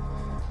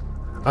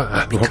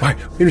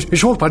 In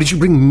short, why did you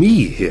bring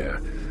me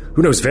here?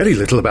 Who knows very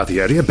little about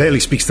the area, barely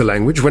speaks the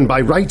language, when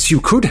by rights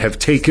you could have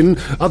taken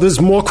others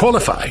more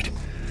qualified.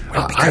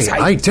 Well,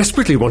 I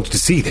desperately wanted to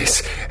see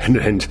this,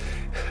 and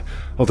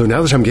although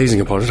now that I'm gazing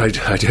upon it,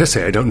 I dare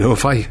say I don't know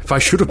if I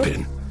should have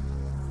been.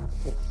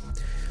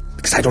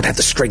 Because I don't have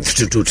the strength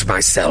to do it to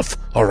myself,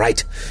 all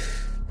right?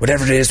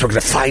 Whatever it is we're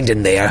going to find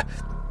in there,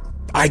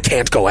 I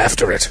can't go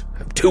after it.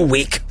 I'm too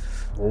weak.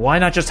 Why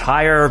not just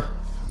hire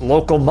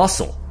local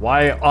muscle?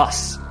 Why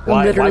us?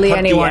 Why put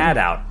anyone. the ad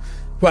out?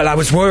 Well, I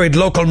was worried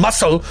local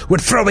muscle would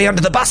throw me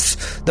under the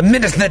bus the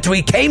minute that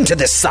we came to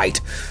this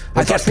site.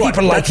 I thought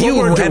people like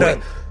you had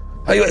a...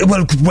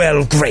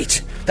 Well,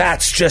 great.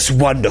 That's just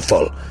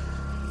wonderful.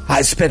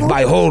 I spent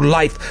my whole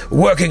life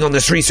working on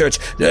this research,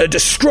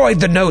 destroyed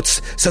the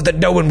notes so that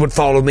no one would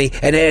follow me,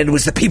 and it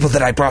was the people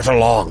that I brought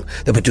along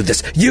that would do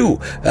this. You,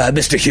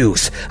 Mr.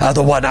 Hughes, are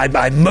the one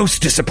I'm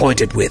most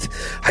disappointed with.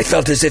 I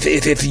felt as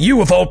if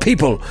you, of all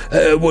people,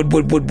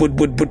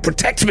 would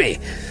protect me.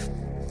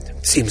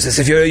 It seems as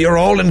if you're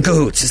all in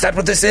cahoots. Is that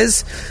what this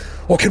is?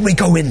 Or can we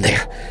go in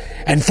there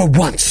and for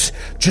once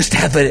just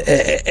have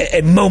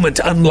a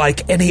moment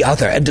unlike any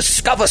other and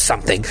discover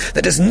something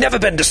that has never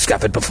been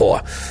discovered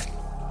before?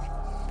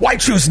 Why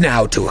choose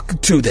now to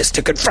do this,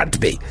 to confront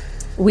me?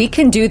 We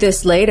can do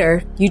this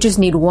later. You just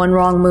need one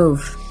wrong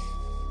move.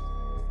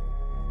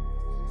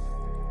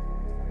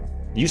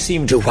 You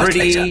seem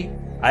pretty...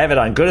 I have it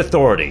on good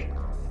authority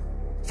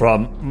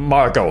from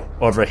Margot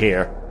over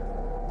here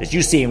that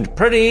you seemed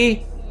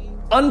pretty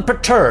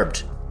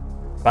unperturbed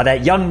by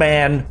that young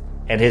man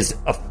and his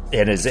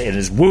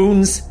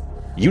wounds.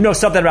 You know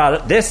something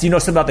about this. You know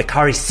something about the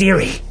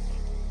Karisiri.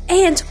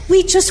 And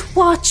we just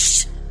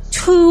watched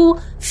two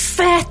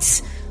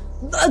fat,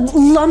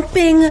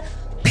 lumping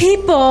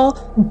people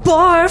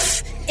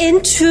barf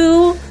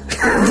into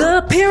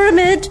the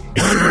pyramid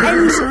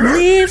and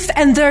leave,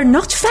 and they're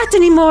not fat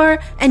anymore,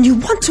 and you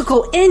want to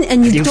go in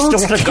and you don't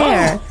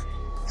care.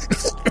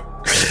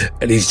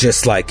 And he's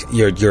just like,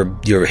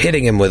 you're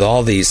hitting him with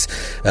all these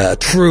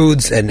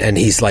truths, and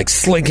he's like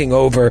slinking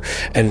over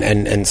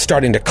and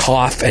starting to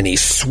cough, and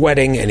he's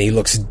sweating, and he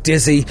looks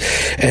dizzy,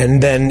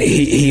 and then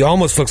he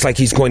almost looks like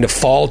he's going to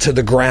fall to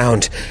the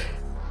ground,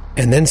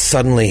 and then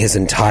suddenly his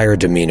entire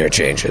demeanor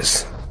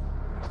changes.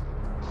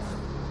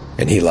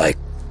 And he like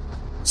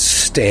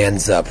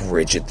stands up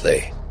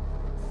rigidly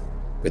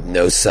with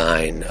no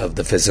sign of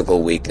the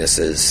physical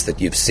weaknesses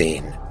that you've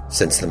seen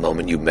since the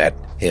moment you met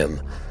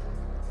him.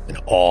 And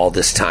all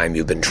this time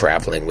you've been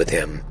traveling with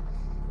him.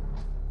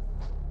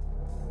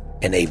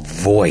 And a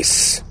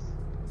voice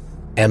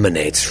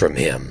emanates from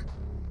him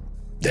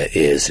that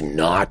is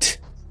not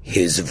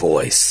his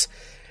voice.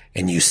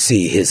 And you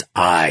see his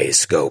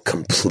eyes go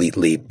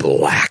completely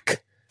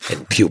black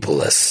and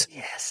pupilless.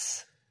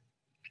 Yes.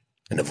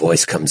 And a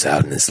voice comes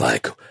out and is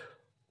like,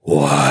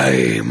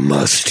 "Why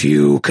must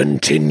you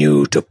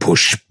continue to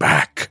push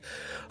back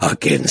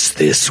against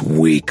this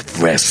weak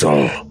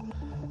vessel?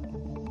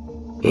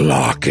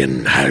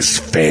 Larkin has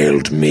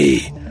failed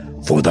me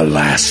for the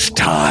last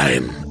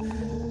time,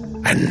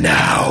 and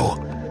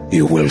now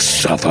you will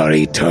suffer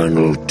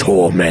eternal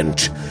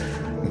torment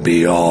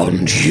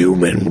beyond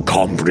human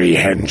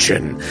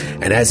comprehension."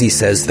 And as he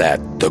says that,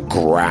 the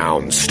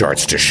ground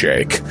starts to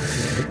shake,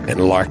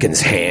 and Larkin's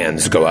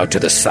hands go out to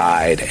the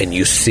side, and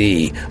you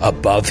see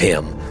above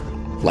him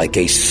like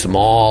a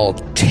small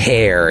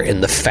tear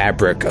in the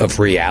fabric of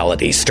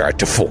reality start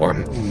to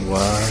form.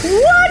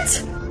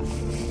 What?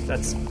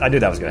 I knew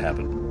that was going to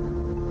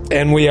happen.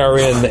 And we are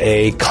in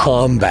a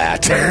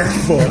combat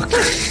book.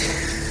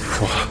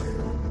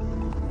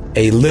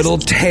 A little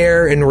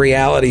tear in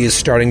reality is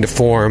starting to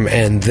form,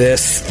 and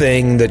this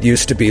thing that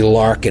used to be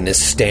Larkin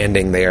is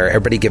standing there.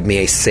 Everybody give me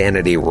a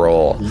sanity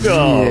roll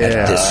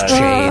at this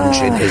change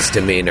in his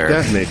demeanor.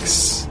 That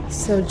makes...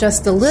 So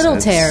just a little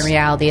tear in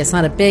reality. It's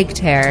not a big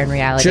tear in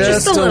reality.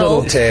 Just a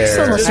little tear. Just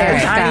a little tear. All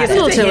right, Got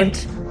got it.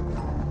 it.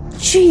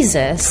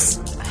 Jesus.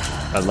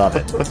 I love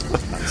it.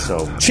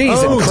 So Cheese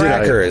Oh, and did I?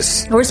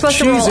 crackers. We're supposed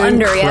to roll Cheese and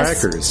under,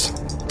 yes? crackers.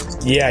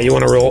 Yeah, you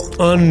want to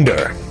roll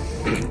under.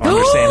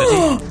 under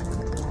sanity.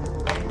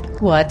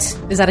 What?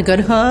 Is that a good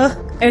huh?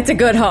 It's a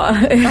good huh.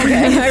 Okay.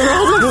 I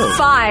rolled a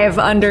 5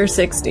 under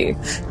 60.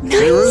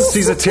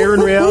 He's a tear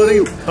in reality,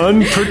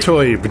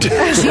 unperturbed.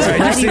 She's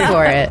ready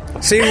for it.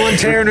 Seen one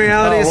tear in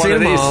reality, one seen of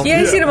them these. all. Yeah,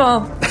 you seen them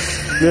all.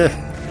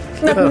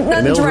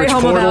 Nothing to write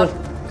home about.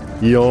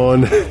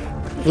 Yawn.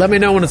 Let me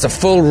know when it's a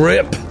full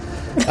rip.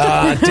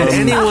 Did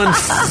anyone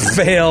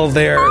fail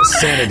their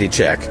sanity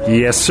check?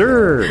 Yes,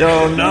 sir.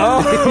 Oh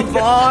no,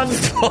 Vaughn!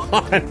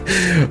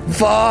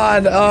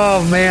 Vaughn,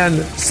 oh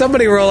man.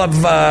 Somebody roll up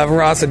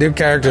Ross a new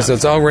character so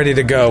it's all ready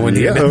to go when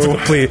he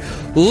inevitably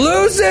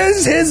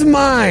loses his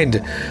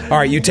mind. All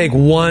right, you take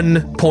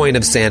 1 point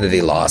of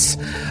sanity loss.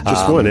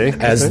 Just one, eh?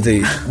 As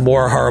the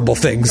more horrible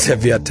things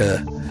have yet to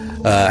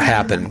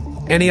happen.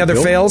 Any other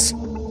fails?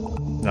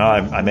 No,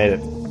 I made it.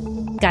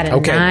 Got a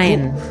Okay.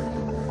 9.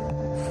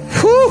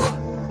 Whew.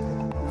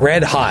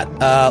 Red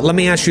hot. Let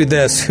me ask you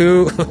this.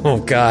 Who... Oh,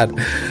 God.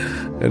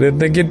 I didn't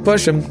think you'd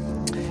push him.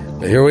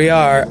 Here we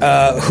are.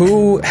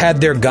 Who had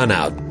their gun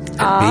out? Be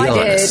I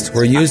honest. did.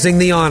 We're using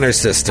the honor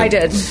system. I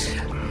did.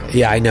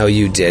 Yeah, I know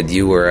you did.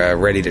 You were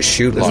ready to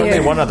shoot. There's Larkin.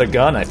 only one other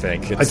gun, I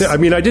think. I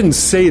mean, I didn't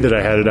say that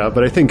I had it out,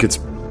 but I think it's...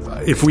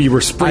 If we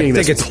were springing I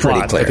think this it's pretty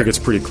plot, clear. I think it's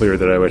pretty clear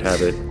that I would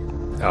have it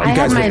out. I You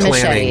guys have were my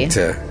planning machete.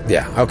 to...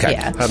 Yeah, okay.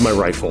 Yeah. Have my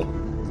rifle.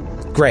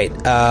 Great.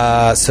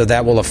 So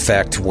that will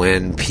affect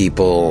when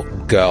people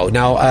go.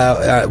 Now,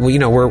 well, you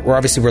know, we're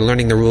obviously we're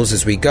learning the rules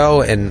as we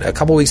go. And a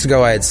couple weeks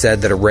ago, I had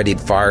said that a readied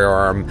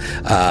firearm,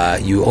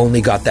 you only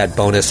got that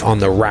bonus on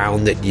the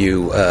round that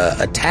you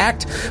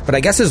attacked. But I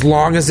guess as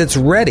long as it's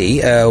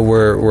ready,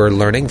 we're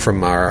learning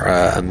from our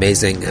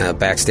amazing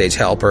backstage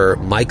helper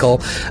Michael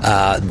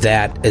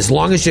that as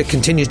long as it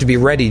continues to be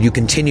ready, you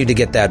continue to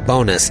get that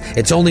bonus.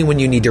 It's only when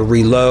you need to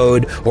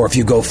reload or if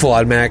you go full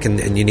automatic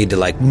and you need to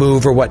like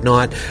move or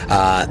whatnot.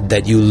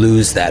 That you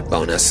lose that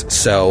bonus.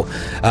 So,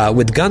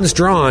 with guns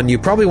drawn, you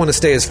probably want to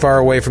stay as far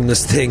away from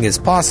this thing as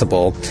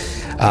possible.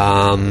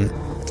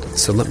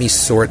 So let me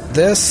sort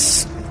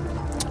this.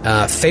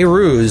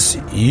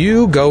 Feyruz,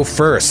 you go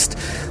first.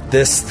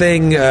 This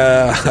thing,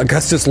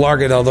 Augustus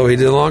Larkin, although he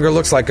no longer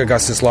looks like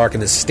Augustus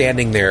Larkin, is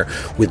standing there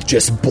with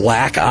just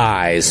black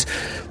eyes.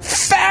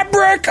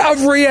 Fabric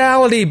of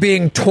reality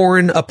being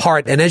torn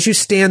apart. And as you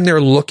stand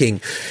there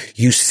looking,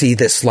 you see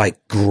this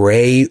like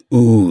gray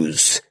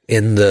ooze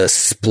in the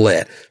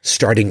split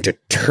starting to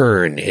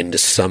turn into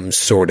some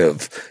sort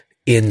of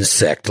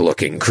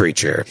insect-looking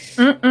creature.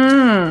 What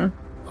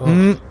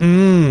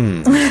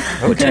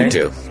do you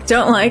do?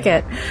 Don't like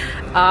it.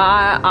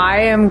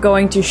 I am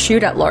going to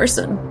shoot at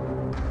Larson.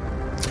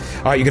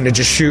 All right, you're going to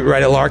just shoot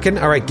right at Larkin?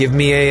 All right, give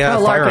me a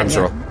Larkin, firearms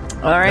yeah. roll.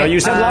 All right. No, you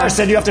said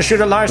Larson. You have to shoot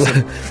at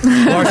Larson.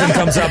 Larkin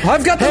comes up.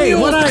 I've got the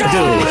mule. All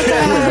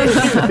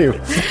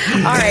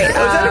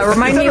right.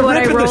 Remind me what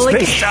I roll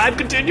again. Space-time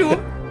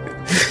continuum.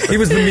 He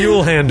was the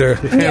mule handler,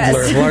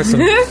 Yes.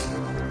 Larson.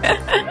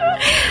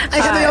 I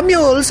got the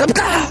mules.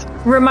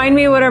 Remind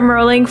me what I'm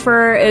rolling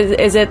for.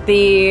 Is it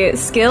the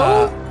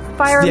skill?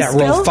 Firearm Yeah,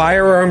 skill? roll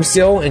firearm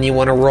skill, and you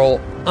want to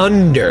roll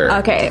under.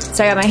 Okay,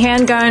 so I got my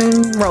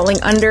handgun rolling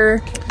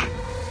under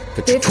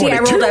 50. I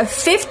rolled a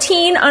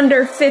 15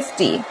 under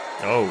 50.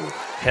 Oh,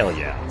 hell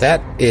yeah.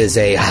 That is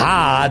a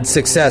hard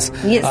success.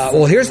 Yes.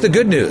 Well, here's the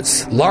good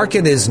news.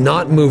 Larkin is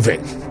not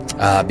moving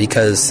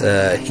because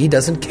he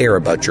doesn't care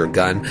about your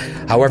gun.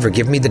 However,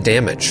 give me the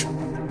damage.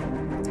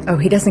 Oh,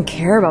 he doesn't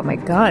care about my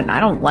gun. I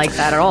don't like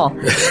that at all.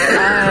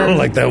 I don't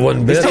like that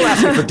one bit. Still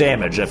asking for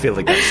damage. I feel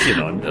like that's,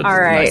 a All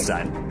right. nice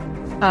sign.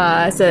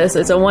 So it's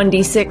a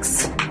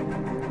 1d6.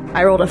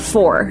 I rolled a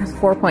 4.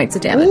 4 points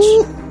of damage.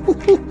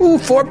 Ooh,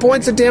 4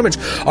 points of damage.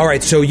 All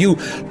right, so you,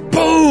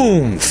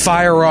 boom,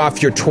 fire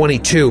off your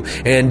 22,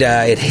 and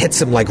it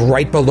hits him like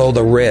right below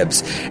the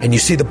ribs, and you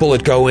see the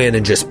bullet go in,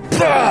 and just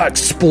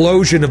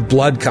explosion of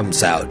blood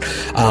comes out.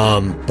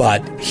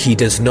 But he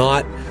does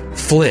not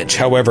flinch.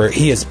 However,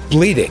 he is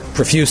bleeding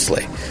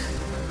profusely.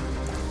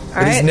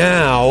 All It is right.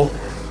 now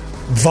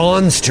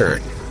Vaughn's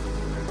turn.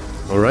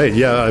 All right,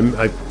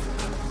 yeah,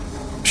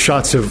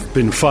 shots have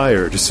been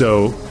fired,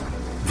 so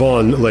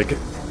Vaughn,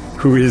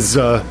 who is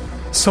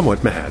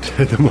somewhat mad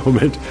at the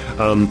moment,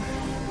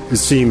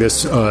 is seeing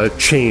this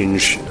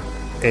change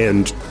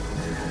and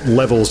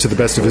levels to the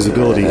best of his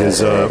ability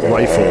his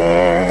rifle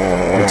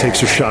and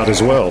takes a shot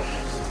as well.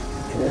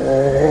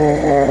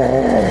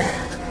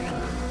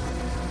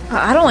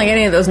 I don't like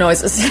any of those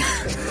noises.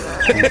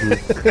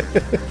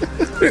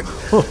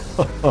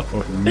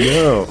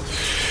 No.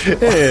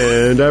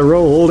 And I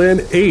rolled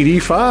an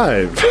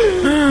 85.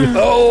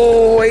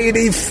 Oh,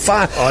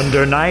 85.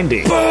 Under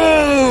 90.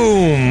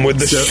 Boom! With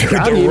the,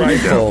 got the him.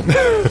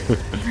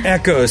 rifle.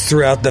 Echoes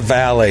throughout the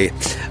valley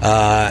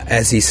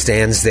as he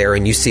stands there,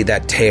 and you see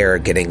that tear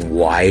getting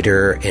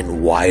wider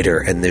and wider,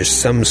 and there's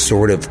some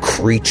sort of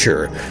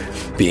creature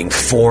being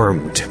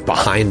formed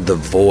behind the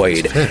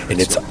void, and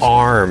its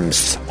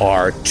arms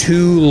are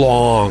too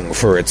long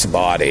for its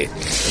body.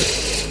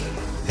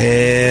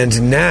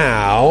 And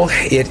now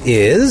it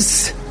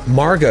is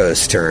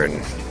Margot's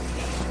turn.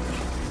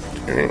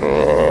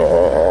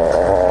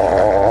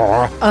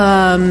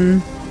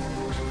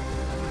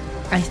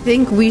 I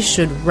think we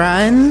should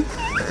run.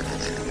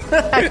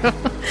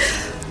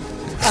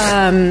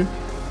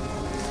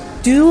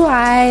 Do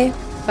I,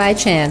 by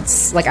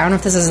chance, like, I don't know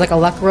if this is like a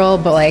luck roll,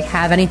 but like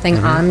have anything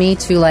on me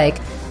to like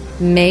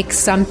make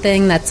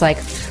something that's like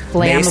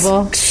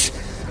flammable?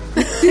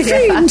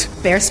 Yeah,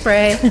 bear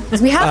spray.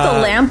 We have the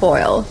lamp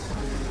oil.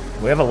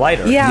 We have a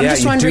lighter. Yeah, I'm Yeah,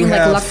 just you wondering, do like,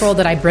 have- luck roll,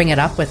 did I bring it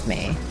up with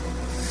me?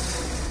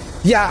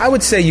 Yeah, I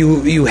would say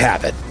you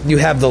have it. You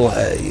have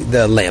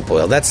the lamp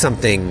oil. That's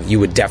something you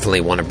would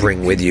definitely want to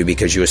bring with you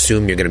because you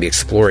assume you're going to be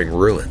exploring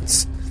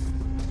ruins.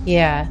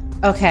 Yeah.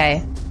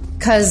 Okay.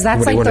 Because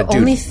that's What do you like the wanna do?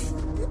 only.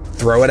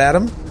 Throw it at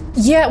him?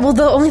 Yeah. Well,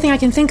 the only thing I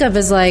can think of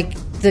is like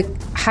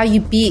how you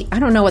beat. I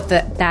don't know what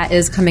that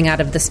is coming out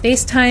of the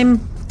space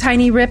time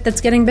tiny rip that's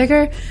getting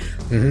bigger.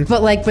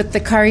 But like with the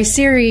Kari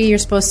Siri, you're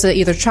supposed to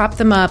either chop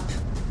them up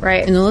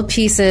Right. in little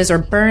pieces or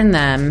burn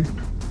them.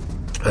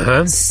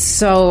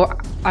 So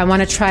I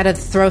want to try to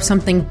throw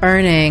something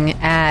burning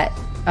at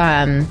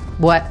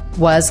what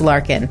was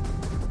Larkin.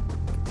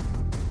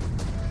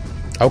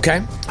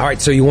 Okay. All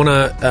right. So you want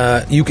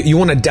to you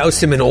want to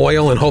douse him in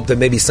oil and hope that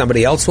maybe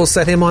somebody else will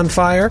set him on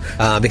fire?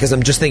 Because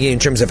I'm just thinking in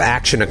terms of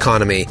action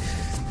economy.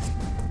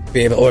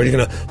 Or you're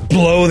going to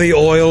blow the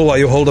oil while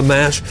you hold a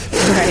match.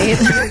 Right.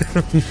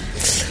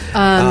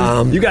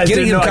 You guys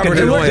Getting didn't know him I could covered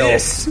in do oil.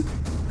 this.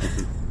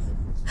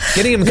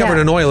 Getting him covered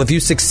Yeah. in oil. If you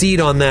succeed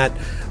on that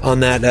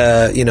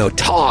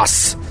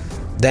toss,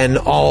 then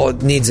all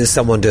it needs is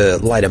someone to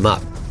light him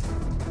up.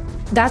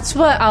 That's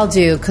what I'll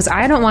do, because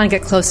I don't want to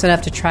get close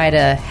enough to try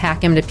to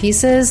hack him to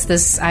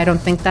pieces. I don't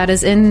think that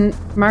is in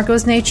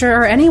Marco's nature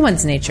or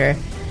anyone's nature.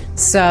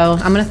 So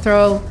I'm going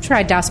to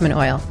try douse him in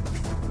oil.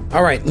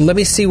 All right. Let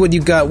me see what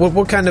you got.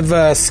 What kind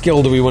of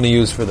skill do we want to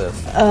use for this?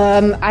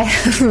 I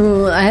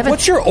have a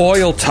What's your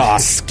oil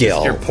toss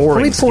skill? Your pouring How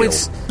many skill.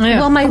 points?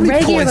 well, my How many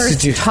regular points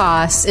did you-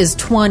 toss is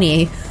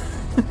 20.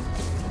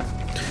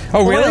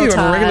 Oh, really? Oil You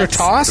have a regular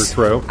toss. toss? For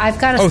throw. I've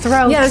got a Oh,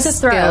 throw yeah, there's a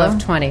throw. skill of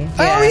 20.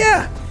 Oh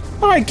yeah.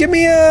 All right, give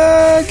me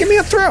a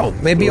throw.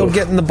 Maybe you'll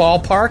get in the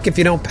ballpark if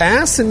you don't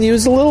pass and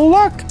use a little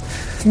luck.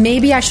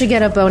 Maybe I should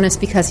get a bonus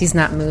because he's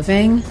not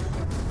moving.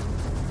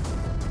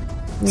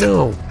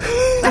 No,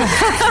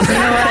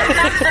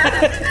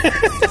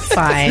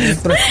 Fine.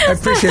 I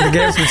appreciate the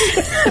games.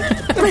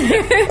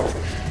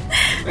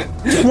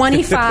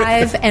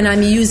 25, and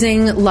I'm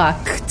using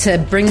luck to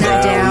bring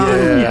that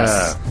down.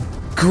 Yeah.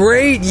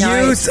 Great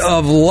use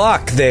of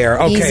luck there.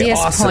 Okay,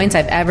 Easiest awesome. points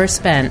I've ever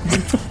spent.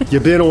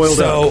 You've been oiled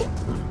up. So,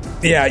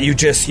 yeah, you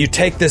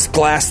take this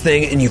glass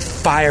thing and you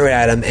fire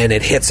at him, and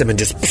it hits him, and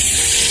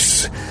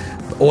just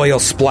oil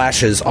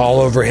splashes all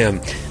over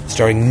him,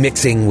 starting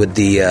mixing with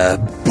the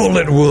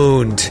bullet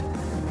wound.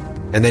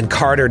 And then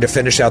Carter to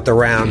finish out the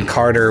round.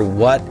 Carter,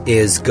 what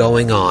is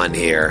going on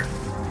here?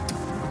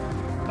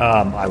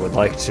 I would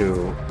like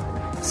to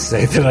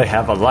say that I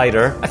have a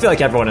lighter. I feel like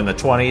everyone in the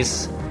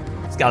 20s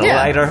has got a Yeah.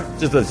 lighter,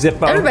 just a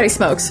Zippo. Everybody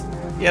smokes.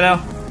 You know?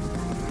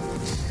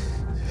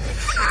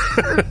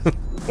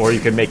 Or you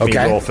can make me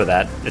Okay. roll for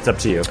that. It's up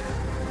to you.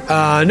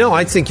 No,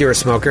 I think you're a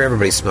smoker.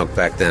 Everybody smoked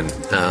back then.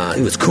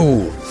 It was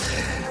cool.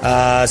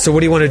 So what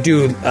do you want to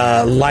do?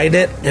 Light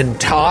it and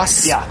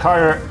toss? Yeah,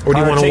 Carter. Or do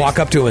you Carter want to takes- walk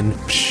up to him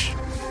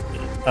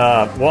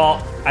and...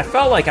 Well, I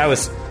felt like I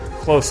was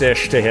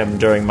close-ish to him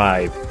during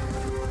my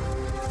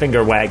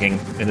finger wagging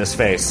in his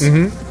face,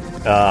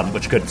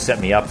 which could set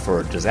me up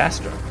for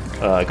disaster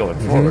going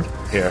forward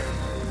here.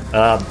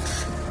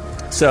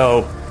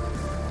 So,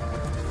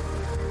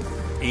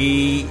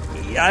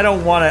 I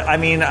don't want to. I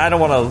mean, I don't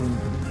want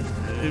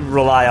to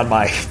rely on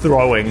my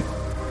throwing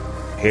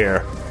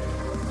here.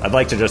 I'd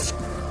like to just.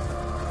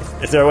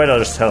 Is there a way to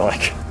just tell,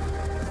 like,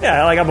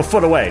 yeah, like I'm a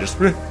foot away, just.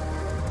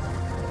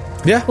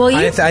 Yeah, Well, you-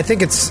 I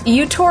think it's...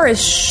 You tore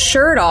his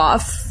shirt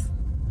off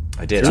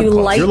I did. to I'm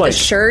close. light You're the like-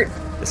 shirt.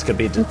 This could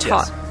be. Top.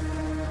 Yes.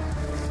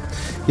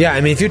 Yeah, I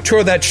mean, if you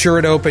throw that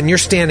shirt open, you're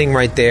standing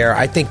right there.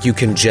 I think you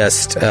can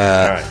just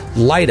right.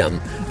 light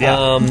him.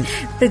 Yeah.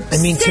 The I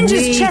mean, to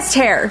singes me- chest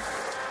hair.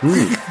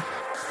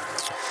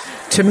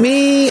 To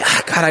me,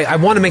 God, I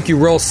want to make you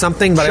roll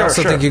something, but I Sure,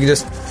 also sure. think you can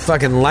just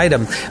fucking light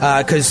them.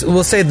 Because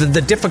we'll say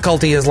the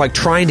difficulty is like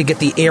trying to get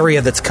the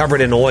area that's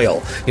covered in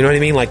oil. You know what I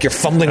mean? Like you're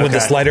fumbling with Okay.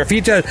 this lighter. If he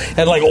just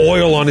had like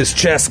oil on his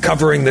chest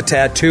covering the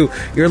tattoo,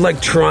 you're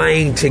like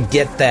trying to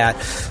get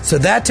that. So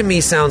that to me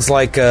sounds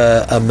like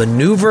a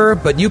maneuver.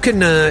 But you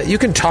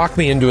can talk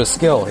me into a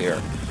skill here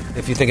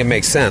if you think it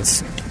makes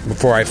sense.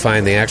 before I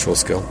find the actual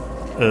skill.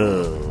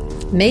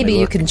 Maybe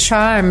you can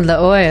charm the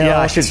oil. Yeah,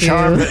 I should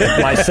charm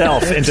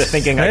myself into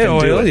thinking I can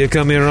do it. You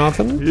come here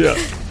often? Yeah.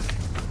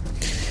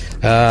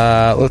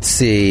 Let's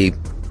see.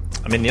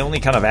 I mean, the only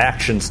kind of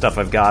action stuff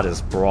I've got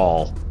is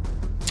Brawl.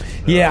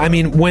 Yeah, I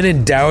mean, when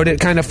in doubt, it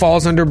kind of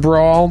falls under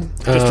Brawl.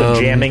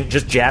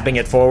 Just jabbing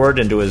it forward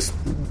into his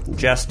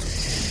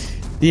chest.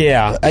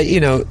 Yeah,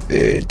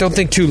 don't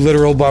think too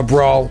literal about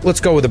Brawl. Let's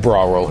go with the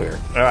Brawl roll here.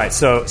 All right,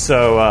 so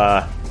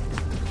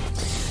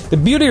the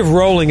beauty of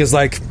rolling is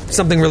like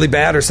something really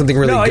bad or something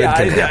really good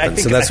can happen.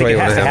 So that's why you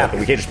want to have it.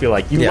 We can't just be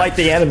like, you light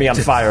the enemy on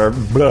fire.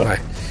 Blah. Right.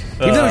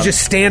 Even though he's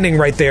just standing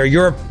right there,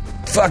 you're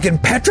fucking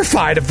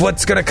petrified of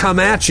what's going to come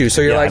at you.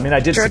 So you're like, I mean,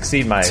 I did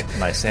succeed my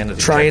sanity.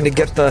 Trying to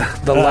get the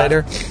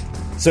lighter.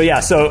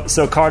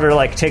 So Carter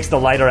like takes the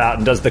lighter out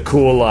and does the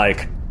cool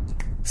like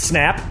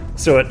snap.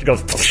 So it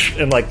goes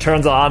and like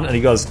turns on, and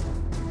he goes,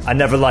 "I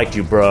never liked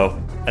you,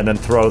 bro," and then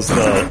throws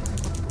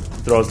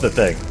the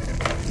thing.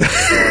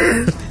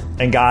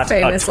 And got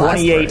Famous a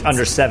 28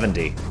 under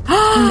 70.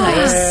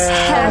 Nice.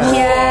 Heck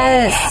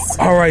yes.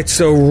 All right,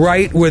 so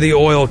right where the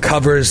oil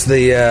covers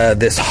the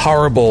this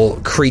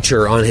horrible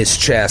creature on his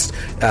chest,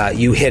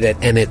 you hit it,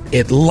 and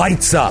it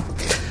lights up.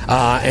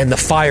 And the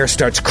fire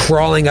starts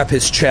crawling up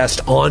his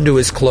chest onto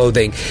his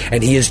clothing,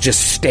 and he is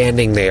just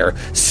standing there,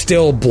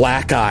 still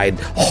black-eyed,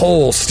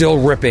 hole still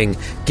ripping.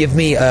 Give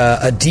me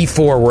a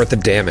D4 worth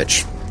of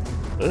damage.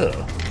 Ugh.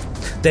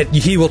 That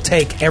he will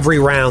take every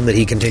round that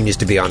he continues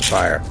to be on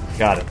fire.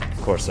 Got it.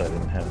 Of course, I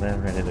didn't have that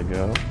ready to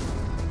go.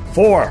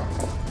 4.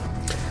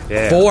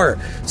 Yeah. 4.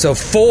 So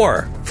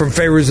 4 from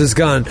Fairuz's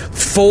gun.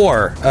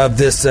 4 of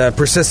this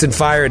persistent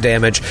fire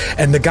damage,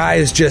 and the guy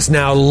is just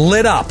now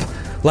lit up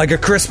like a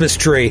Christmas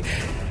tree.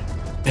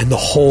 And the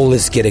hole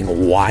is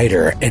getting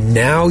wider, and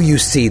now you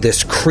see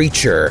this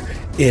creature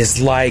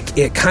is like,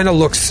 it kind of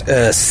looks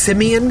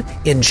simian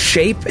in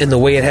shape in the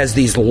way it has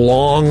these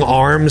long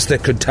arms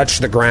that could touch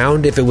the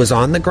ground if it was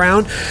on the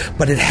ground,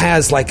 but it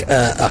has like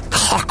a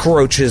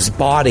cockroach's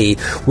body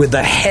with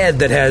a head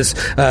that has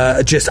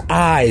just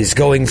eyes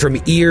going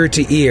from ear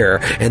to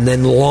ear and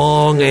then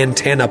long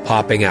antenna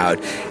popping out.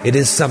 It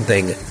is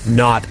something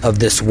not of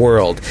this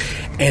world,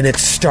 and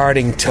it's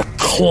starting to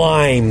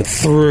climb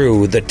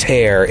through the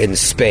tear in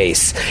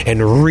space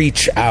and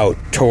reach out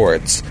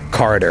towards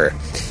Carter.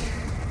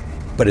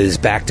 But it is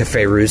back to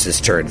Fairuz's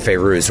turn.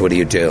 Fairuz, what do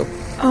you do?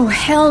 Oh,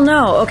 hell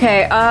no.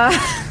 Okay,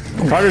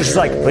 Carter's just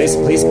like, please.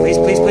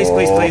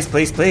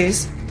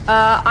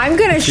 I'm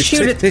gonna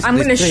shoot it. I'm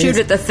gonna shoot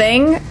at the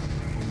thing.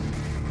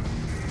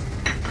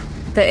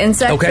 The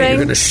insect okay, thing.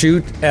 You're gonna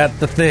shoot at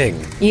the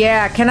thing.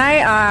 Yeah, can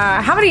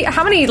I, how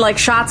many, like,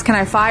 shots can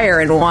I fire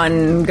in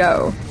one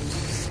go?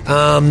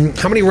 How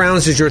many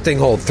rounds does your thing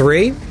hold?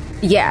 3?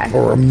 Yeah.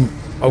 Or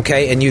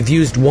okay, and you've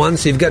used 1,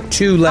 so you've got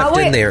 2 left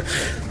in there.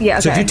 Yeah,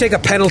 okay. So if you take a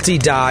penalty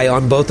die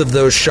on both of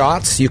those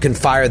shots, you can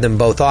fire them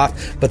both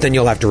off, but then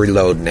you'll have to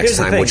reload next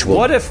time, which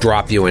will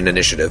drop you in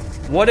initiative.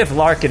 What if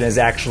Larkin is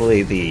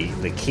actually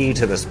the key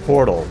to this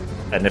portal,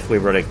 and if we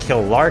were to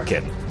kill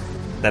Larkin,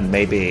 then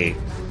maybe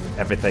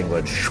everything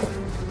would...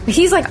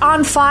 He's, like,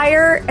 on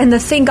fire, and the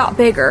thing got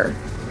bigger.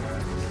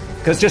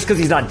 Just because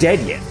he's not dead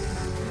yet.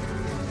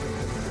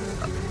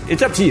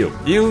 It's up to you.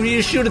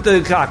 You shoot at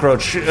the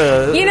cockroach. You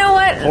know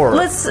what? Horror.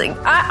 Let's.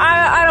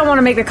 I don't want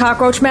to make the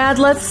cockroach mad.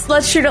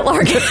 Let's shoot at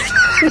Larkin.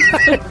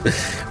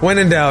 When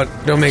in doubt,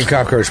 don't make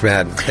cockroach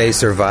mad. They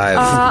survive.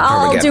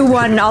 I'll do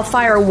 1. I'll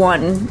fire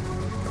 1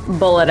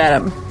 bullet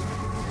at him.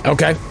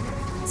 Okay.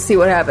 See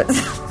what happens.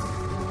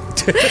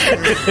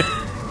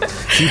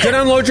 You can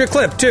unload your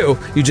clip too.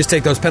 You just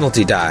take those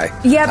penalty die.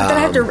 Yeah, but then I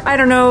have to. I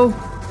don't know.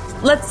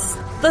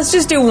 Let's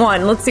just do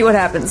 1. Let's see what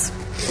happens.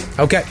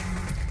 Okay.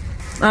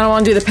 I don't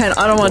want to do the pen.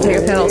 I don't want to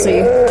take a penalty.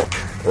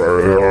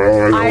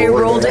 I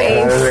rolled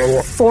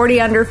a 40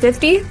 under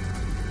 50.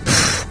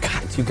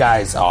 God, you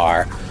guys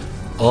are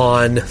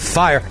on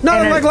fire.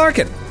 Not like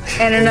Larkin.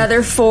 And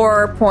another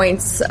 4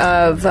 points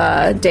of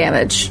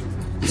damage.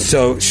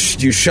 So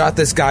you shot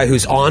this guy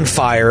who's on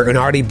fire and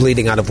already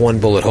bleeding out of 1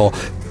 bullet hole.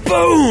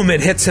 Boom!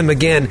 It hits him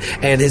again,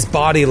 and his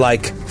body,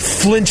 like,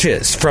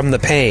 flinches from the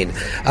pain,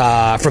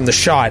 from the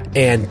shot,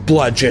 and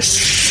blood just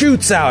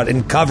shoots out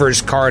and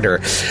covers Carter.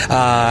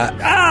 That's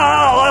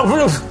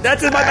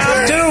in my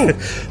mouth, too!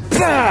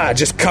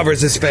 Just covers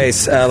his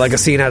face like a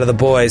scene out of The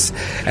Boys.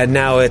 And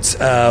now it's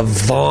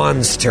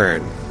Vaughn's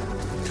turn.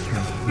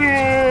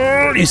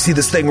 You see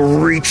this thing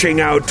reaching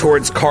out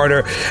towards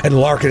Carter, and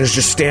Larkin is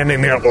just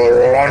standing there.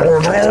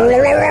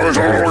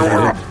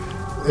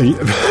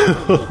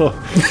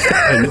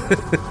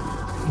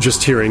 And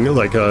just hearing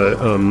like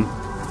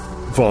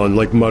Vaughn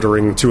like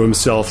muttering to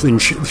himself in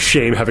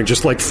shame, having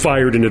just like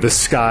fired into the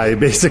sky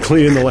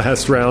basically in the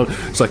last round.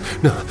 It's like,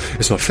 no,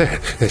 it's not fair.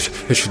 It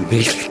shouldn't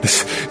be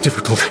this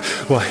difficult.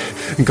 Why,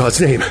 in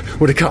God's name,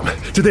 would it come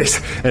to this?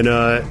 And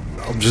I'll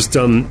just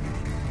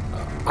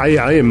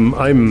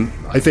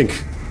I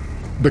think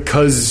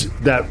because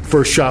that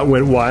first shot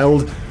went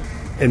wild,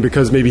 and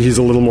because maybe he's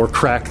a little more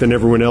cracked than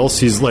everyone else,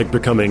 he's like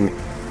becoming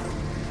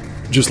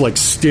just like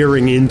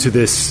staring into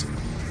this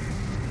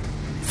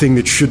thing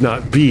that should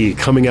not be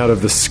coming out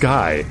of the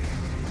sky.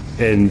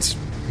 And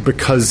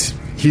because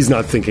he's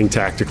not thinking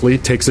tactically,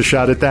 takes a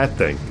shot at that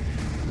thing.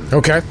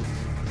 Okay.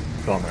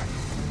 Bummer.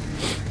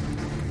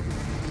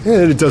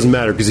 And it doesn't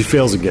matter because he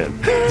fails again.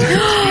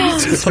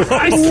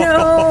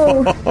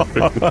 No.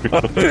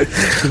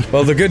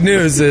 Well, the good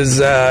news is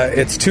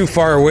it's too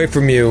far away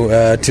from you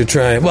to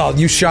try. Well,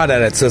 you shot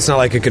at it, so it's not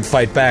like it could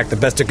fight back. The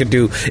best it could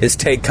do is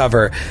take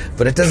cover,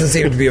 but it doesn't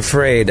seem to be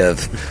afraid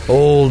of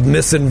old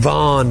Missin'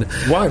 Vaughn.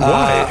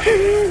 Why?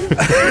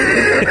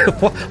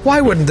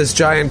 Why wouldn't this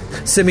giant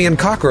simian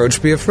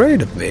cockroach be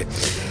afraid of me?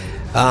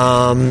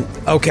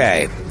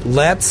 Okay,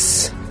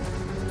 let's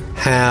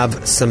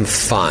have some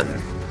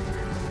fun.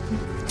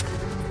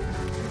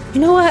 You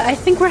know what? I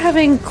think we're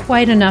having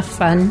quite enough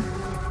fun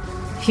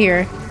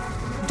here.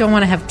 Don't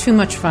want to have too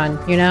much fun,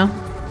 you know?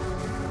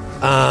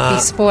 Be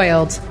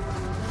spoiled.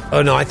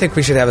 Oh, no, I think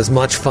we should have as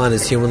much fun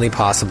as humanly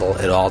possible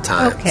at all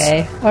times.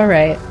 Okay, all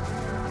right.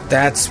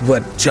 That's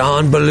what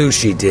John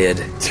Belushi did.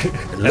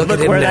 And look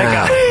at him where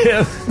now.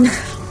 that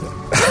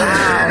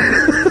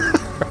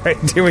All right,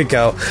 here we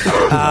go.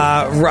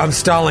 I'm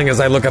stalling as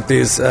I look up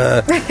these,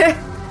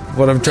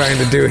 what I'm trying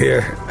to do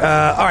here.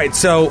 All right,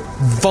 so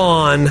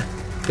Vaughn,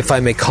 if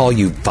I may call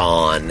you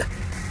Vaughn,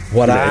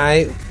 what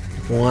I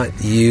want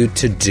you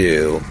to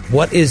do,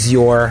 what is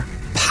your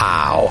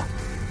POW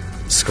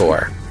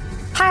score?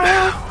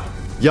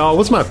 Y'all,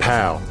 what's my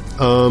POW?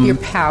 Your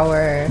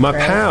power. My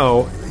right?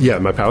 POW, yeah,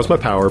 my POW is my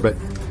power, but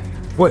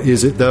what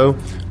is it, though?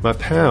 My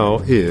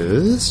POW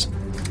is...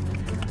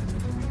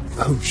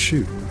 Oh,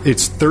 shoot.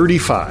 It's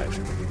 35.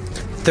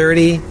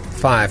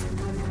 35.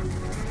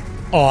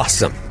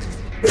 Awesome.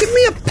 Give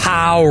me a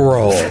POW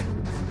roll.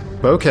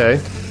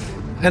 Okay.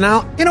 And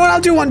you know what,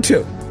 I'll do one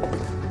too.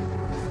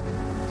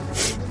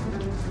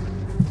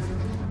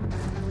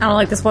 I don't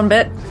like this one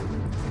bit.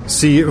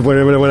 See,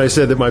 when I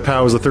said that my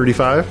POW was a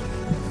 35?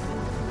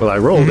 Well, I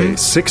rolled a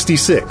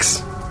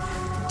 66.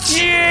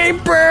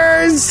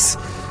 Jeepers!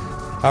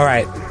 All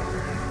right.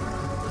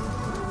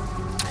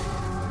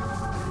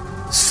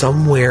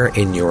 Somewhere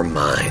in your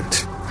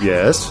mind,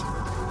 Yes.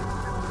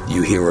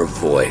 you hear a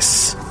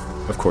voice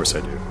Of course I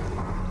do.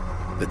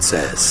 that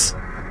says,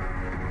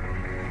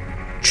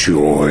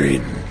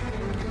 "Join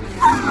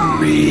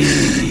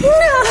me."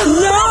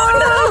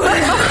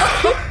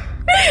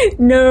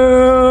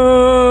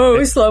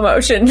 No, slow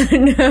motion.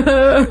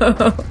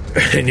 No.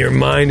 And your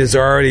mind is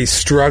already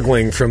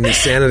struggling from the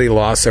sanity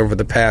loss over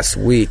the past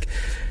week.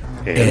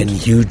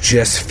 And you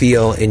just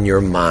feel in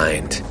your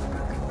mind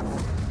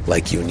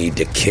like you need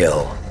to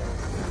kill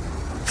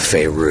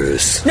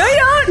Feyruz. No, you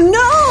don't.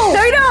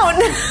 No, you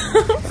don't.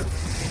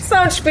 It's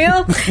not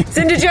spiel. It's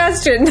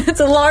indigestion. It's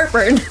a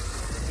larpern.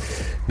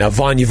 Now,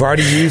 Vaughn, you've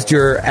already used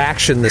your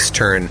action this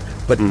turn,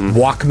 but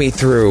walk me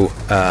through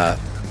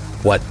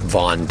what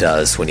Vaughn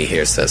does when he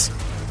hears this.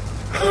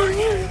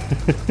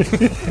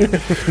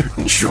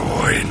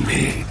 Join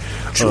me.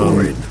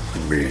 Join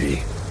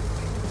me.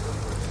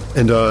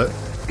 And,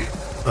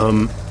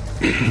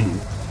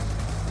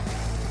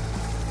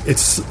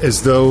 it's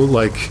as though,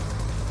 like...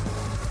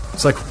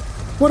 It's like,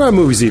 what are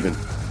movies even?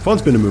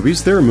 Vaughn's been to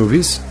movies. There are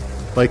movies.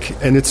 Like,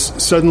 and it's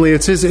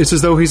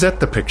as though he's at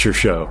the picture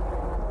show.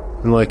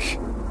 And, like,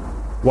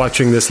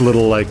 watching this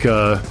little, like,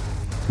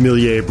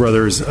 Millier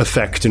Brothers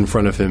effect in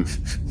front of him.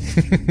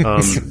 Go,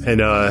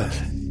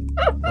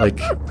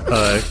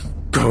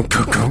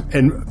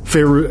 and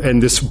Feyruz,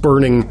 and this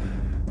burning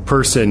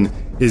person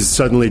is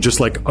suddenly just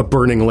like a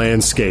burning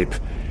landscape.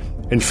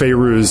 And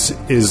Feyruz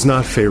is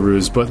not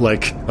Feyruz, but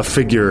like a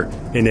figure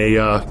in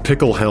a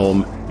pickle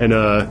helm and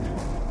a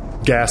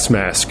gas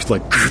mask,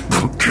 like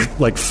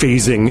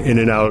phasing in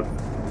and out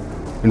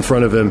in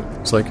front of him.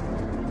 It's like,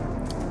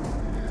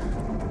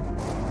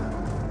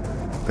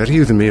 better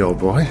you than me, old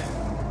boy.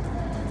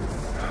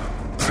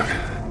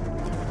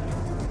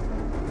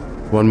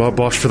 One more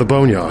Bosch for the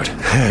boneyard,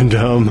 and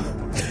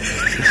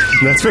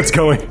that's what's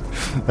going.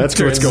 That's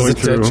what's going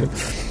through.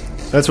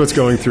 That's what's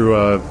going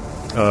through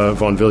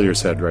Von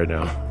Villiers' head right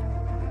now.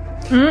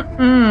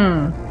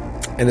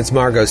 And it's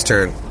Margot's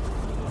turn.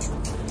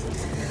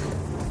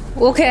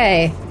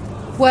 Okay.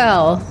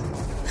 Well,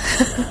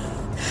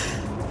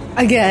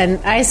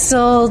 again, I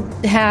still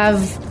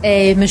have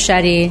a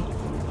machete.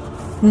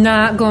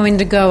 Not going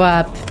to go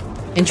up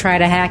and try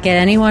to hack at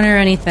anyone or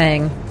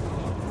anything.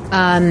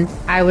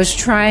 I was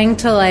trying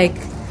to, like,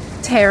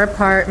 tear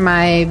apart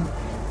my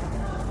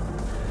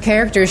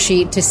character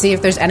sheet to see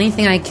if there's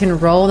anything I can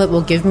roll that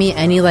will give me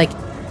any, like,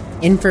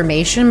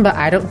 information, but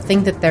I don't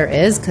think that there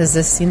is, because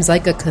this seems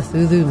like a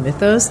Cthulhu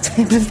Mythos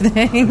type of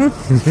thing.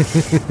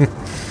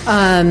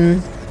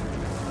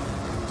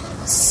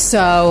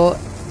 So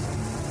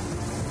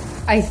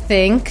I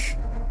think...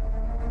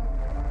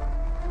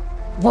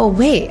 Well,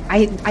 wait.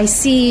 I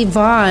see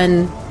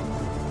Vaughn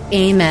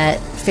aim at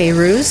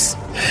Feyruz.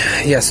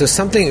 Yeah, so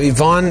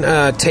Vaughn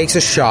takes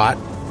a shot,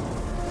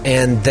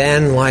 and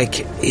then,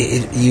 like,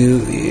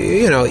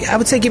 you know, I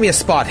would say give me a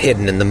spot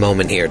hidden in the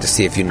moment here to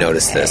see if you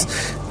notice this.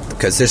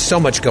 Because there's so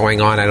much going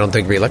on, I don't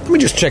think let me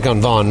just check on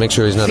Vaughn, make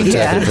sure he's not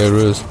attacking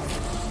Feyruz.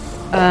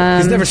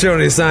 He's never shown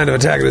any sign of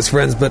attacking his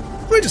friends, but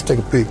let me just take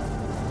a peek.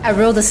 I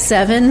rolled a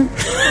 7.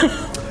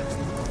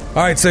 All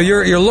right, so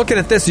you're looking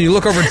at this, and you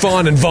look over at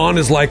Vaughn, and Vaughn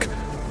is like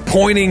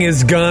pointing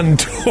his gun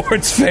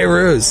towards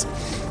Feyruz.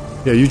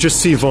 Yeah, you just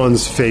see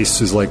Vaughn's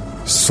face is like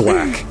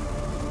slack,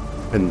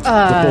 and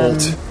the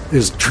bolt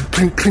is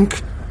clink,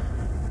 clink,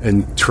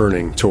 and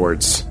turning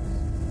towards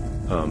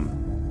Feyruz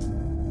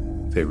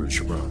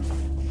Shabran.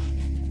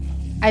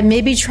 I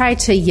maybe try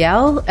to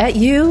yell at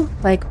you,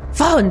 like,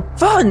 Vaughn,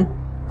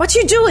 what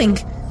you doing?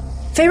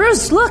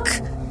 Feyruz, look!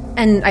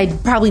 And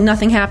probably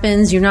nothing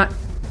happens. You're not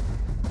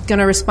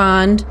gonna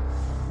respond.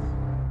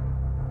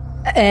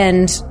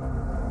 And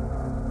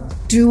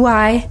do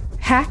I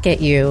hack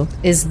at you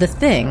is the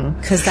thing,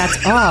 because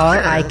that's all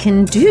I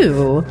can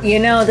do. You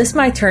know, this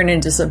might turn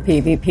into some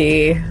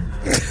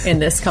PvP in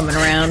this coming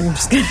around. I'm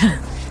just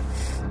gonna...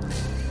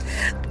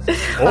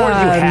 Or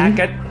you hack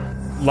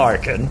at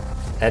Larkin,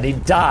 and he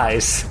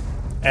dies,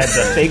 and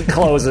the thing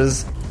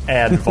closes,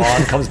 and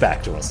Vaughn comes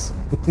back to us.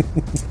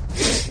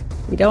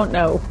 We don't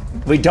know.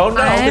 We don't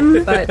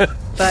know.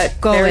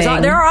 But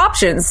Going. there are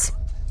options.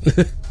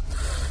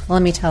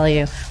 Let me tell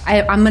you,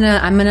 I'm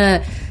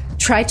gonna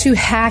try to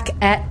hack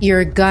at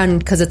your gun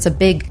because it's a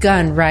big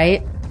gun,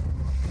 right?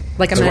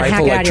 Like I'm The gonna hack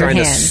rifle, it like out of your trying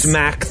to hands.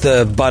 smack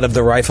the butt of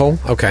the rifle?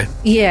 Okay.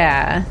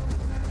 Yeah.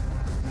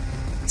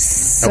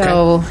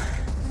 So,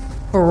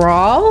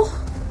 brawl?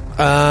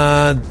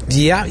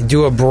 Yeah,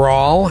 do a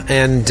brawl,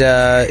 and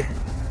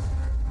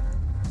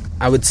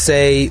I would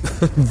say,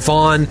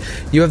 Vaughn,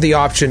 you have the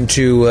option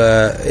to,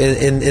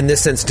 in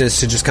this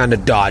instance, to just kind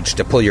of dodge,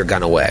 to pull your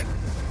gun away.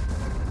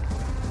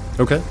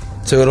 Okay.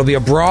 So it'll be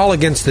a brawl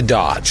against the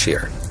dodge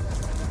here.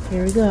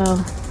 Here we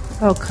go.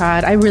 Oh,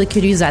 God. I really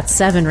could use that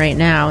 7 right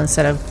now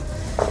instead of...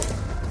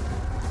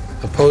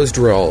 Opposed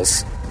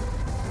rolls.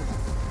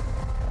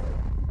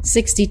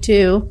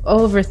 62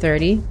 over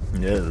 30.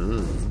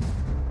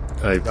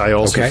 I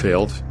also Okay.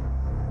 failed.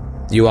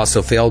 You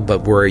also failed,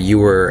 but where you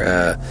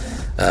were...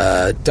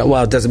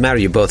 well, it doesn't matter.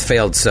 You both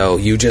failed, so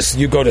you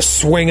go to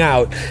swing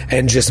out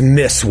and just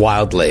miss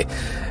wildly.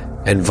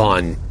 And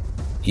Vaughn,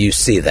 you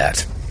see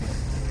that.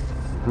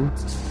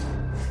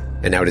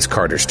 And now it is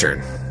Carter's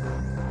turn.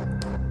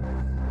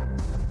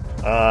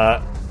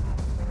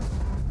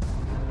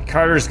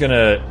 Carter's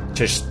gonna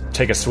just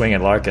take a swing at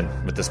Larkin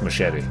with this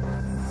machete.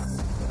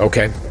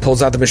 Okay,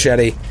 pulls out the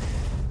machete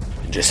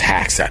and just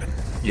hacks at him.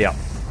 Yeah.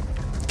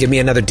 Give me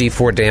another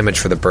D4 damage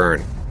for the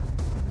burn.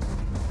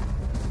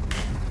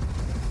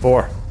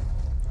 4.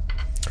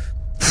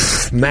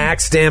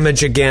 Max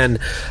damage again.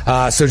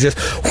 So just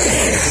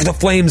the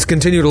flames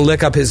continue to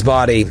lick up his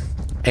body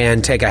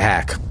and take a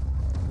hack.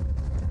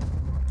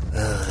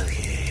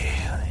 Okay,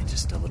 let me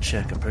just double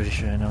check. I'm pretty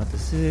sure I know what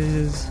this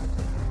is.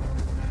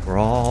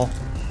 Brawl.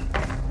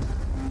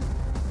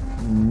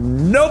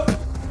 Nope.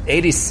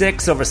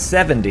 86 over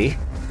 70.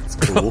 That's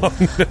cool.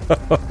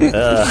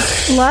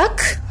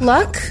 Luck?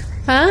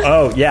 Huh?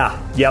 Oh,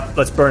 yeah. Yep,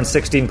 let's burn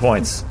 16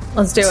 points.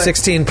 Let's do it.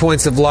 16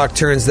 points of luck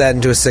turns that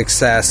into a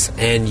success,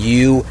 and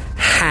you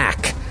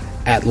hack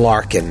at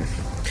Larkin.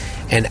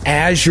 And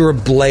as your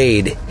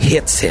blade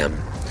hits him,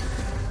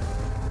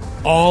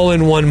 all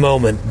in one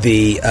moment,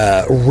 the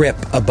rip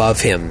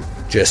above him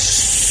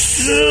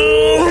just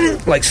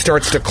like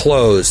starts to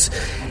close,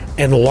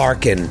 and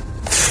Larkin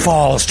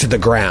falls to the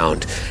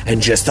ground,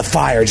 and just the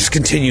fire just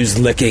continues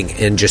licking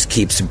and just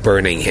keeps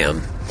burning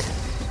him.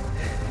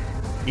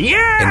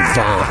 Yeah! And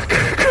Vaughn,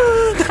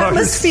 That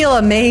must feel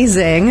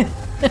amazing.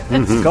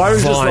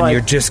 Carter's just Vaughn, like,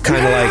 you're just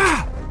kind of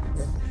like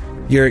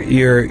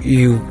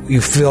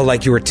you feel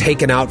like you were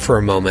taken out for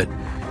a moment,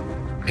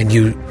 and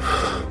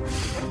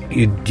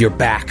you're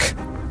back.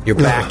 You're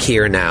back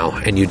here now,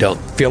 and you don't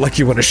feel like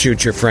you want to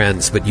shoot your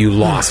friends, but you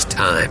lost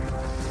time.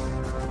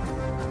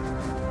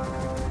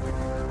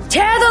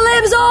 Tear the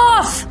limbs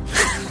off!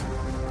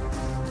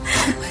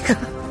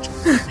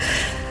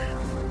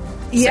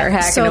 Yeah,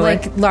 hacking so away.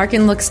 like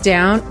Larkin looks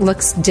dead.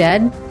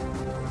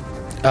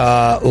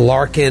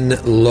 Larkin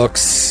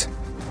looks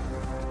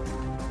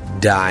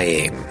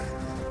dying.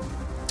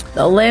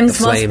 The limbs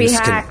The must be flames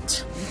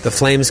hacked. The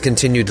flames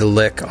continue to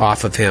lick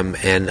off of him,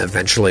 and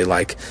eventually,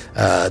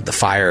 the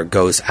fire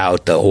goes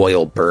out, the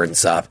oil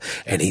burns up,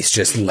 and he's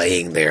just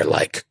laying there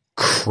like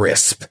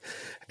crisp,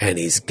 and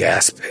he's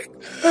gasping.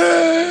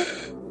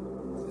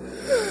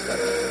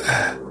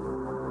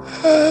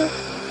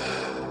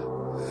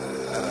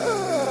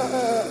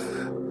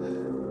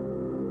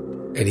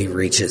 And he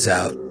reaches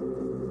out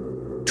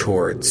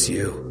towards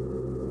you.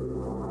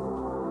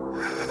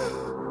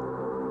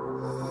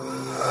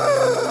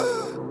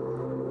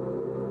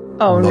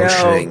 Oh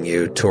Motioning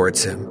you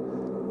towards him.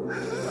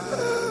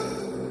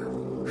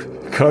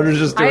 Carter's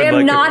just I doing am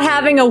like not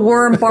having a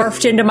worm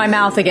barfed into my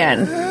mouth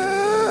again.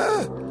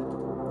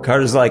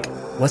 Carter's like,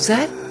 what's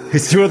that?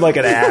 He's doing like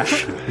an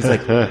Ash. He's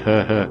like,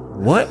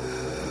 what?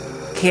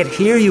 Can't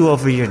hear you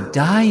over your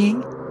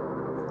dying.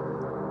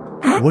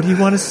 What do you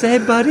want to say,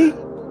 buddy?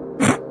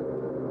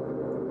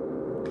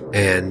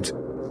 And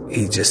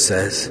he just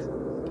says,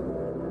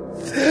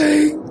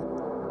 "Thank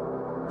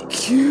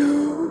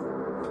you."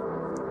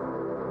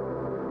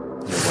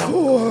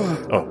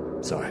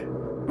 Oh, sorry.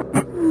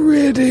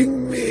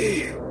 ridding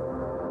me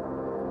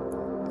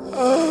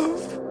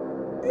of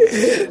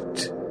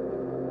it.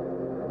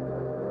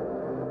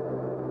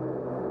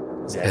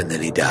 And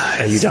then he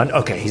dies. Are you done?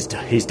 Okay, he's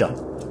done. Didn't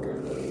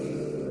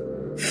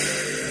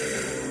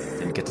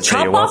get to say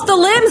Chop you off the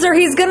limbs or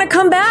he's gonna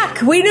come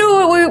back. We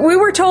knew, we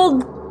were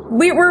told,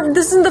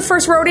 this isn't the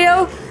first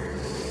rodeo.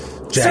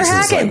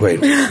 Jackson's like, wait.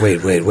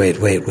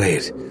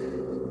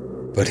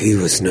 But he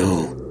was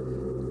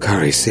no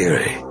Kari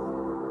Siri.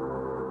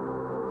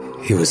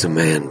 He was a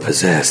man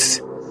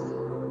possessed.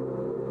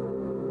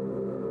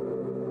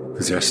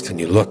 Possessed. And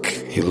you look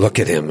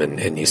at him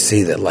and you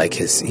see that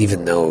like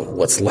even though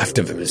what's left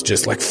of him is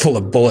just like full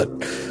of bullet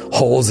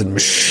holes and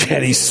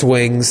machete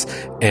swings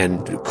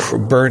and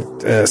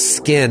burnt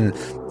skin,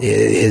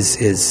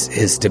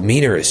 his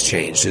demeanor has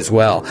changed as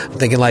well. I'm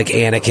thinking like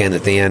Anakin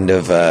at the end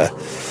of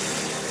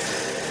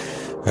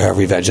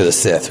Revenge of the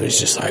Sith, where he's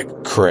just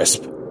like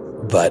crisp,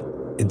 but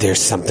there's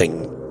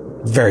something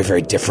very,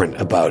 very different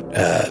about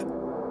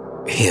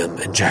him.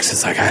 And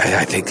Jackson's like,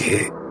 I think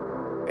he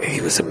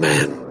was a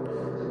man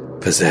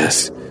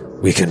possessed.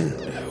 We can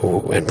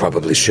and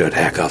probably should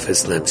hack off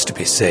his limbs to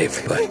be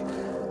safe, but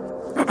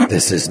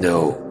this is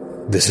no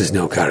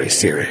Kari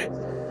Siri.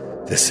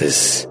 This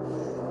is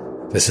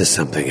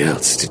something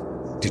else.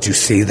 Did you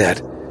see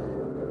that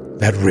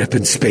rip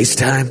in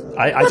space-time?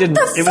 I didn't.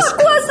 What the fuck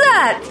was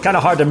that? Kind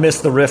of hard to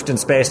miss the rift in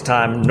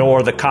space-time,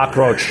 nor the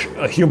cockroach,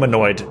 a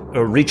humanoid,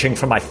 reaching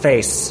for my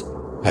face.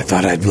 I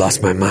thought I'd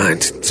lost my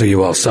mind, so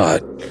you all saw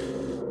it.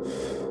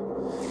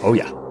 Oh,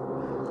 yeah.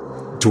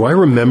 Do I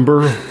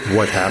remember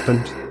what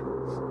happened?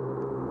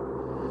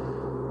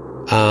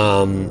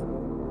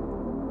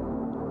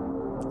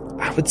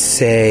 I would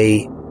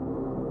say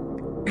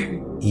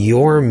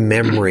your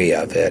memory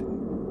of it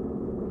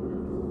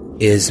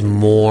is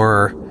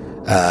more,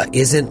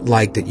 isn't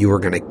like that you were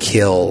going to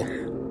kill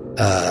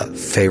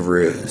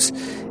Fairuz.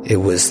 It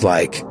was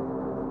like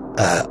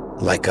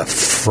a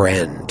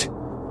friend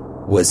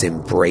was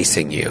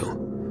embracing you.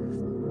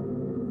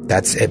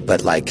 That's it,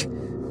 but like,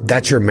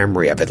 that's your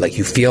memory of it. Like,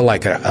 you feel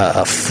like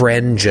a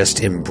friend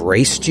just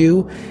embraced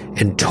you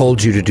and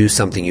told you to do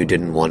something you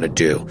didn't want to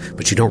do,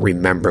 but you don't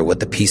remember what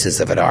the pieces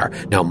of it are.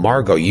 Now,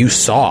 Margot, you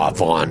saw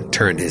Vaughn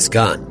turn his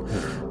gun,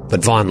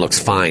 but Vaughn looks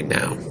fine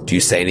now. Do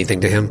you say anything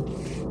to him?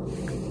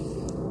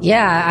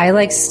 Yeah,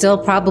 I still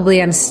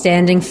probably am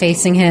standing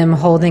facing him,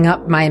 holding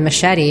up my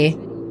machete,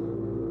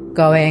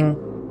 going,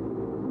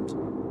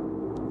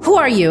 "Who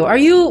are you? Are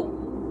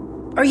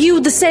you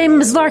the same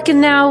as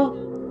Larkin now?"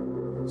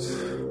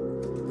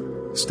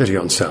 Steady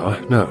on, Sour.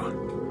 No.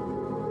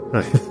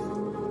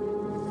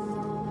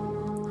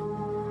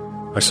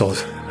 I saw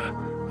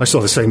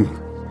the same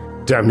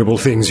damnable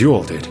things you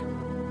all did.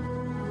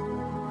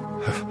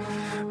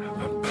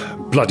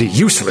 Bloody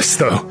useless,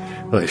 though.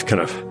 I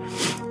kind of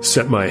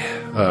set my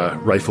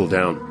rifle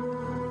down.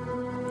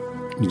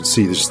 You can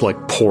see there's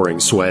just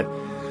pouring sweat.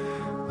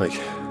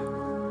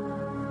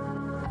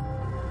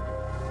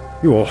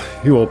 You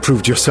all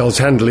proved yourselves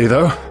handily,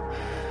 though.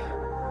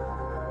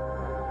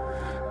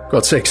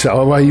 God's sake,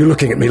 Sour, why are you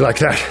looking at me like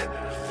that?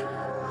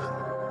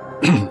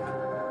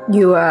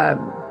 You,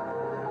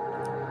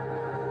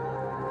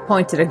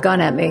 pointed a gun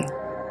at me.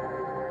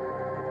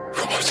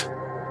 What?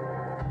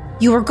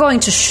 You were going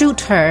to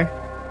shoot her.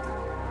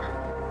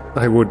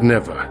 I would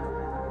never.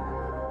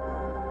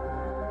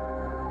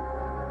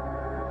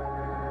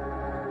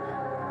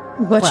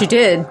 But you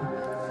did.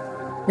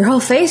 Your whole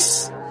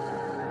face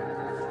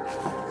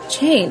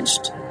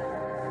changed.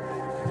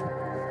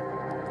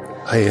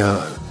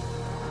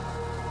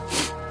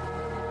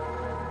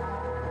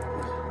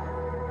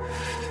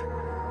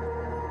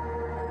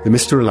 The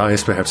Mr.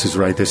 Elias perhaps is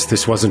right.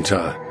 This wasn't,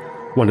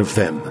 one of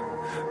them.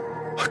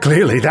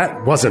 Clearly,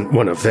 that wasn't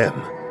one of them.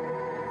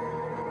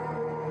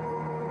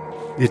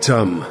 It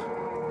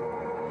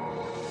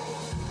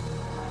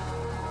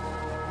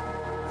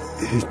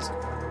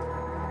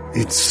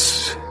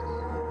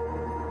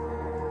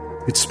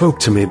spoke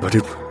to me, but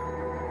it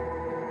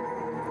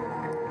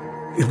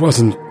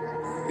wasn't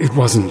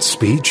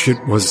speech. It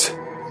was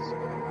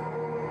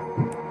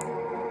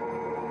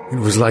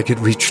like it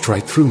reached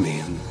right through me,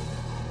 and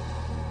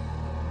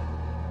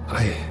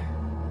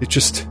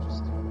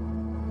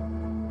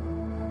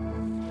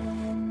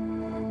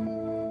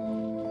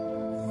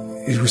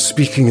it was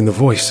speaking in the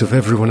voice of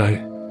everyone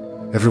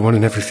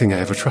and everything I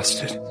ever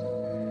trusted.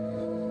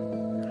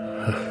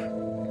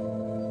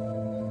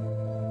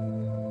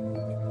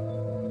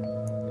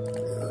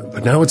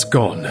 But now it's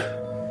gone.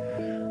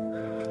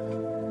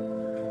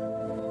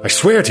 I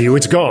swear to you,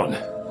 it's gone.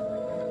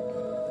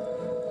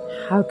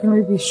 How can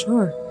we be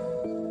sure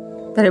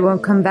that it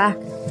won't come back?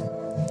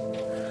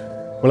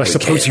 Well, I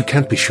suppose you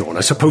can't be sure, and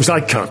I suppose I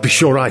can't be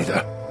sure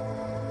either.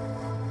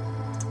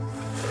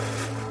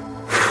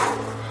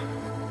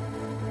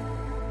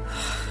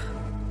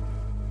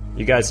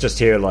 You guys just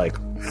hear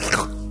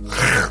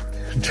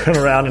turn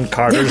around and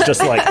Carter's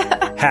just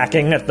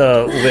hacking at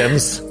the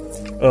limbs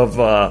of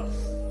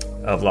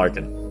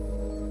Larkin.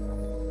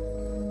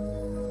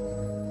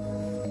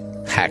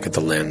 hack at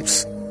the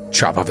limbs,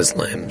 chop off his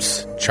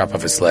limbs, chop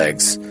off his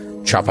legs,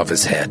 chop off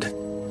his head.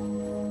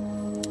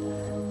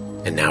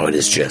 And now it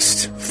is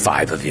just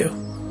 5 of you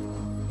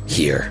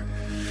here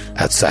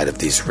outside of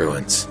these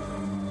ruins.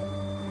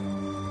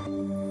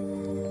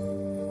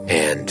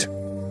 And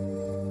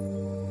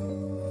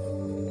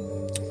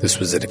this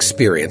was an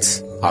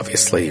experience.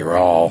 Obviously, you're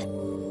all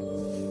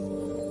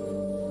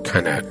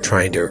kind of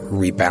trying to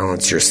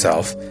rebalance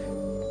yourself.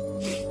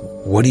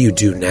 What do you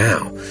do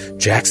now?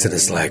 Jackson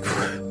is like,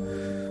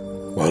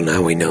 well,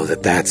 now we know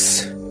that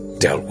that's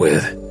dealt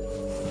with.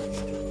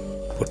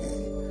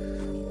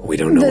 We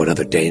don't know what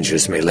other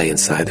dangers may lay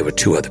inside. There were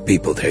 2 other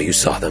people there. You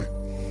saw them.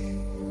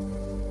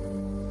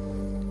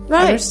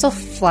 Are there still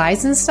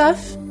flies and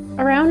stuff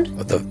around?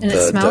 The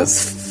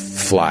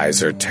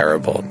flies are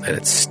terrible, and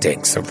it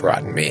stinks of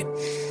rotten meat.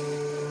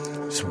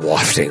 Just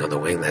wafting on the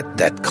wing,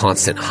 that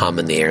constant hum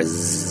in the air.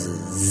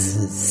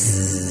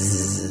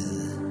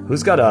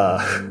 Who's got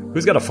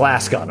a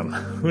flask on him?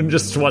 Who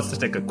just wants to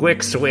take a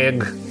quick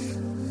swig?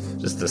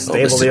 Just to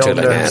stable the old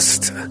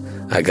nerves.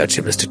 I got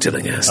you, Mr.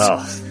 Tillinghast.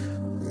 Oh.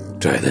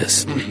 Try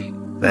this.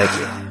 Thank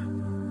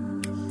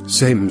you.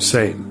 Same.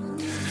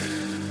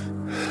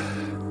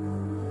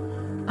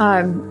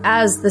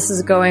 As this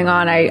is going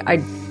on, I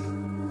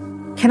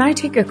can I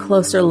take a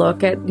closer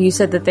look at, you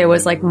said that there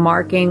was like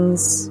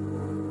markings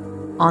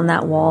on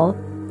that wall?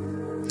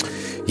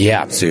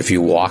 Yeah, so if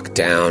you walk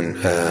down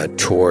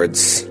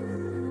towards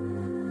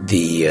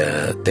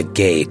the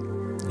gate,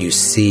 you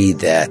see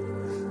that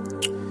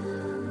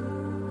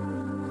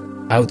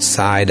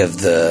outside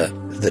of the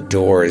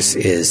doors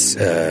is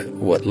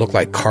what look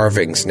like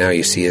carvings. Now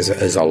you see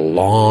is a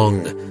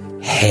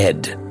long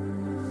head.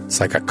 It's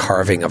like a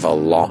carving of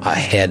a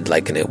head,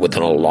 like with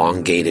an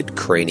elongated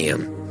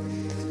cranium.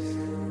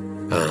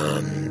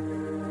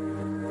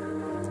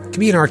 It could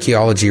be an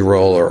archaeology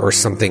roll or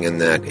something in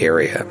that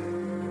area.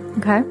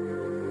 Okay.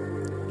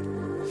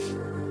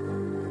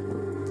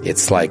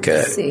 It's like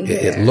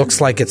it looks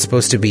like it's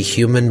supposed to be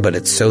human, but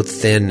it's so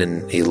thin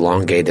and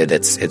elongated,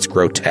 it's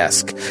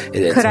grotesque.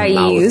 Its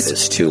mouth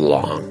is too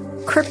long.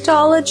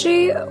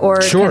 Cryptology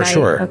or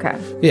sure. Okay.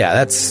 Yeah,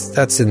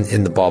 that's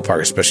in the ballpark,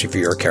 especially for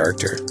your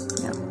character.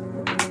 Yeah.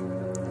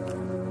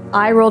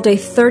 I rolled a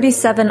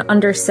 37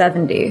 under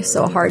 70,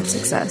 so a hard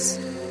success.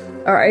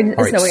 All right.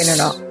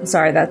 No.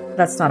 Sorry,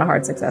 that's not a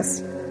hard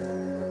success.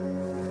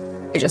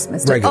 I just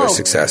missed it. Regular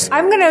success.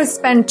 I'm gonna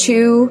spend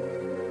 2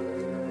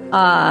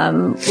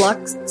 luck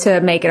to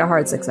make it a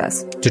hard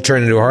success. To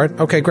turn into a hard?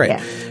 Okay, great.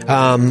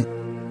 Yeah.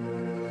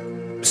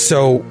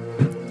 So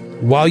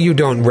while you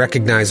don't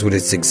recognize what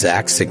its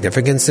exact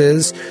significance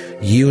is,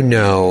 you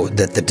know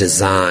that the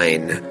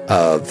design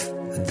of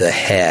the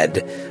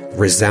head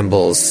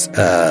resembles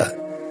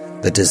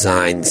the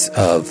designs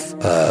of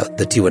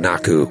the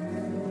Tiwanaku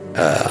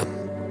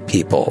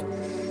people.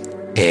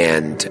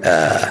 And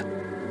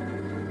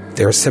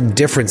there are some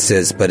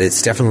differences, but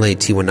it's definitely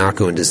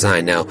Tiwanaku in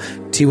design. Now,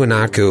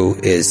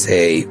 Tiwanaku is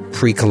a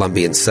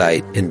pre-Columbian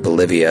site in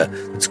Bolivia.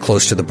 It's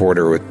close to the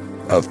border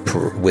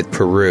with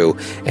Peru,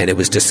 and it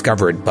was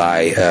discovered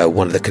by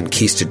one of the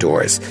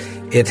conquistadors.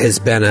 It has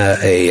been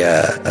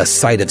a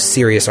site of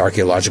serious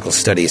archaeological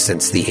study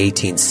since the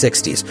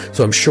 1860s,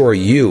 so I'm sure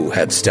you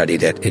have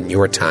studied it in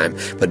your time,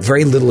 but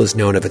very little is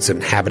known of its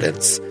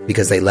inhabitants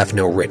because they left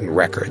no written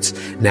records.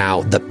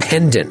 Now, the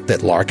pendant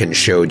that Larkin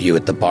showed you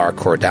at the Bar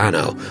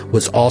Cordano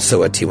was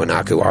also a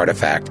Tiwanaku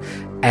artifact,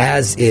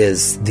 as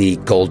is the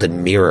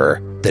golden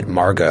mirror that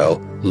Margot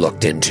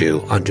looked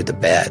into under the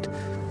bed.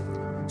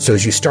 So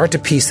as you start to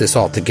piece this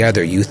all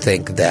together, you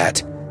think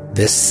that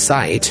this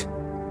site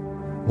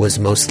was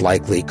most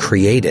likely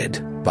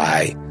created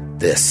by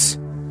this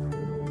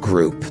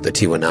group, the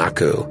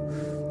Tiwanaku,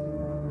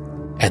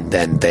 and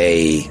then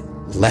they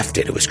left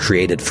it. It was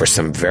created for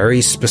some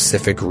very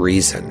specific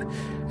reason,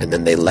 and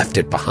then they left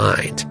it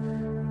behind.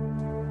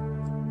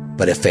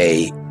 But if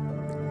a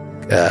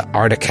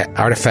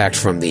artifact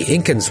from the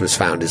Incans was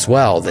found as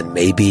well, then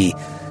maybe,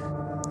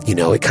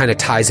 it kind of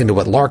ties into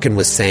what Larkin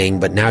was saying,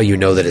 but now you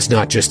know that it's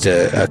not just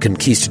a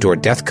conquistador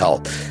death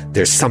cult.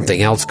 There's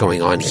something else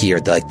going on here.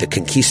 Like the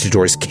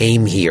conquistadors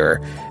came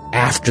here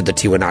after the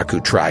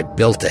Tiwanaku tribe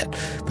built it,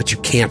 but you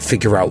can't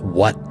figure out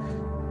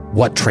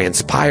what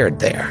transpired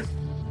there.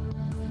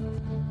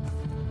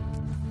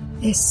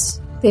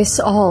 This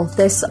all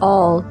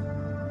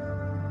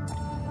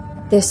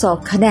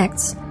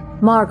connects.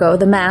 Margot,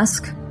 the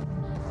mask,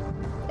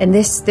 and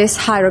this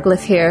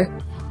hieroglyph here.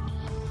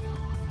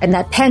 And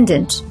that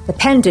pendant, the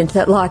pendant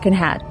that Larkin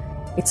had,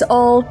 it's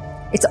all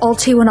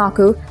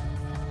Tiwanaku.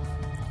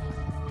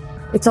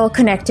 It's all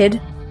connected,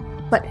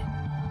 but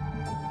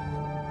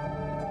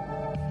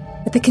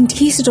the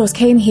conquistadors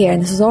came here,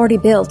 and this was already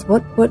built.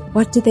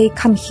 What did they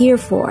come here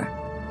for?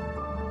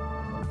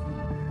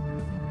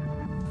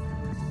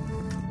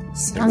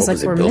 Sounds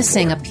like we're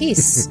missing a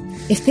piece.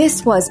 If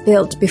this was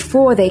built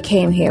before they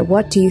came here,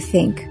 what do you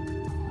think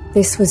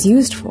this was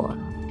used for?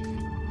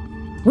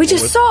 We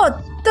just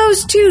saw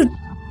those 2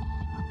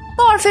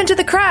 barf into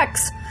the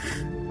cracks.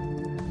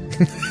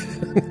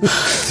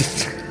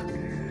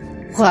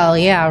 Well,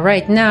 yeah,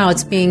 right now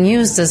it's being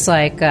used as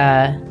like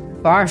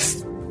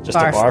barf. Just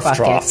a barf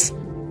buckets. trough.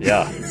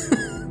 Yeah.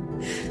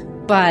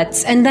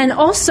 But and then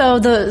also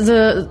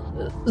the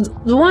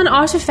one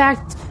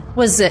artifact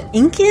was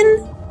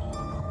Incan.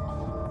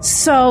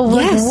 So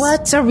Yes.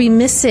 what are we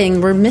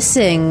missing? We're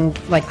missing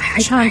like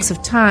chunks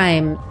of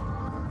time.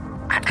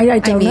 I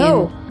don't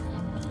know.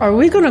 Are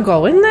we gonna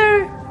go in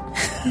there?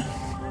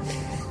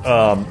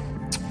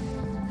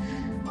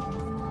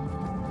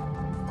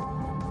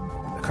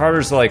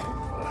 Carter's like,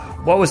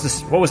 what was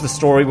the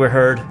story we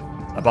heard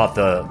about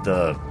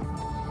the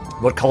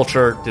what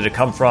culture did it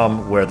come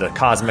from where the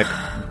cosmic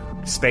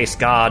space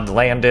god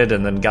landed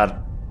and then got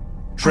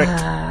tricked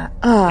into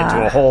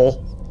a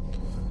hole?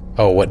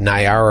 Oh, what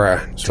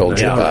Nyara told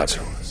you about.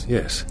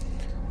 Yes.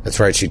 That's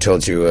right. She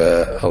told you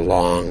a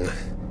long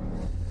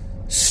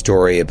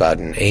story about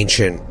an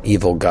ancient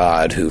evil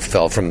god who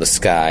fell from the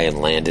sky and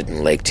landed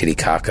in Lake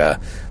Titicaca,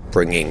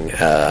 bringing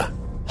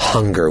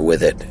hunger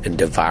with it and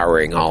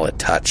devouring all it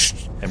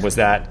touched. And was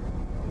that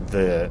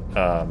the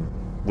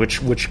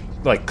which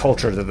like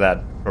culture did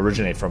that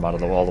originate from out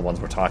of all the ones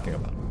we're talking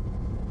about?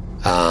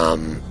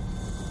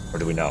 Or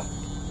do we know?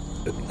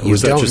 You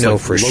Was that don't just know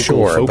like for local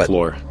sure,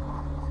 folklore? but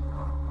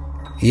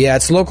yeah,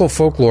 it's local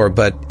folklore,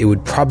 but it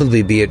would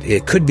probably be,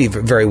 it could be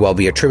very well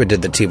be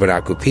attributed to the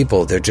Tiwanaku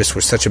people. They just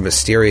were such a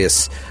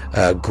mysterious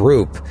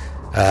group.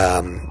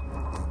 No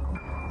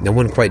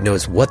one quite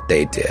knows what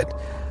they did.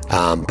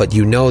 But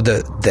you know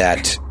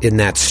that in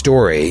that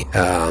story,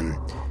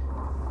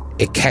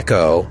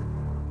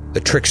 Ikeko,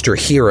 the trickster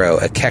hero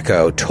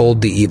Ikeko,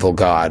 told the evil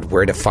god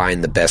where to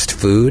find the best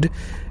food.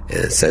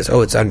 And it says,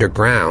 oh, it's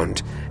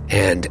underground.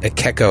 And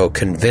Ikeko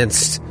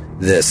convinced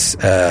this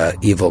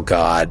evil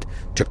god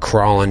to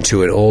crawl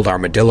into an old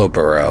armadillo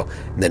burrow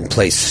and then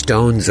place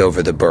stones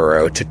over the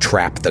burrow to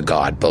trap the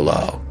god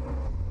below.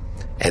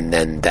 And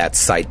then that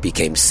site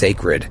became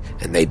sacred,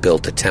 and they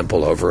built a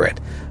temple over it,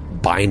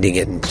 binding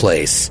it in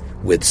place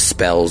with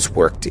spells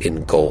worked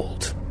in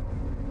gold.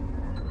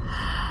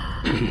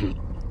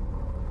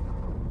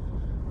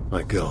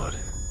 My God.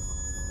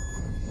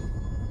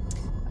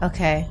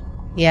 Okay.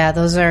 Yeah,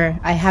 those are.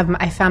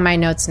 I found my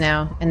notes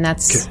now, and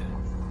that's. Okay.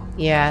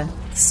 Yeah,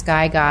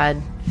 sky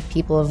god.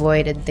 People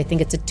avoided. They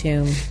think it's a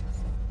tomb.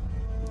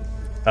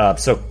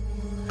 So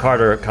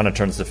Carter kind of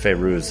turns to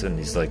Feyruz and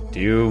he's like, do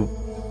you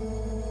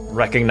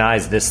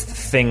recognize this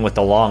thing with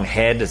the long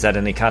head? Is that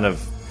any kind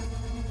of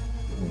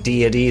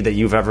deity that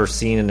you've ever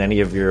seen in any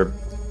of your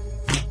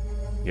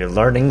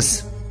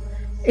learnings?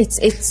 It's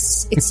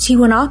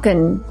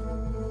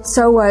Tiwanakan.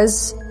 So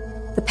was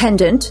the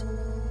pendant.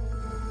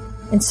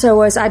 And so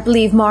was, I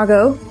believe,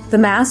 Margot, the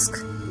mask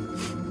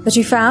that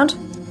you found.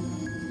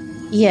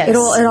 Yes.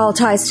 It all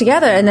ties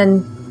together, and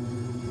then,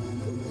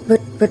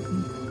 but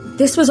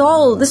this was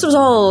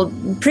all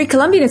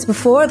pre-Columbian. It's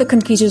before the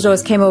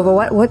conquistadors came over.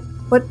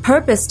 What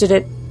purpose did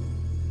it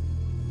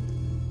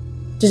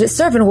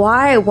serve, and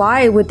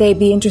why would they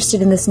be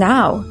interested in this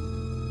now?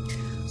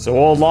 So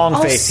old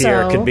Longface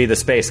here Also- could be the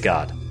space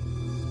god.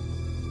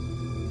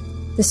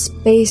 The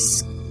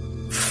space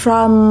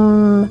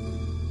from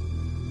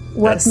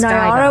what That's Sky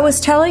Nyara God. was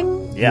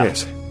telling. Yeah.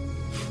 Yes.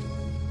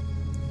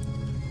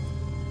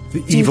 The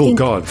you evil think-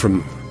 god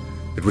from...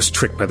 It was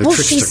tricked by the Well,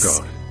 trickster she's-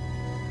 god.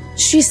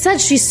 She said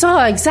she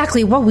saw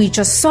exactly what we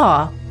just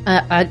saw.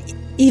 An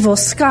evil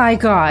sky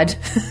god.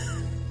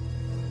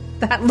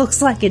 That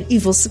looks like an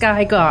evil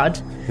sky god.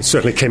 It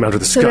certainly came out of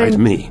the So sky to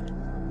then- me.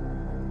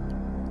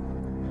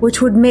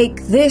 Which would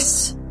make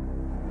this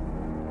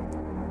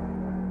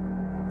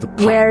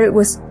where it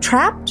was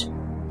trapped?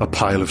 A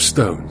pile of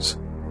stones.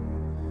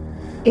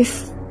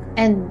 If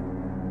And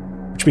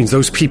Which means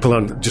those people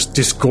aren't just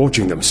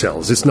disgorging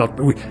themselves. It's not...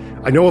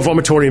 I know a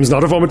vomitorium's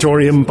not a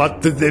vomitorium,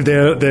 but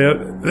they're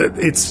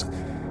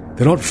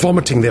not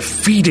vomiting, they're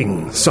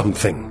feeding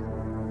something.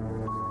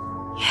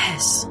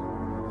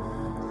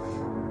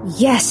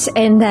 Yes,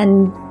 and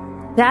then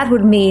that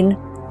would mean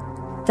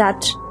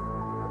that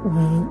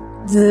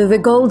the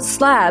gold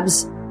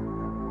slabs,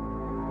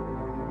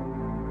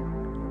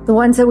 the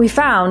ones that we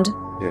found,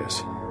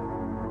 Yes.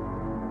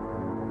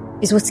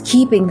 is what's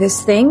keeping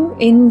this thing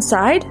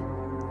inside.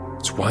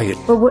 It's why it...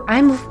 but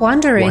I'm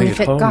wondering Why if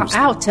it it got harms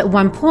them. out at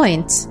one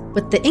point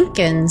with the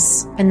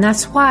Incans, and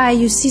that's why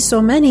you see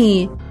so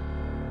many,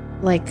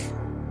 like,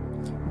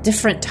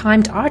 different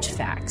timed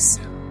artifacts.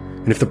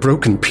 And if the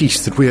broken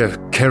piece that we're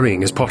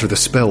carrying is part of the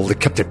spell that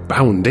kept it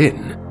bound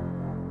in...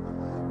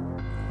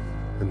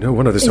 And no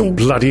wonder there's so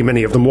bloody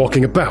many of them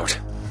walking about.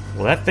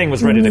 Well, that thing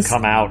was ready to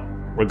come out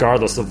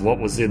regardless of what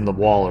was in the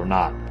wall or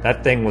not.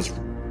 That thing was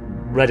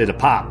ready to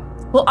pop.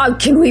 Well,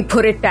 can we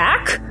put it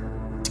back?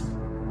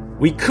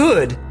 We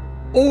could,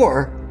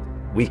 or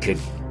we could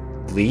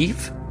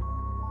leave.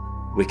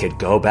 We could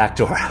go back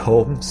to our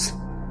homes.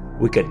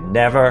 We could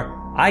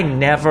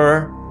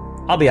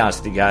I'll be honest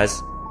with you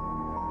guys,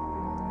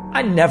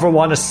 I never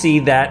want to see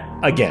that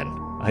again.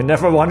 I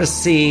never want to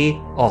see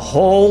a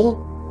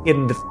hole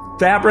in the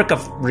fabric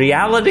of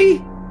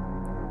reality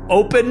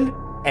open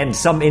and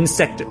some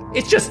insect.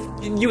 It's just,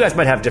 you guys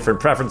might have different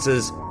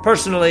preferences.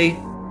 Personally,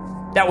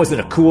 that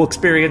wasn't a cool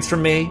experience for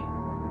me.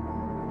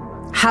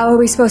 How are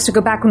we supposed to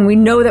go back when we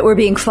know that we're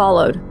being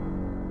followed?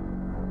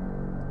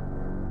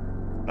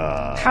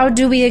 How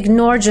do we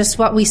ignore just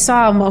what we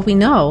saw and what we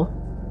know?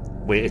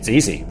 It's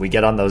easy. We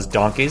get on those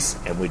donkeys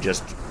and we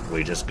just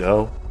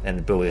go,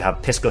 and we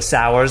have pisco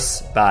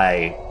sours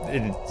by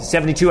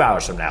 72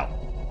 hours from now.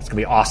 It's gonna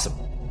be awesome.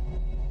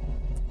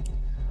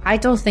 I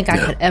don't think I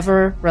could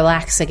ever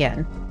relax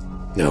again.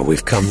 No,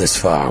 we've come this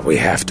far. We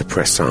have to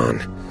press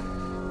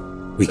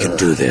on. We can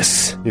do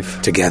this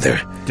together.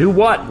 Do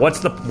what?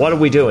 What are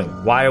we doing?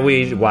 Why are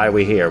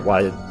we here?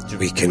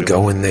 We can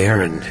go in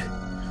there and...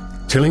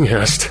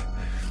 Tillinghast,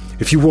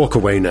 if you walk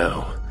away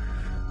now,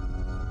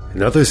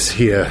 and others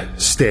here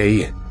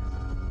stay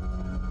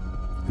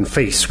and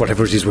face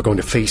whatever it is we're going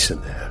to face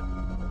in there,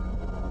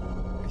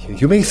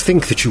 you may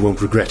think that you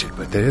won't regret it,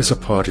 but there's a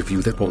part of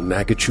you that will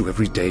nag at you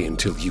every day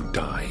until you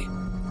die.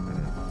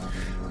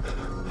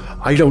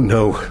 I don't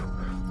know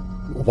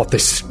what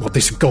this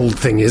gold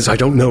thing is. I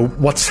don't know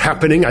what's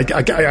happening.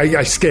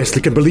 I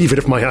scarcely can believe it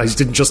if my eyes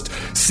didn't just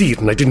see it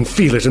and I didn't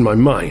feel it in my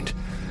mind.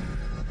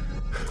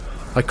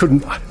 I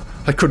couldn't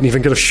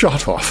even get a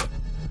shot off.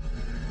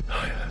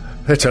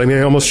 They're telling me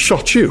I almost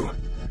shot you.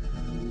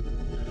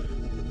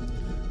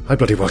 I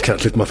bloody well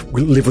can't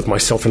live with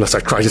myself unless I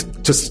try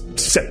to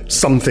set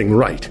something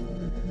right.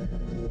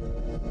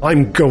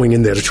 I'm going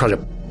in there to try to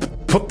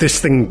put this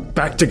thing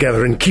back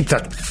together and keep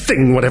that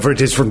thing, whatever it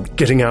is, from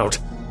getting out.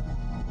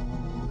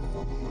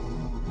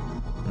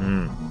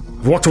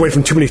 I've walked away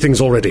from too many things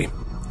already.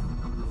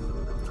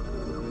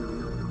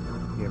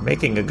 You're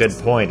making a good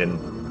point in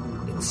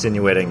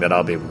insinuating that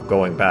I'll be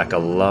going back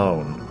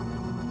alone.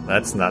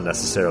 That's not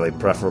necessarily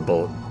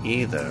preferable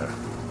either.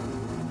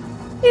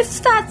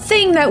 If that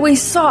thing that we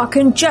saw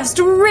can just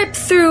rip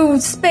through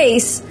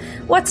space,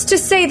 what's to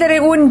say that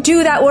it wouldn't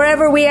do that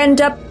wherever we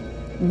end up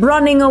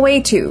running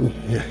away to?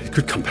 Yeah, it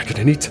could come back at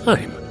any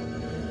time.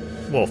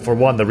 Well, for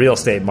one, the real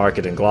estate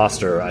market in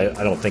Gloucester,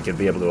 I don't think you'd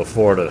be able to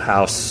afford a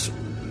house.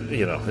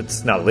 You know,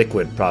 it's not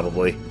liquid,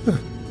 probably.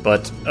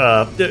 But,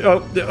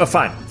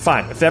 fine.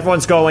 If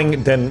everyone's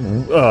going,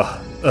 then,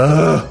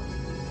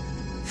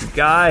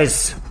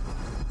 guys.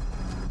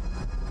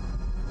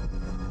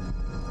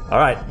 All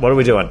right, what are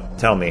we doing?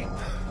 Tell me.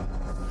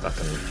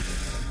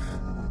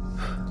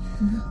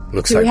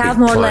 Looks Do like we have could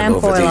more climb lamp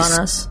over oil these.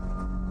 on us?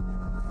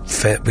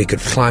 We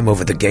could climb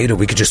over the gate, or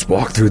we could just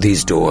walk through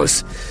these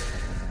doors.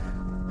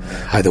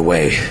 Either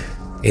way,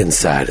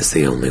 inside is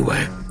the only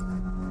way.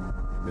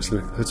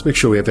 Let's make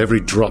sure we have every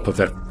drop of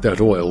that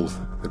oil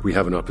that we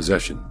have in our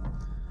possession.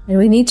 And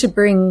we need to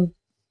bring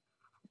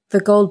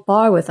the gold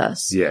bar with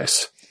us.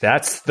 Yes.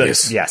 That's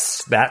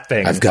yes, that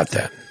thing. I've got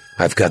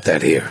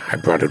that here. I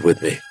brought it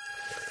with me.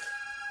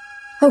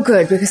 Oh,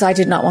 good, because I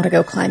did not want to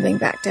go climbing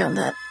back down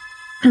that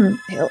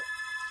hill.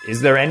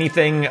 Is there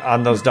anything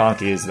on those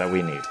donkeys that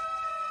we need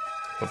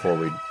before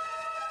we...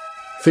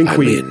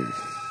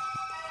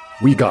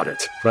 We got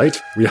it, right?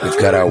 We've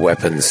got our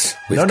weapons.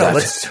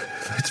 Let's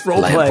role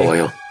lamp play.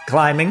 oil.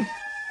 Climbing.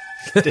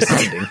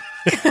 Descending.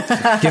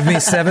 Give me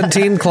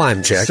 17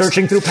 climb checks.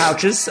 Searching through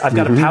pouches. I've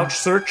got a pouch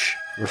search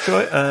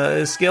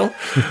skill.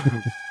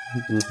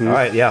 All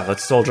right, yeah,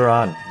 let's soldier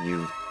on,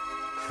 you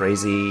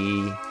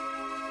crazy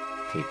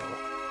people.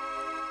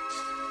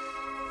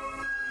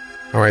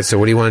 All right, so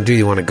what do you want to do?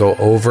 You want to go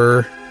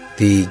over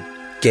the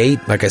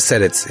gate? Like I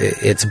said,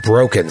 it's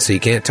broken, so you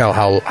can't tell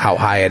how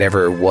high it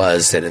ever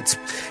was in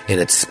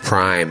its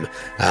prime.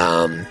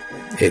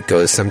 It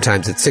goes,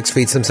 sometimes it's 6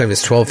 feet, sometimes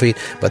it's 12 feet,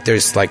 but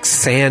there's like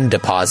sand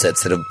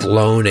deposits that have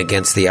blown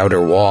against the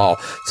outer wall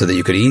so that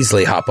you could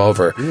easily hop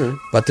over. Mm.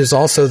 But there's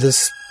also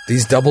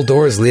these double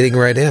doors leading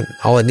right in.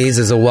 All it needs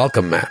is a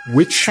welcome mat.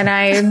 Can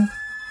I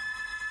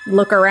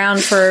look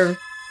around for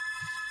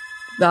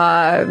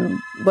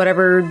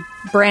whatever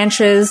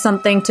branches,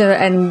 something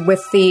and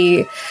with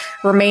the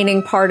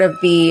remaining part of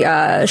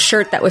the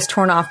shirt that was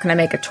torn off, can I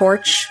make a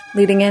torch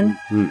leading in?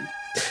 Mm.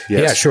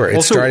 Yes. Yeah, sure. It's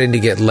also, starting to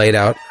get laid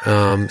out,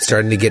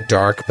 starting to get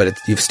dark, but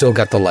you've still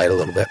got the light a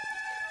little bit.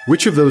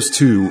 Which of those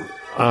two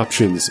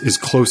options is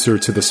closer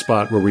to the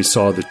spot where we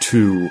saw the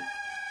two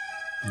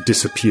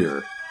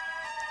disappear?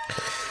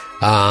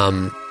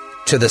 To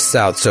the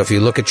south. So if you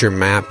look at your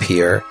map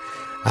here,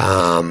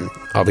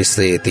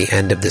 obviously at the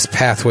end of this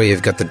pathway,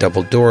 you've got the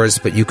double doors,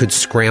 but you could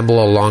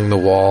scramble along the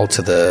wall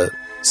to the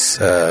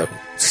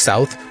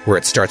south where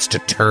it starts to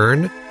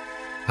turn.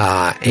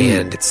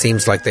 And it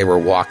seems like they were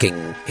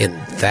walking in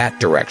that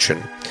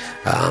direction.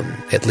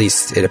 At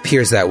least it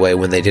appears that way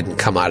when they didn't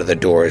come out of the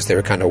doors. They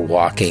were kind of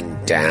walking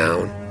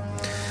down.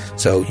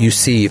 So you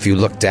see, if you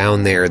look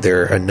down there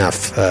are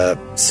enough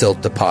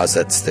silt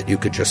deposits that you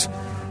could just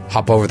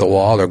hop over the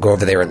wall or go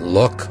over there and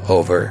look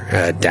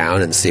over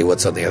down and see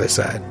what's on the other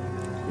side.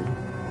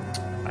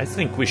 I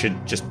think we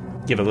should just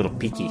give a little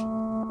peeky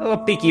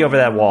over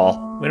that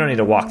wall. We don't need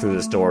to walk through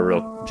this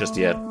door just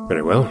yet.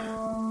 Very well.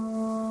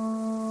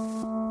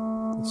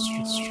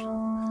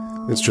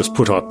 Let's just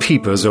put our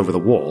peepers over the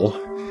wall.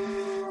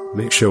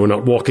 Make sure we're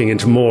not walking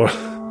into more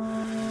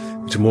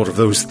of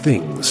those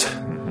things.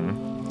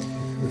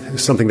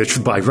 Something that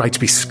should by rights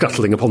be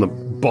scuttling upon the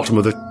bottom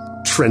of the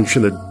trench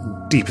in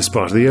the deepest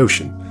part of the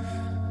ocean.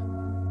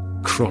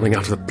 Crawling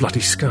out of the bloody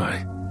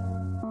sky.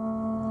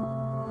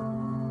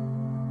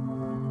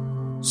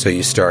 So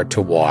you start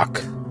to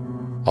walk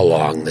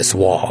along this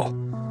wall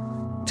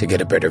to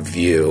get a better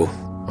view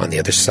on the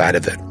other side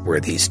of it, where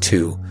these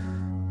two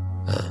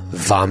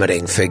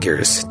vomiting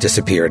figures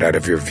disappeared out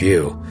of your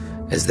view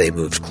as they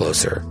moved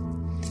closer.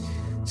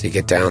 So you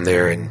get down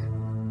there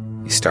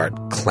and you start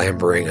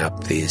clambering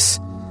up these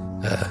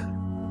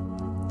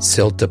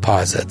silt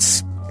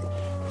deposits,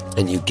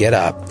 and you get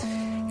up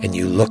and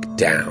you look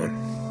down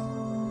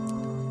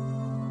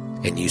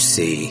and you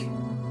see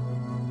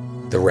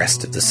the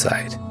rest of the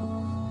site.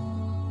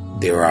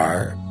 There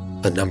are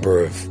a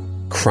number of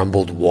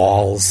crumbled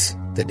walls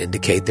that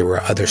indicate there were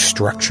other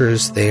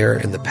structures there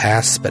in the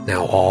past, but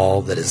now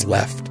all that is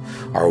left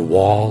are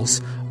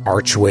walls,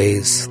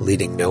 archways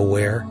leading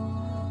nowhere.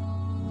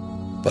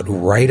 But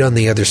right on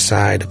the other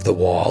side of the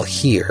wall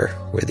here,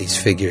 where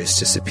these figures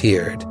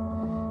disappeared,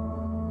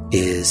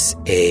 is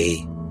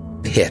a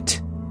pit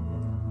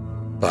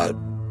about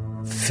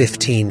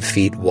 15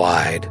 feet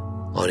wide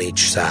on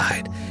each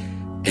side,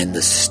 and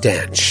the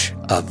stench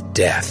of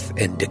death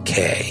and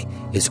decay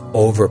is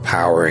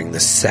overpowering the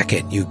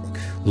second you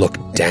look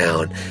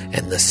down,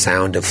 and the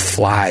sound of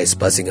flies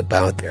buzzing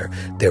about there.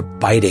 They're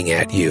biting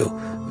at you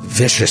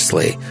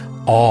viciously,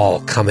 all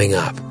coming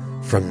up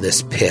from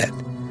this pit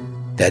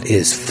that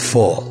is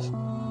full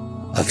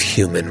of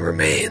human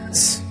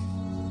remains.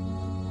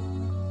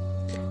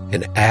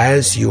 And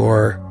as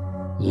you're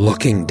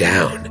looking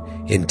down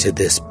into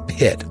this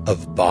pit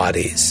of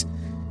bodies,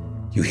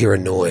 you hear a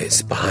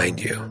noise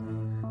behind you.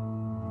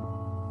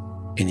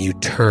 And you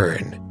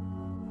turn,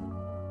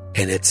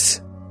 and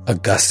it's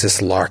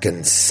Augustus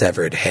Larkin's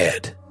severed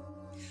head.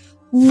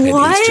 What?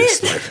 And he's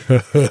just like,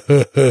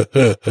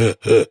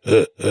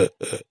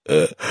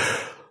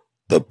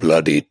 the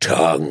bloody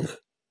tongue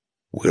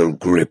will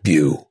grip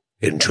you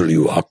until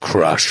you are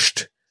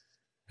crushed,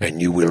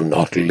 and you will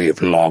not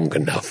live long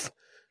enough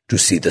to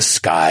see the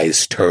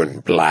skies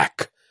turn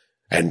black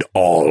and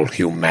all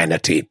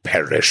humanity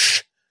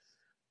perish.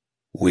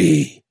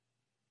 We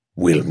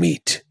will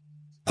meet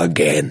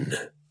again.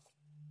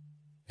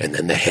 And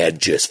then the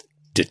head just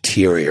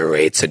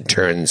deteriorates and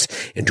turns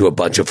into a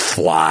bunch of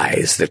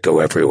flies that go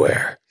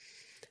everywhere.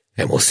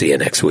 And we'll see you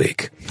next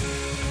week.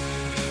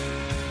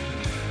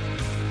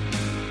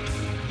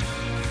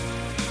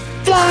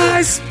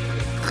 Flies!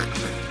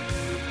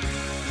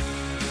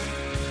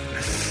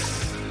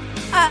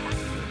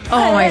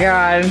 Oh my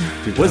god.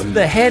 Was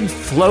the head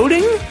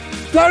floating?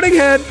 Floating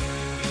head!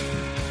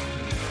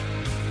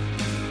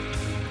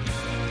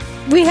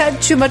 We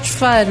had too much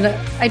fun.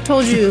 I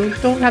told you,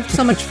 don't have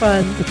so much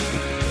fun.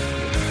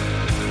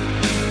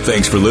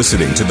 Thanks for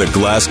listening to the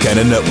Glass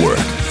Cannon Network.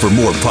 For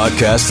more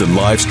podcasts and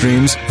live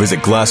streams, visit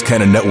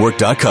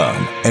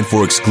glasscannonnetwork.com. And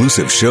for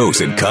exclusive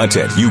shows and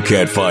content you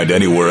can't find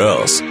anywhere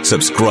else,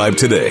 subscribe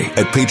today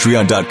at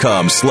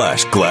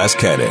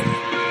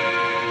patreon.com/glasscannon.